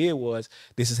what we did was,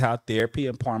 this is how therapy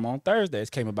and Parma on Thursdays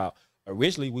came about.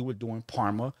 Originally, we were doing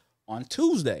Parma on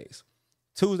Tuesdays.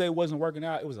 Tuesday wasn't working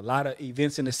out. It was a lot of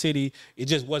events in the city. It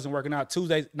just wasn't working out.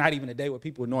 Tuesdays, not even a day where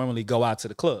people would normally go out to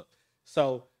the club.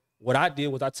 So what I did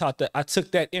was I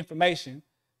took that information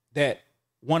that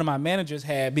one of my managers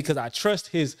had because I trust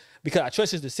his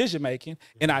decision making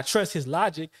and I trust his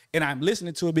logic and I'm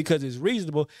listening to it because it's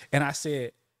reasonable. And I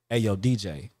said, hey, yo,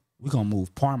 DJ, we're going to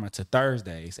move Parma to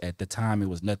Thursdays. At the time, it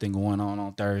was nothing going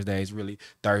on Thursdays, really.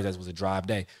 Thursdays was a drive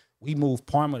day. We moved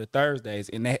Parma to Thursdays,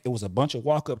 and it was a bunch of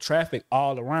walk-up traffic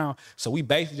all around. So we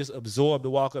basically just absorbed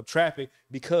the walk-up traffic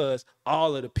because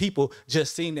all of the people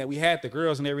just seen that we had the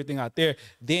girls and everything out there.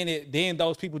 Then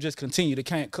those people just continue to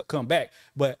can't come back.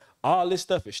 But all this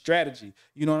stuff is strategy.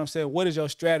 You know what I'm saying? What is your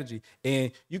strategy?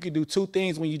 And you can do two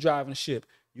things when you're driving a ship.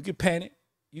 You can panic.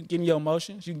 You can get in your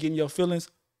emotions. You can get in your feelings.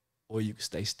 Or you can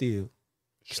stay still.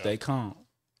 Stay calm.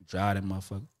 Drive that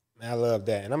motherfucker. Man, I love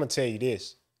that. And I'm going to tell you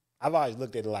this. I've always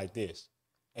looked at it like this.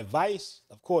 Advice,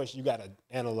 of course, you got to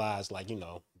analyze, like,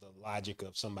 the logic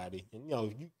of somebody.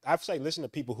 And, I say listen to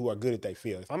people who are good at their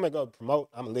field. If I'm going to go promote,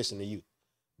 I'm going to listen to you.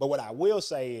 But what I will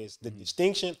say is the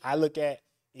distinction I look at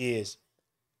is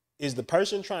the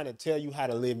person trying to tell you how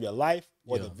to live your life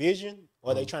or the vision,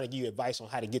 or they trying to give you advice on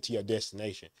how to get to your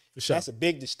destination? For sure. That's a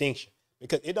big distinction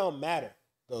because it don't matter.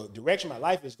 The direction my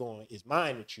life is going is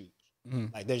mine to choose.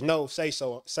 Like, there's no say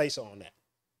so on that.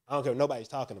 I don't care what nobody's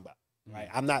talking about, right?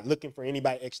 I'm not looking for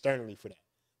anybody externally for that.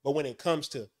 But when it comes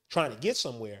to trying to get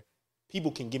somewhere, people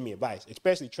can give me advice,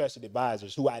 especially trusted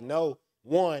advisors who I know,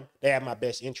 one, they have my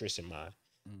best interests in mind.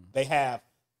 They have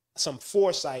some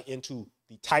foresight into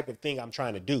the type of thing I'm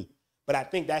trying to do. But I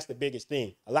think that's the biggest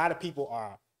thing. A lot of people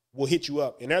will hit you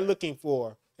up, and they're looking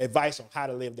for advice on how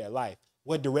to live their life.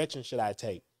 What direction should I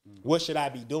take? What should I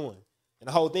be doing? And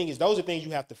the whole thing is those are things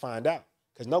you have to find out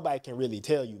because nobody can really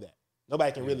tell you that.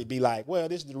 Nobody can really be like, well,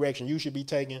 this is the direction you should be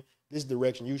taking. This is the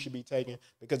direction you should be taking.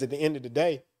 Because at the end of the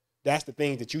day, that's the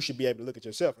things that you should be able to look at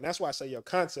yourself. And that's why I say your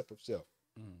concept of self.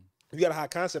 If you got a high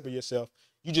concept of yourself,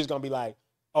 you just going to be like,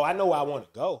 oh, I know where I want to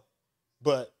go,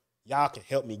 but y'all can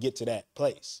help me get to that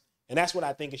place. And that's what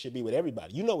I think it should be with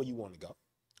everybody. You know where you want to go.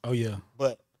 Oh, yeah.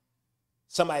 But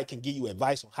somebody can give you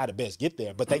advice on how to best get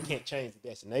there, but they can't change the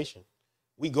destination.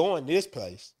 We going to this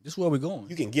place. This is where we're going.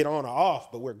 You can get on or off,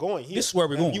 but we're going here. This is where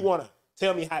we're going. You want to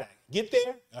tell me how to get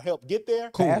there or help get there?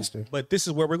 Cool. Faster. But this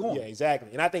is where we're going. Yeah, exactly.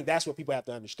 And I think that's what people have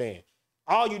to understand.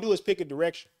 All you do is pick a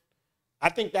direction. I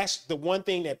think that's the one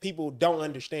thing that people don't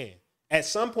understand. At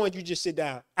some point, you just sit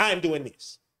down, I'm doing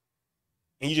this.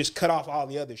 And you just cut off all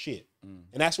the other shit. And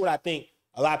that's what I think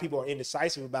a lot of people are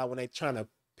indecisive about when they're trying to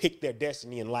pick their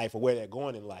destiny in life or where they're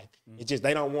going in life. It's just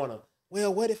they don't want to,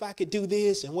 well, what if I could do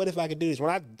this and what if I could do this?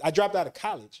 When I dropped out of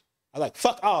college, I was like,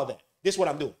 fuck all that. This is what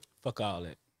I'm doing. Fuck all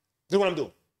that. This is what I'm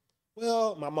doing.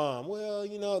 Well, my mom,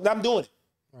 I'm doing it.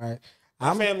 Right.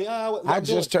 My family, I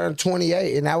just turned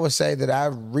 28, and I would say that I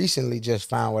recently just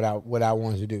found what I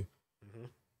wanted to do.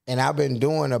 And I've been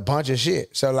doing a bunch of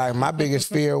shit. So, like, my biggest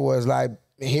fear was, like,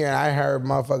 hearing I heard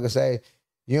motherfuckers say,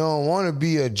 you don't want to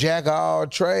be a jack of all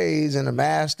trades and a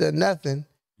master of nothing.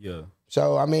 Yeah.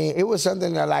 So, I mean, it was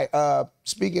something that, like,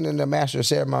 speaking in the master of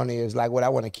ceremony is, like, what I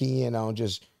want to key in on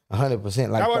just 100%.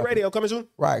 Like Cowboy Radio coming soon?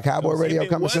 Right, Cowboy Radio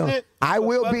coming soon. I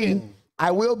will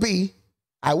be.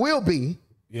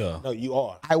 Yeah. No, you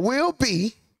are. I will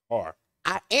be.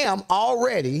 I am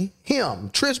already him,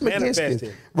 Trish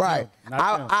McGinnis. Right.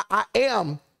 I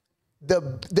am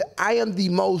the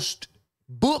most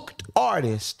booked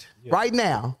artist right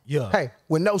now. Yeah. Hey,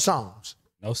 with no songs.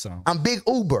 No song. I'm Big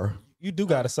Uber. You do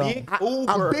got a song.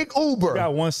 I'm Big Uber. You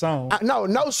got one song.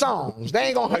 No songs. They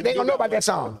ain't gonna know about that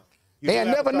song. They'll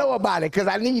never know about it because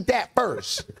I need that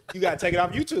first. You gotta take it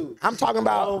off YouTube. I'm talking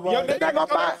about they're not gonna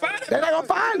find it. They're not gonna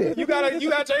find it. You gotta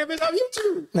take it off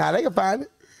YouTube. Nah, they can find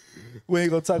it. We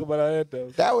ain't gonna talk about all that though.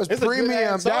 That was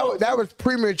premium. That was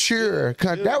premature.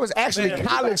 That was actually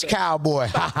College Cowboy.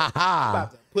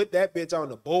 About to put that bitch on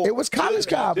the board. It was College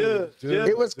Cowboy.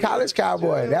 It was College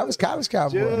Cowboy. That was College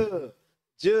Cowboy.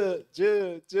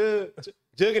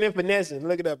 Jugging and finessing.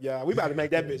 Look it up, y'all. We about to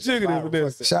make that bitch. Jugging and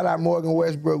finessing. Shout out Morgan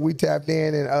Westbrook. We tapped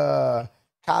in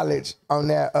College on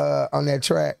that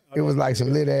track. It was like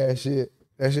some lit ass shit.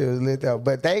 That shit was lit though.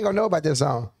 But they ain't gonna know about that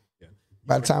song.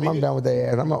 By the time I'm done with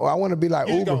their ass, I want to be like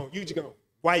Uber. You just gonna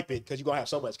wipe it because you're gonna have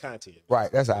so much content.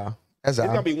 Right, that's all. That's There's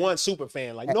all. gonna be one super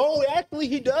fan. Like, no, actually,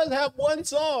 he does have one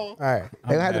song. All right.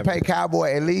 They have to pay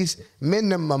Cowboy at least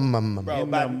minimum. Bro,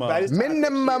 by this time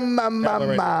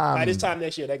Minimum. by this time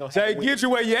next year, they're gonna have Jay, to win. get you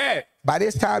where you at. By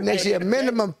this time next year,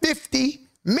 minimum 50.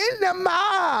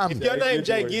 Minimum. If your name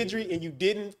Jay Guidry and you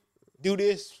didn't do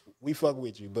this, we fuck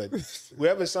with you. But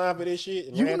whoever signed for this shit,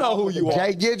 and You ran know off who with you the-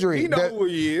 are. Jay Guidry. He know who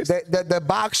he is. The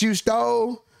box you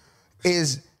stole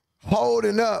is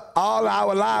holding up all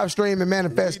our live streaming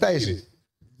manifestations.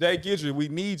 Jay Guidry, we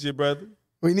need you, brother.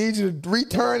 We need you to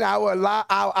return our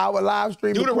live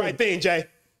stream. Do the right thing, Jay.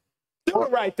 Do the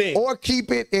right thing. Or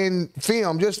keep it in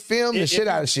film. Just film the shit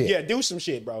out of shit. Yeah, do some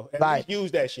shit, bro. At Like- least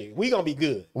use that shit. We gonna be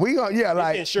good. We gonna we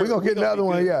gonna get another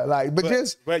one. Yeah, like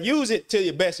but use it to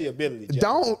your best of your ability. Jay.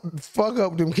 don't fuck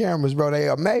up them cameras, bro. They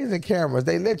amazing cameras.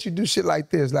 They let you do shit like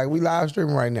this. Like we live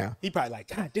streaming right now. He probably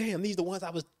like, God damn, these the ones I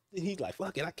was. He's like,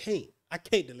 fuck it, I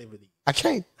can't deliver these. I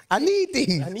can't. I need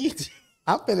these. I need. To.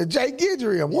 I'm finna Jay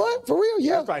Guidry him. What for real?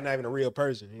 Yeah. That's probably not even a real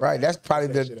person. Right. That's probably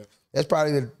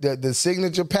the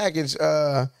signature package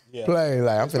play.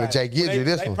 Like I'm finna Jay Guidry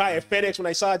this they one. probably at FedEx when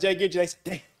they saw Jay Guidry, they said,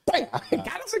 damn. Bang, I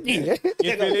got us again.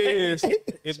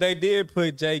 If they did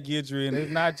put Jay Guidry and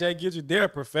it's not Jay Guidry, they're a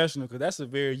professional because that's a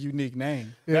very unique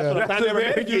name. Yeah. That's That's a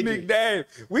very unique name.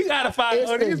 We gotta find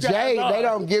It's who the these guys J. are. They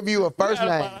don't give you a first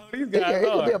gotta name. find who these It guys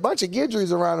could be are. a bunch of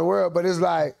Guidrys around the world, but it's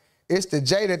like it's the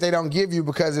J that they don't give you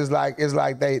because it's like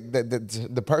they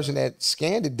the person that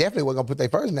scanned it definitely wasn't gonna put their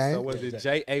first name. So was it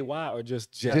Jay or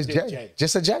just Jay? Just J. J.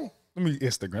 Just a J. Let me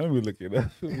Instagram. Let me look it up.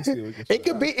 Let me see what we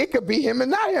can It could be him and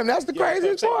not him. That's the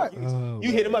craziest part. You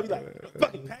hit him up, you like,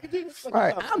 fucking packaging?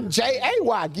 Right. I'm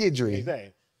J-A-Y Guidry.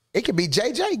 Exactly. It could be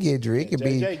JJ Guidry. It could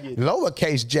be JJ Guidry.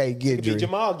 lowercase J It could be Guidry.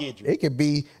 Jamal Guidry. It could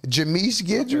be Jameis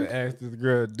Guidry. ask this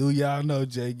girl, do y'all know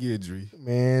Jay Guidry?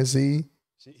 Man, see.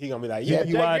 He gonna be like, yeah,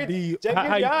 Jay UID. Guidry. Jay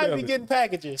How you Guidry, I spell be it? getting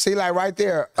packages. See, like right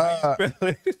there,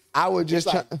 I would just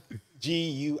It's like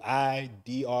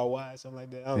Guidry, something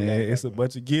like that. I don't Yeah, know. it's a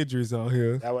bunch of Guidrys on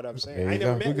here. That's what I'm saying. There I ain't you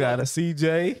never go. met We got a one.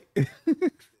 CJ.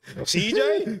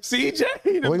 CJ?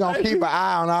 CJ. we're gonna keep an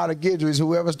eye on all the Guidrys.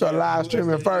 Whoever start live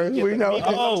streaming first, we know.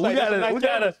 Oh, we got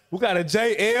a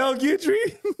JL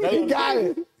Guidry. He got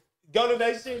it. Go to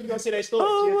that shit. You gonna see that store.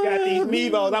 Just got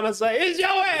these Mevos. I'm gonna say it's your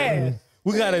ass.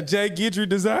 We got a Jay Guidry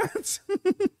Designs.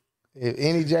 If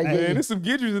any J Man, Guidry. there's some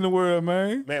Guidrys in the world,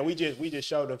 man. Man, we just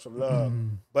showed them some love.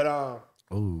 But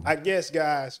I guess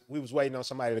guys, we was waiting on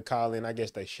somebody to call in. I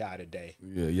guess they shy today.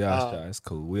 Yeah, y'all shy. It's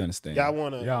cool. We understand. Y'all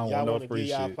wanna want no give free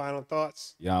y'all shit. final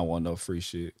thoughts? Y'all don't want no free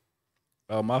shit.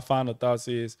 My final thoughts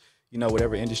is,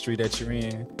 whatever industry that you're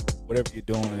in, whatever you're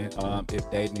doing, if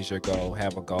dating is your goal,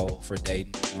 have a goal for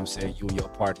dating. You know what I'm saying? You and your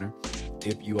partner.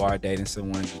 If you are dating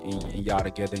someone and y'all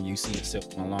together and you see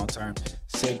yourself in the long term,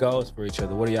 set goals for each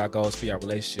other. What are y'all goals for your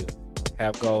relationship?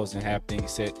 Have goals and have things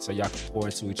set so y'all can pour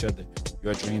into each other.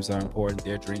 Your dreams are important.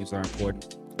 Their dreams are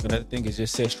important. Another thing is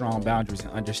just set strong boundaries and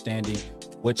understanding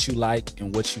what you like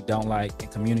and what you don't like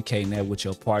and communicating that with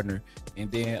your partner.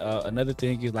 And then another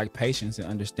thing is like patience and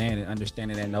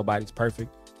understanding that nobody's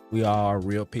perfect. We all are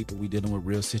real people. We dealing with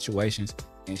real situations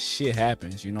and shit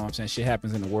happens. You know what I'm saying? Shit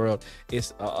happens in the world.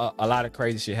 It's a lot of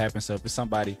crazy shit happens. So if it's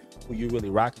somebody who you really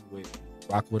rocking with,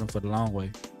 rock with them for the long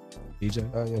way. DJ?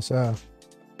 Oh, yes, sir.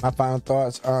 My final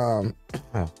thoughts,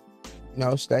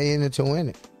 stay in it to win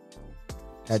it.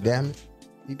 God damn it.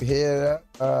 Keep your head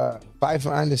up. Fight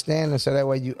for understanding so that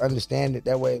way you understand it.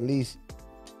 That way at least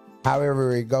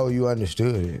however it go, you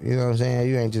understood it. You know what I'm saying?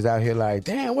 You ain't just out here like,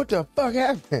 damn, what the fuck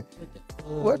happened?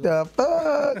 What the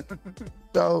fuck?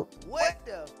 So What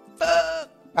the fuck?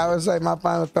 I would say my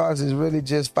final thoughts is really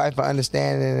just fight for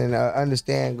understanding and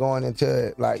understand going into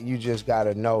it. Like you just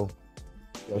gotta know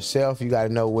yourself. You gotta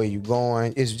know where you're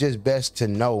going. It's just best to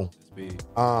know.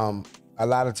 A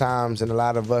lot of times and a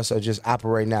lot of us are just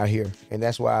operating out here. And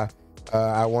that's why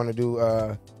I want to do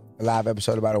a live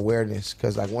episode about awareness.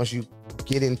 Cause like once you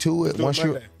get into it,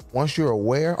 once you're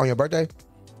aware on your birthday,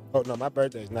 Oh no, my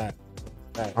birthday's not.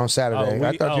 on Saturday.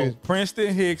 I thought you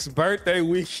Princeton Hicks birthday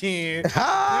weekend.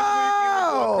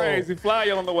 Oh! Crazy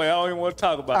flyer on the way. I don't even want to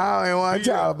talk about it. I don't even want to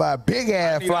talk about big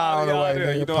ass fly on the way.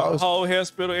 There. You nigga. know, the Post whole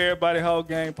hospital, everybody, whole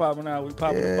gang popping out. We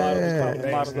popping the bottles, we popping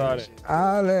the models out there.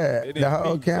 all that. It The is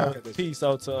whole peace. count. Peace.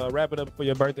 So to wrap it up for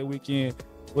your birthday weekend,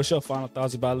 what's your final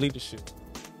thoughts about leadership?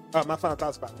 My final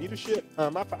thoughts about leadership.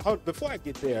 Before I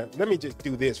get there, let me just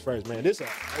do this first, man. This is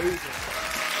amazing.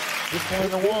 This one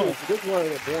of the ones. This one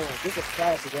of the ones. This is a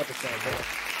classic episode, man.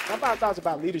 My final thoughts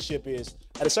about leadership is,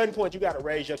 at a certain point, you got to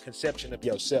raise your conception of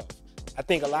yourself. I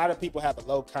think a lot of people have a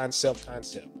low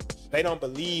self-concept. They don't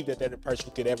believe that they're the person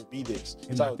who could ever be this.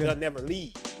 So they'll never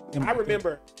lead. I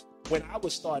remember when I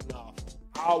was starting off,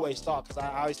 I always thought, because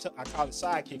I call it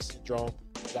sidekick syndrome,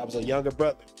 because I was a younger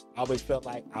brother. I always felt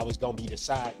like I was going to be the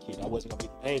sidekick. I wasn't going to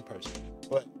be the main person.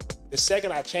 But the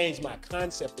second I changed my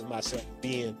concept of myself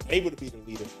being able to be the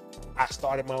leader, I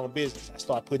started my own business. I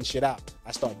started putting shit out.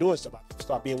 I started doing stuff. I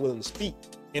started being willing to speak.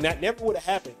 And that never would have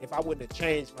happened if I wouldn't have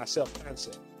changed my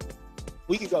self-concept.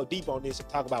 We could go deep on this and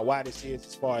talk about why this is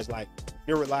as far as like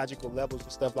neurological levels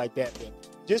and stuff like that.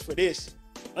 But just for this,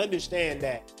 understand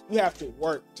that you have to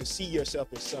work to see yourself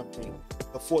as something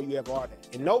before you ever are that.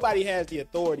 And nobody has the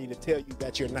authority to tell you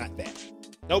that you're not that.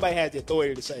 Nobody has the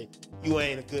authority to say, you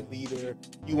ain't a good leader,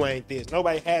 you ain't this.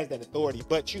 Nobody has that authority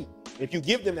but you. If you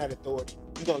give them that authority,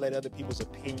 you're going to let other people's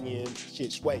opinions,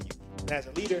 shit sway you. And as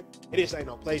a leader, it just ain't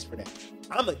no place for that.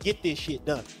 I'm going to get this shit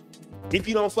done. If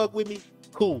you don't fuck with me,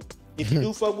 cool. If you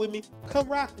do fuck with me, come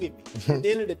rock with me. At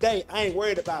the end of the day, I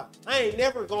ain't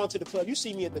never going to the club. You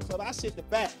see me at the club, I sit in the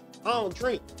back. I don't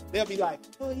drink. They'll be like,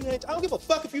 oh, you ain't, I don't give a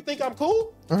fuck if you think I'm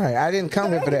cool. All right, I didn't come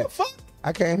here for that.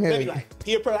 I came here. They'll be like,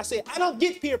 peer pressure. I said, I don't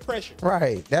get peer pressure.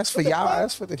 Right, that's for y'all.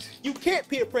 That's for the. You can't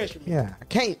peer pressure me. Yeah, I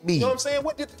can't be. You know what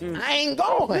I'm saying? I ain't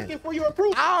going. Looking for your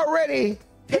approval. I already.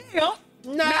 Damn.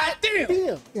 Not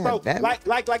them. Yeah, so,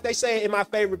 like they say in my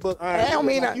favorite book,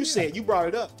 you said, you brought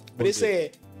it up, but it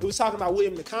said, it was talking about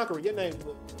William the Conqueror. Your name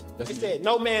was. It said,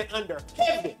 no man under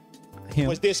heaven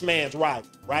was this man's rival,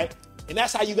 right? And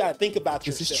that's how you got to think about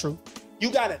yourself. This is true.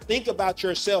 You got to think about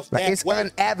yourself. Like it's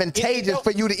unadvantageous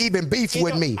for you to even beef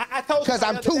with me because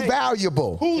I'm too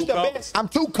valuable. Who's the best? I'm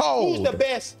too cold. Who's the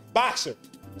best boxer?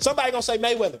 Somebody gonna say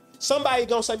Mayweather. Somebody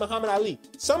gonna say Muhammad Ali.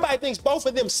 Somebody thinks both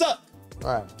of them suck.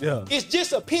 Right. Yeah. It's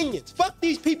just opinions. Fuck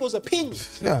these people's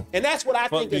opinions. Yeah. And that's what I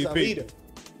think as a leader.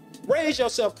 Raise your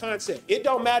self-concept. It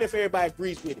don't matter if everybody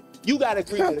agrees with it. You got to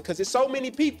agree with it because there's so many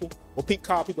people. Well, people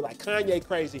call people like Kanye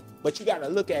crazy, but you got to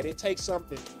look at it. It takes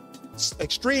something,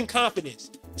 extreme confidence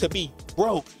to be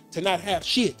broke, to not have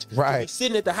shit. Right. To be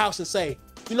sitting at the house and say,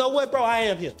 you know what, bro, I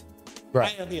am him.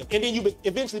 Right. I am him. And then you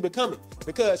eventually become it.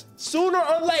 Because sooner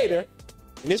or later,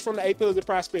 and this from the 8 Pillars of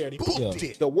Prosperity,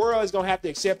 the world is going to have to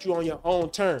accept you on your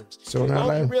own terms. So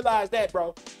once you realize that,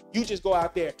 bro, you just go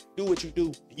out there, do what you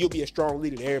do, and you'll be a strong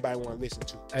leader that everybody want to listen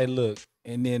to. Hey, look,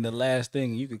 and then the last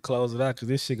thing, you could close it out because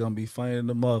this shit going to be funny in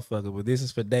the motherfucker, but this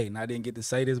is for dating. I didn't get to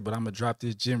say this, but I'm going to drop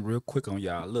this gem real quick on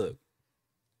y'all. Look,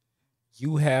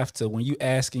 you have to, when you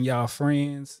asking y'all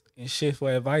friends and shit for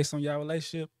advice on y'all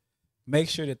relationship, make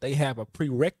sure that they have a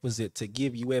prerequisite to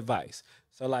give you advice.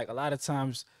 So, like, a lot of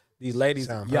times, these ladies,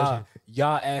 y'all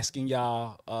asking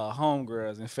y'all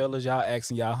homegirls and fellas, y'all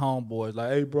asking y'all homeboys,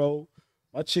 like, hey, bro,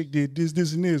 my chick did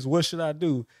this, and this. What should I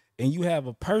do? And you have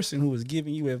a person who is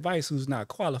giving you advice who's not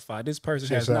qualified. This person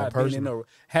has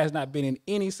not been in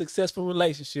any successful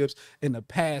relationships in the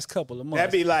past couple of months.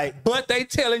 That'd be like, but they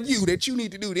telling you that you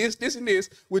need to do this, and this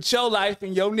with your life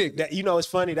and your nigga. That, you know, it's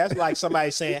funny. That's like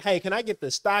somebody saying, hey, can I get the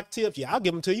stock tips? Yeah, I'll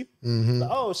give them to you. Mm-hmm. Like,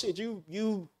 oh, shit,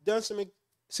 you done some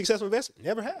successful investment?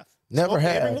 Never have. Never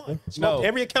have. Everyone. No,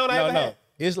 every account I ever had.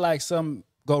 It's like some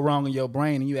go wrong in your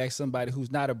brain and you ask somebody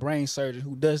who's not a brain surgeon,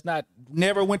 who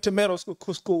never went to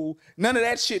medical school, none of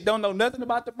that shit, don't know nothing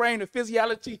about the brain, the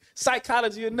physiology,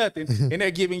 psychology, or nothing, and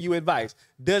they're giving you advice.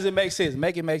 Does it make sense?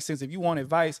 Make it make sense. If you want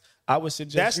advice, I would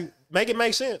suggest make it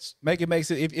make sense. Make it make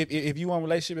sense. If you want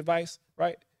relationship advice,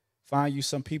 right? Find you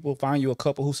some people, find you a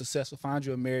couple who's successful, find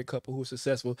you a married couple who's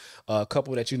successful, a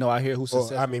couple that you know out here who's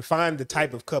successful. I mean, find the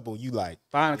type of couple you like.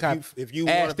 Find a couple. If you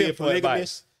want to be a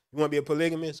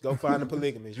polygamist, go find a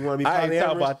polygamist. You want to be polyamorous? I ain't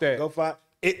talking about that. Go find.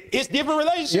 It's different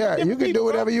relationships. Yeah, you can do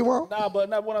whatever you want. Nah, but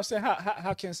what I'm saying,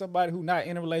 how can somebody who not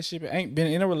in a relationship, ain't been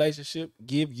in a relationship,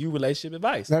 give you relationship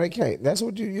advice? No, they can't. That's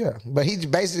what But he's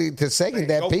basically to second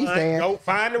that piece. Go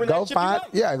find the relationship you like.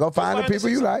 Yeah, go find the people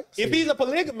you like. If he's a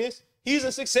polygamist, he's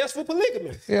a successful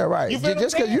polygamist. Yeah, right.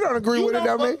 Just because you don't agree with it,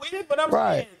 don't mean.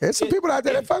 Right. There's some people out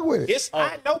there that fuck with it.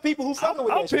 I know people who fuck with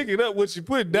it. I'm picking up what you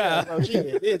put down. I'm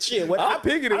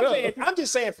picking it up. I'm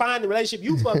just saying, find the relationship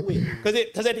you fuck with.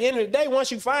 Because at the end of the day,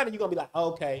 once you find it, you're going to be like,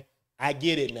 okay, I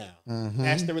get it now. Mm-hmm.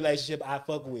 That's the relationship I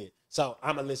fuck with. So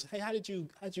I'm going to listen. Hey, how did you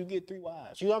get 3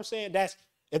 wives? You know what I'm saying?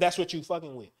 That's what you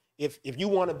fucking with. If you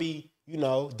want to be,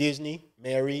 Disney,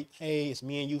 married, hey, it's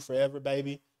me and you forever,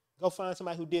 baby, go find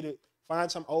somebody who did it. Find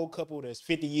some old couple that's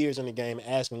 50 years in the game and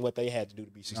ask them what they had to do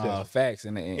to be successful. Facts.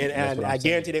 And I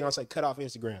guarantee they're going to say, cut off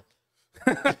Instagram.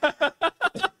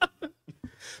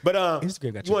 But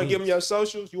Instagram you want to give them your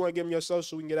socials?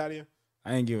 We can get out of here?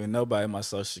 I ain't giving nobody my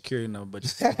social security number. But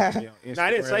just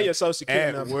I didn't say your social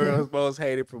security number. World's most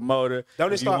hated promoter.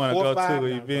 Don't it start 4 or 5? To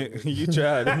an event, you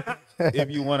tried it.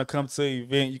 If you want to come to an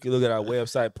event, you can look at our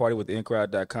website,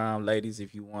 partywiththeincrowd.com. Ladies,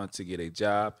 if you want to get a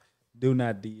job, Do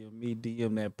not DM me.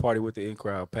 DM that Party with the In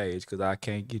Crowd page because I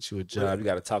can't get you a job. You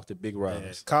got to talk to Big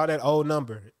Ross. Call that old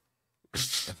number.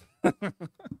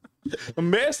 A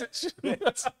message.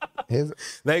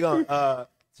 They gonna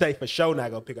say for sure not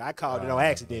gonna pick her. I called it on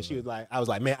accident. She was like, I was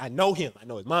like, man, I know him. I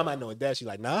know his mom. I know his dad. She's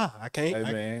like, nah, I can't.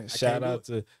 Hey man, I shout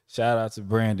out to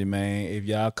Brandy, man. If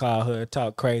y'all call her and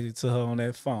talk crazy to her on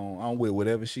that phone, I'm with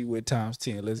whatever she with times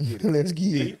 10. Let's get it. Let's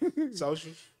get it.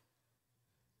 Social.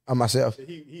 On myself.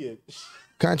 He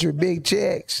Country Big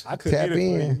Checks. I could Tap hit it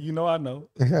in. for you. You know I know.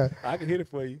 I can hit it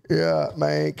for you. Yeah,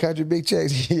 man. Country Big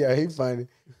Checks. Yeah, he funny.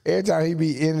 Every time he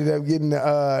be ended up getting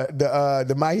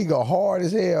the mic, he go hard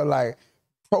as hell, like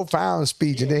profound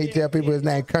speech, and then he tell people his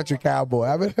name Country Cowboy.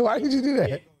 I mean, why did you do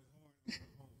that?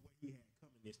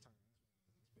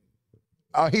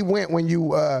 Oh, he went when you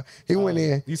went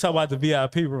in. You talk about the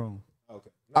VIP room.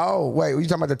 Oh, wait, you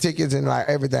talking about the tickets and like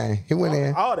everything? He went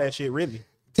in. all that shit, really.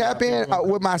 Tap in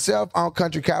with myself on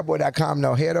countrycowboy.com.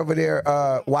 No, head over there,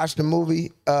 watch the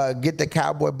movie, get the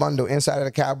Cowboy Bundle. Inside of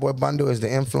the Cowboy Bundle is the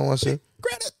influencer.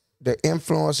 The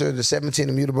influencer, the 17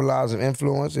 immutable laws of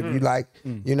influence. If you like,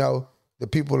 you know, the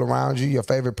people around you, your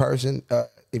favorite person,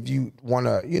 if you want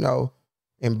to, you know,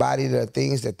 embody the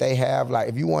things that they have, like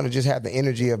if you want to just have the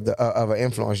energy of an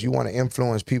influence, you want to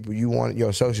influence people, you want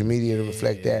your social media to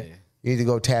reflect that, you need to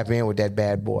go tap in with that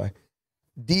bad boy.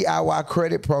 DIY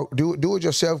credit do it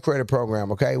yourself credit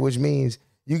program, okay? Which means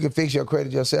you can fix your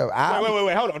credit yourself.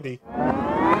 Wait, hold on, D.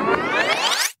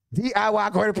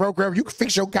 DIY credit program, you can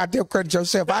fix your goddamn credit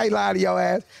yourself. I ain't lying to your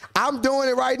ass. I'm doing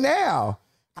it right now.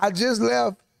 I just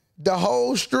left the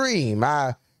whole stream.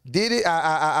 I did it.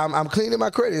 I'm cleaning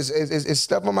my credit. It's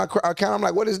stuff on my account. I'm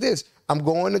like, what is this? I'm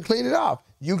going to clean it off.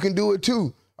 You can do it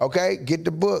too, okay? Get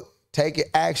the book. Take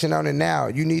action on it now.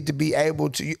 You need to be able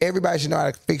to, everybody should know how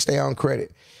to fix their own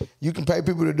credit. You can pay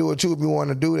people to do it too if you want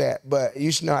to do that, but you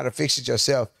should know how to fix it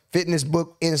yourself. Fitness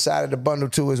book inside of the bundle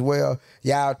too as well.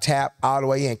 Y'all tap all the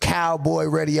way in. Cowboy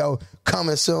Radio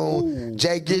coming soon. Ooh.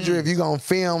 Jay Guidry, if you're going to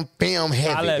film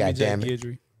heavy, goddammit.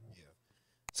 Guidry.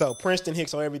 So Princeton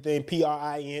Hicks on everything,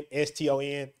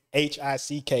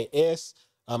 PRINSTONHICKS.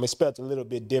 It's spelled a little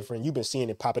bit different. You've been seeing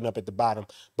it popping up at the bottom.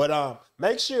 But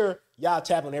make sure y'all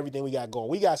tap on everything we got going.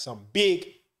 We got some big,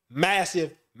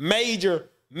 massive, major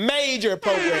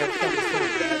programs coming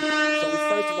soon. So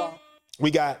first of all,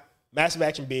 we got Massive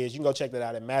Action Biz. You can go check that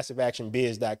out at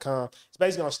massiveactionbiz.com. It's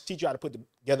basically going to teach you how to put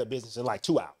together a business in like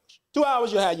 2 hours. 2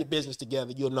 hours, you'll have your business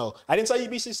together. You'll know. I didn't say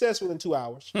you'd be successful in 2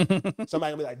 hours.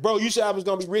 Somebody gonna be like, bro, you said I was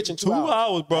gonna be rich in 2 hours. 2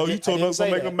 hours, bro. You told us I'm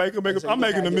making I'm making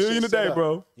 $1 million a day,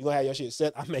 bro. You gonna have your shit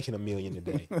set. I'm making $1 million a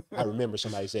day. I remember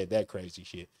somebody said that crazy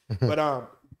shit. But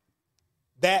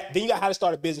then you got how to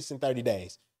start a business in 30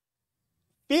 days.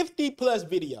 50 plus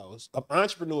videos of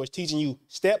entrepreneurs teaching you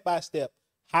step by step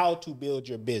how to build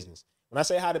your business. When I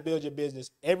say how to build your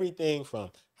business, everything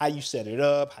from how you set it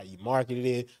up, how you market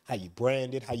it, how you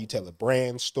brand it, how you tell a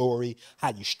brand story,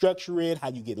 how you structure it, how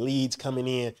you get leads coming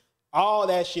in. All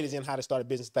that shit is in how to start a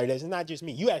business in 30 days. It's not just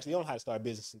me. You actually know how to start a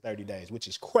business in 30 days, which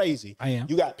is crazy. I am.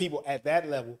 You got people at that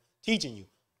level teaching you.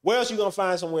 Where else you going to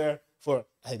find somewhere for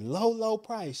a low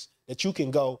price that you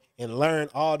can go and learn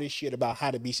all this shit about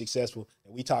how to be successful?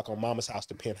 And we talk on Mama's House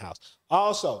to Penthouse.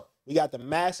 Also, we got the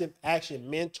Massive Action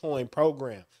Mentoring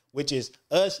Program, which is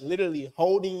us literally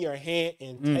holding your hand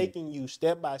and taking you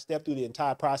step by step through the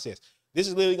entire process. This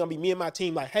is literally going to be me and my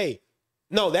team like, hey,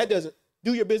 no, that doesn't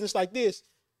do your business like this.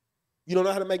 You don't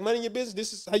know how to make money in your business?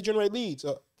 This is how you generate leads.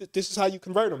 This is how you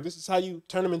convert them. This is how you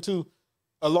turn them into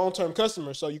a long-term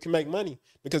customer so you can make money,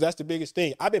 because that's the biggest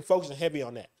thing. I've been focusing heavy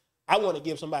on that. I want to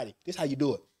give somebody, this is how you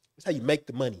do it. This is how you make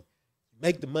the money.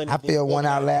 Make the money. I filled one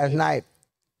out last night.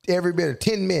 Every bit of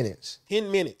 10 minutes. 10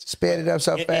 minutes. Sped it up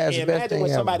so fast. And imagine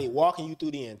with somebody walking you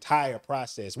through the entire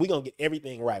process. We're going to get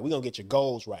everything right. We're going to get your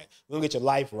goals right. We're going to get your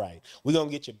life right. We're going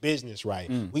to get your business right.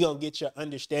 We're going to get your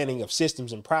understanding of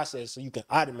systems and process so you can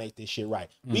automate this shit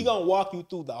right. We're going to walk you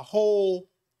through the whole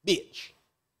bitch.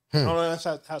 I don't know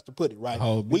how to put it, right?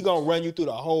 We're going to run you through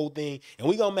the whole thing, and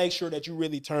we're going to make sure that you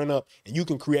really turn up and you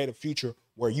can create a future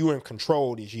where you're in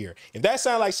control this year. If that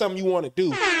sounds like something you want to do,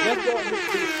 let's go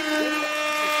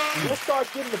Let's start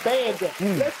getting the bands up.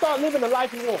 Let's start living the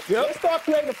life we want. Let's start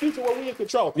creating a future where we in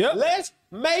control. Let's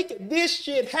make this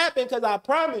shit happen, because I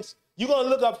promise you're going to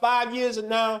look up 5 years from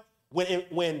now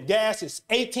when gas is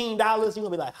 $18, you're going to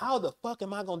be like, how the fuck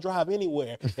am I going to drive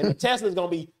anywhere? And the Tesla's going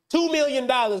to be $2 million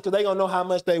because they're going to know how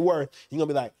much they worth. You're going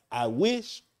to be like, I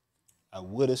wish I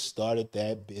would have started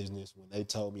that business when they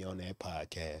told me on that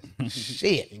podcast.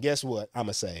 Shit. And guess what? I'm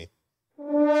going to say.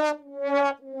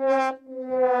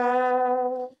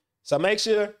 So make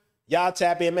sure Y'all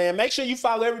tap in, man. Make sure you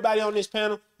follow everybody on this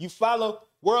panel. You follow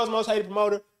World's Most Hated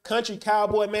Promoter, Country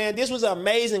Cowboy, man. This was an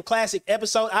amazing classic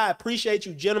episode. I appreciate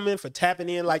you gentlemen for tapping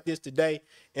in like this today.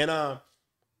 And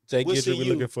Jay we'll Guidry, we're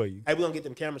looking for you. Hey, we're gonna get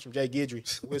them cameras from Jay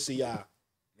Guidry. We'll see y'all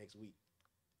next week.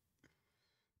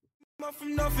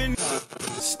 From nothing,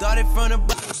 started from the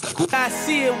bottom. I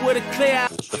see it with a clear eye.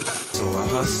 So I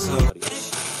hustle.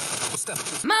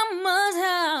 Mama's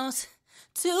house,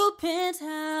 2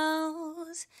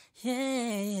 penthouse,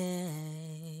 yeah.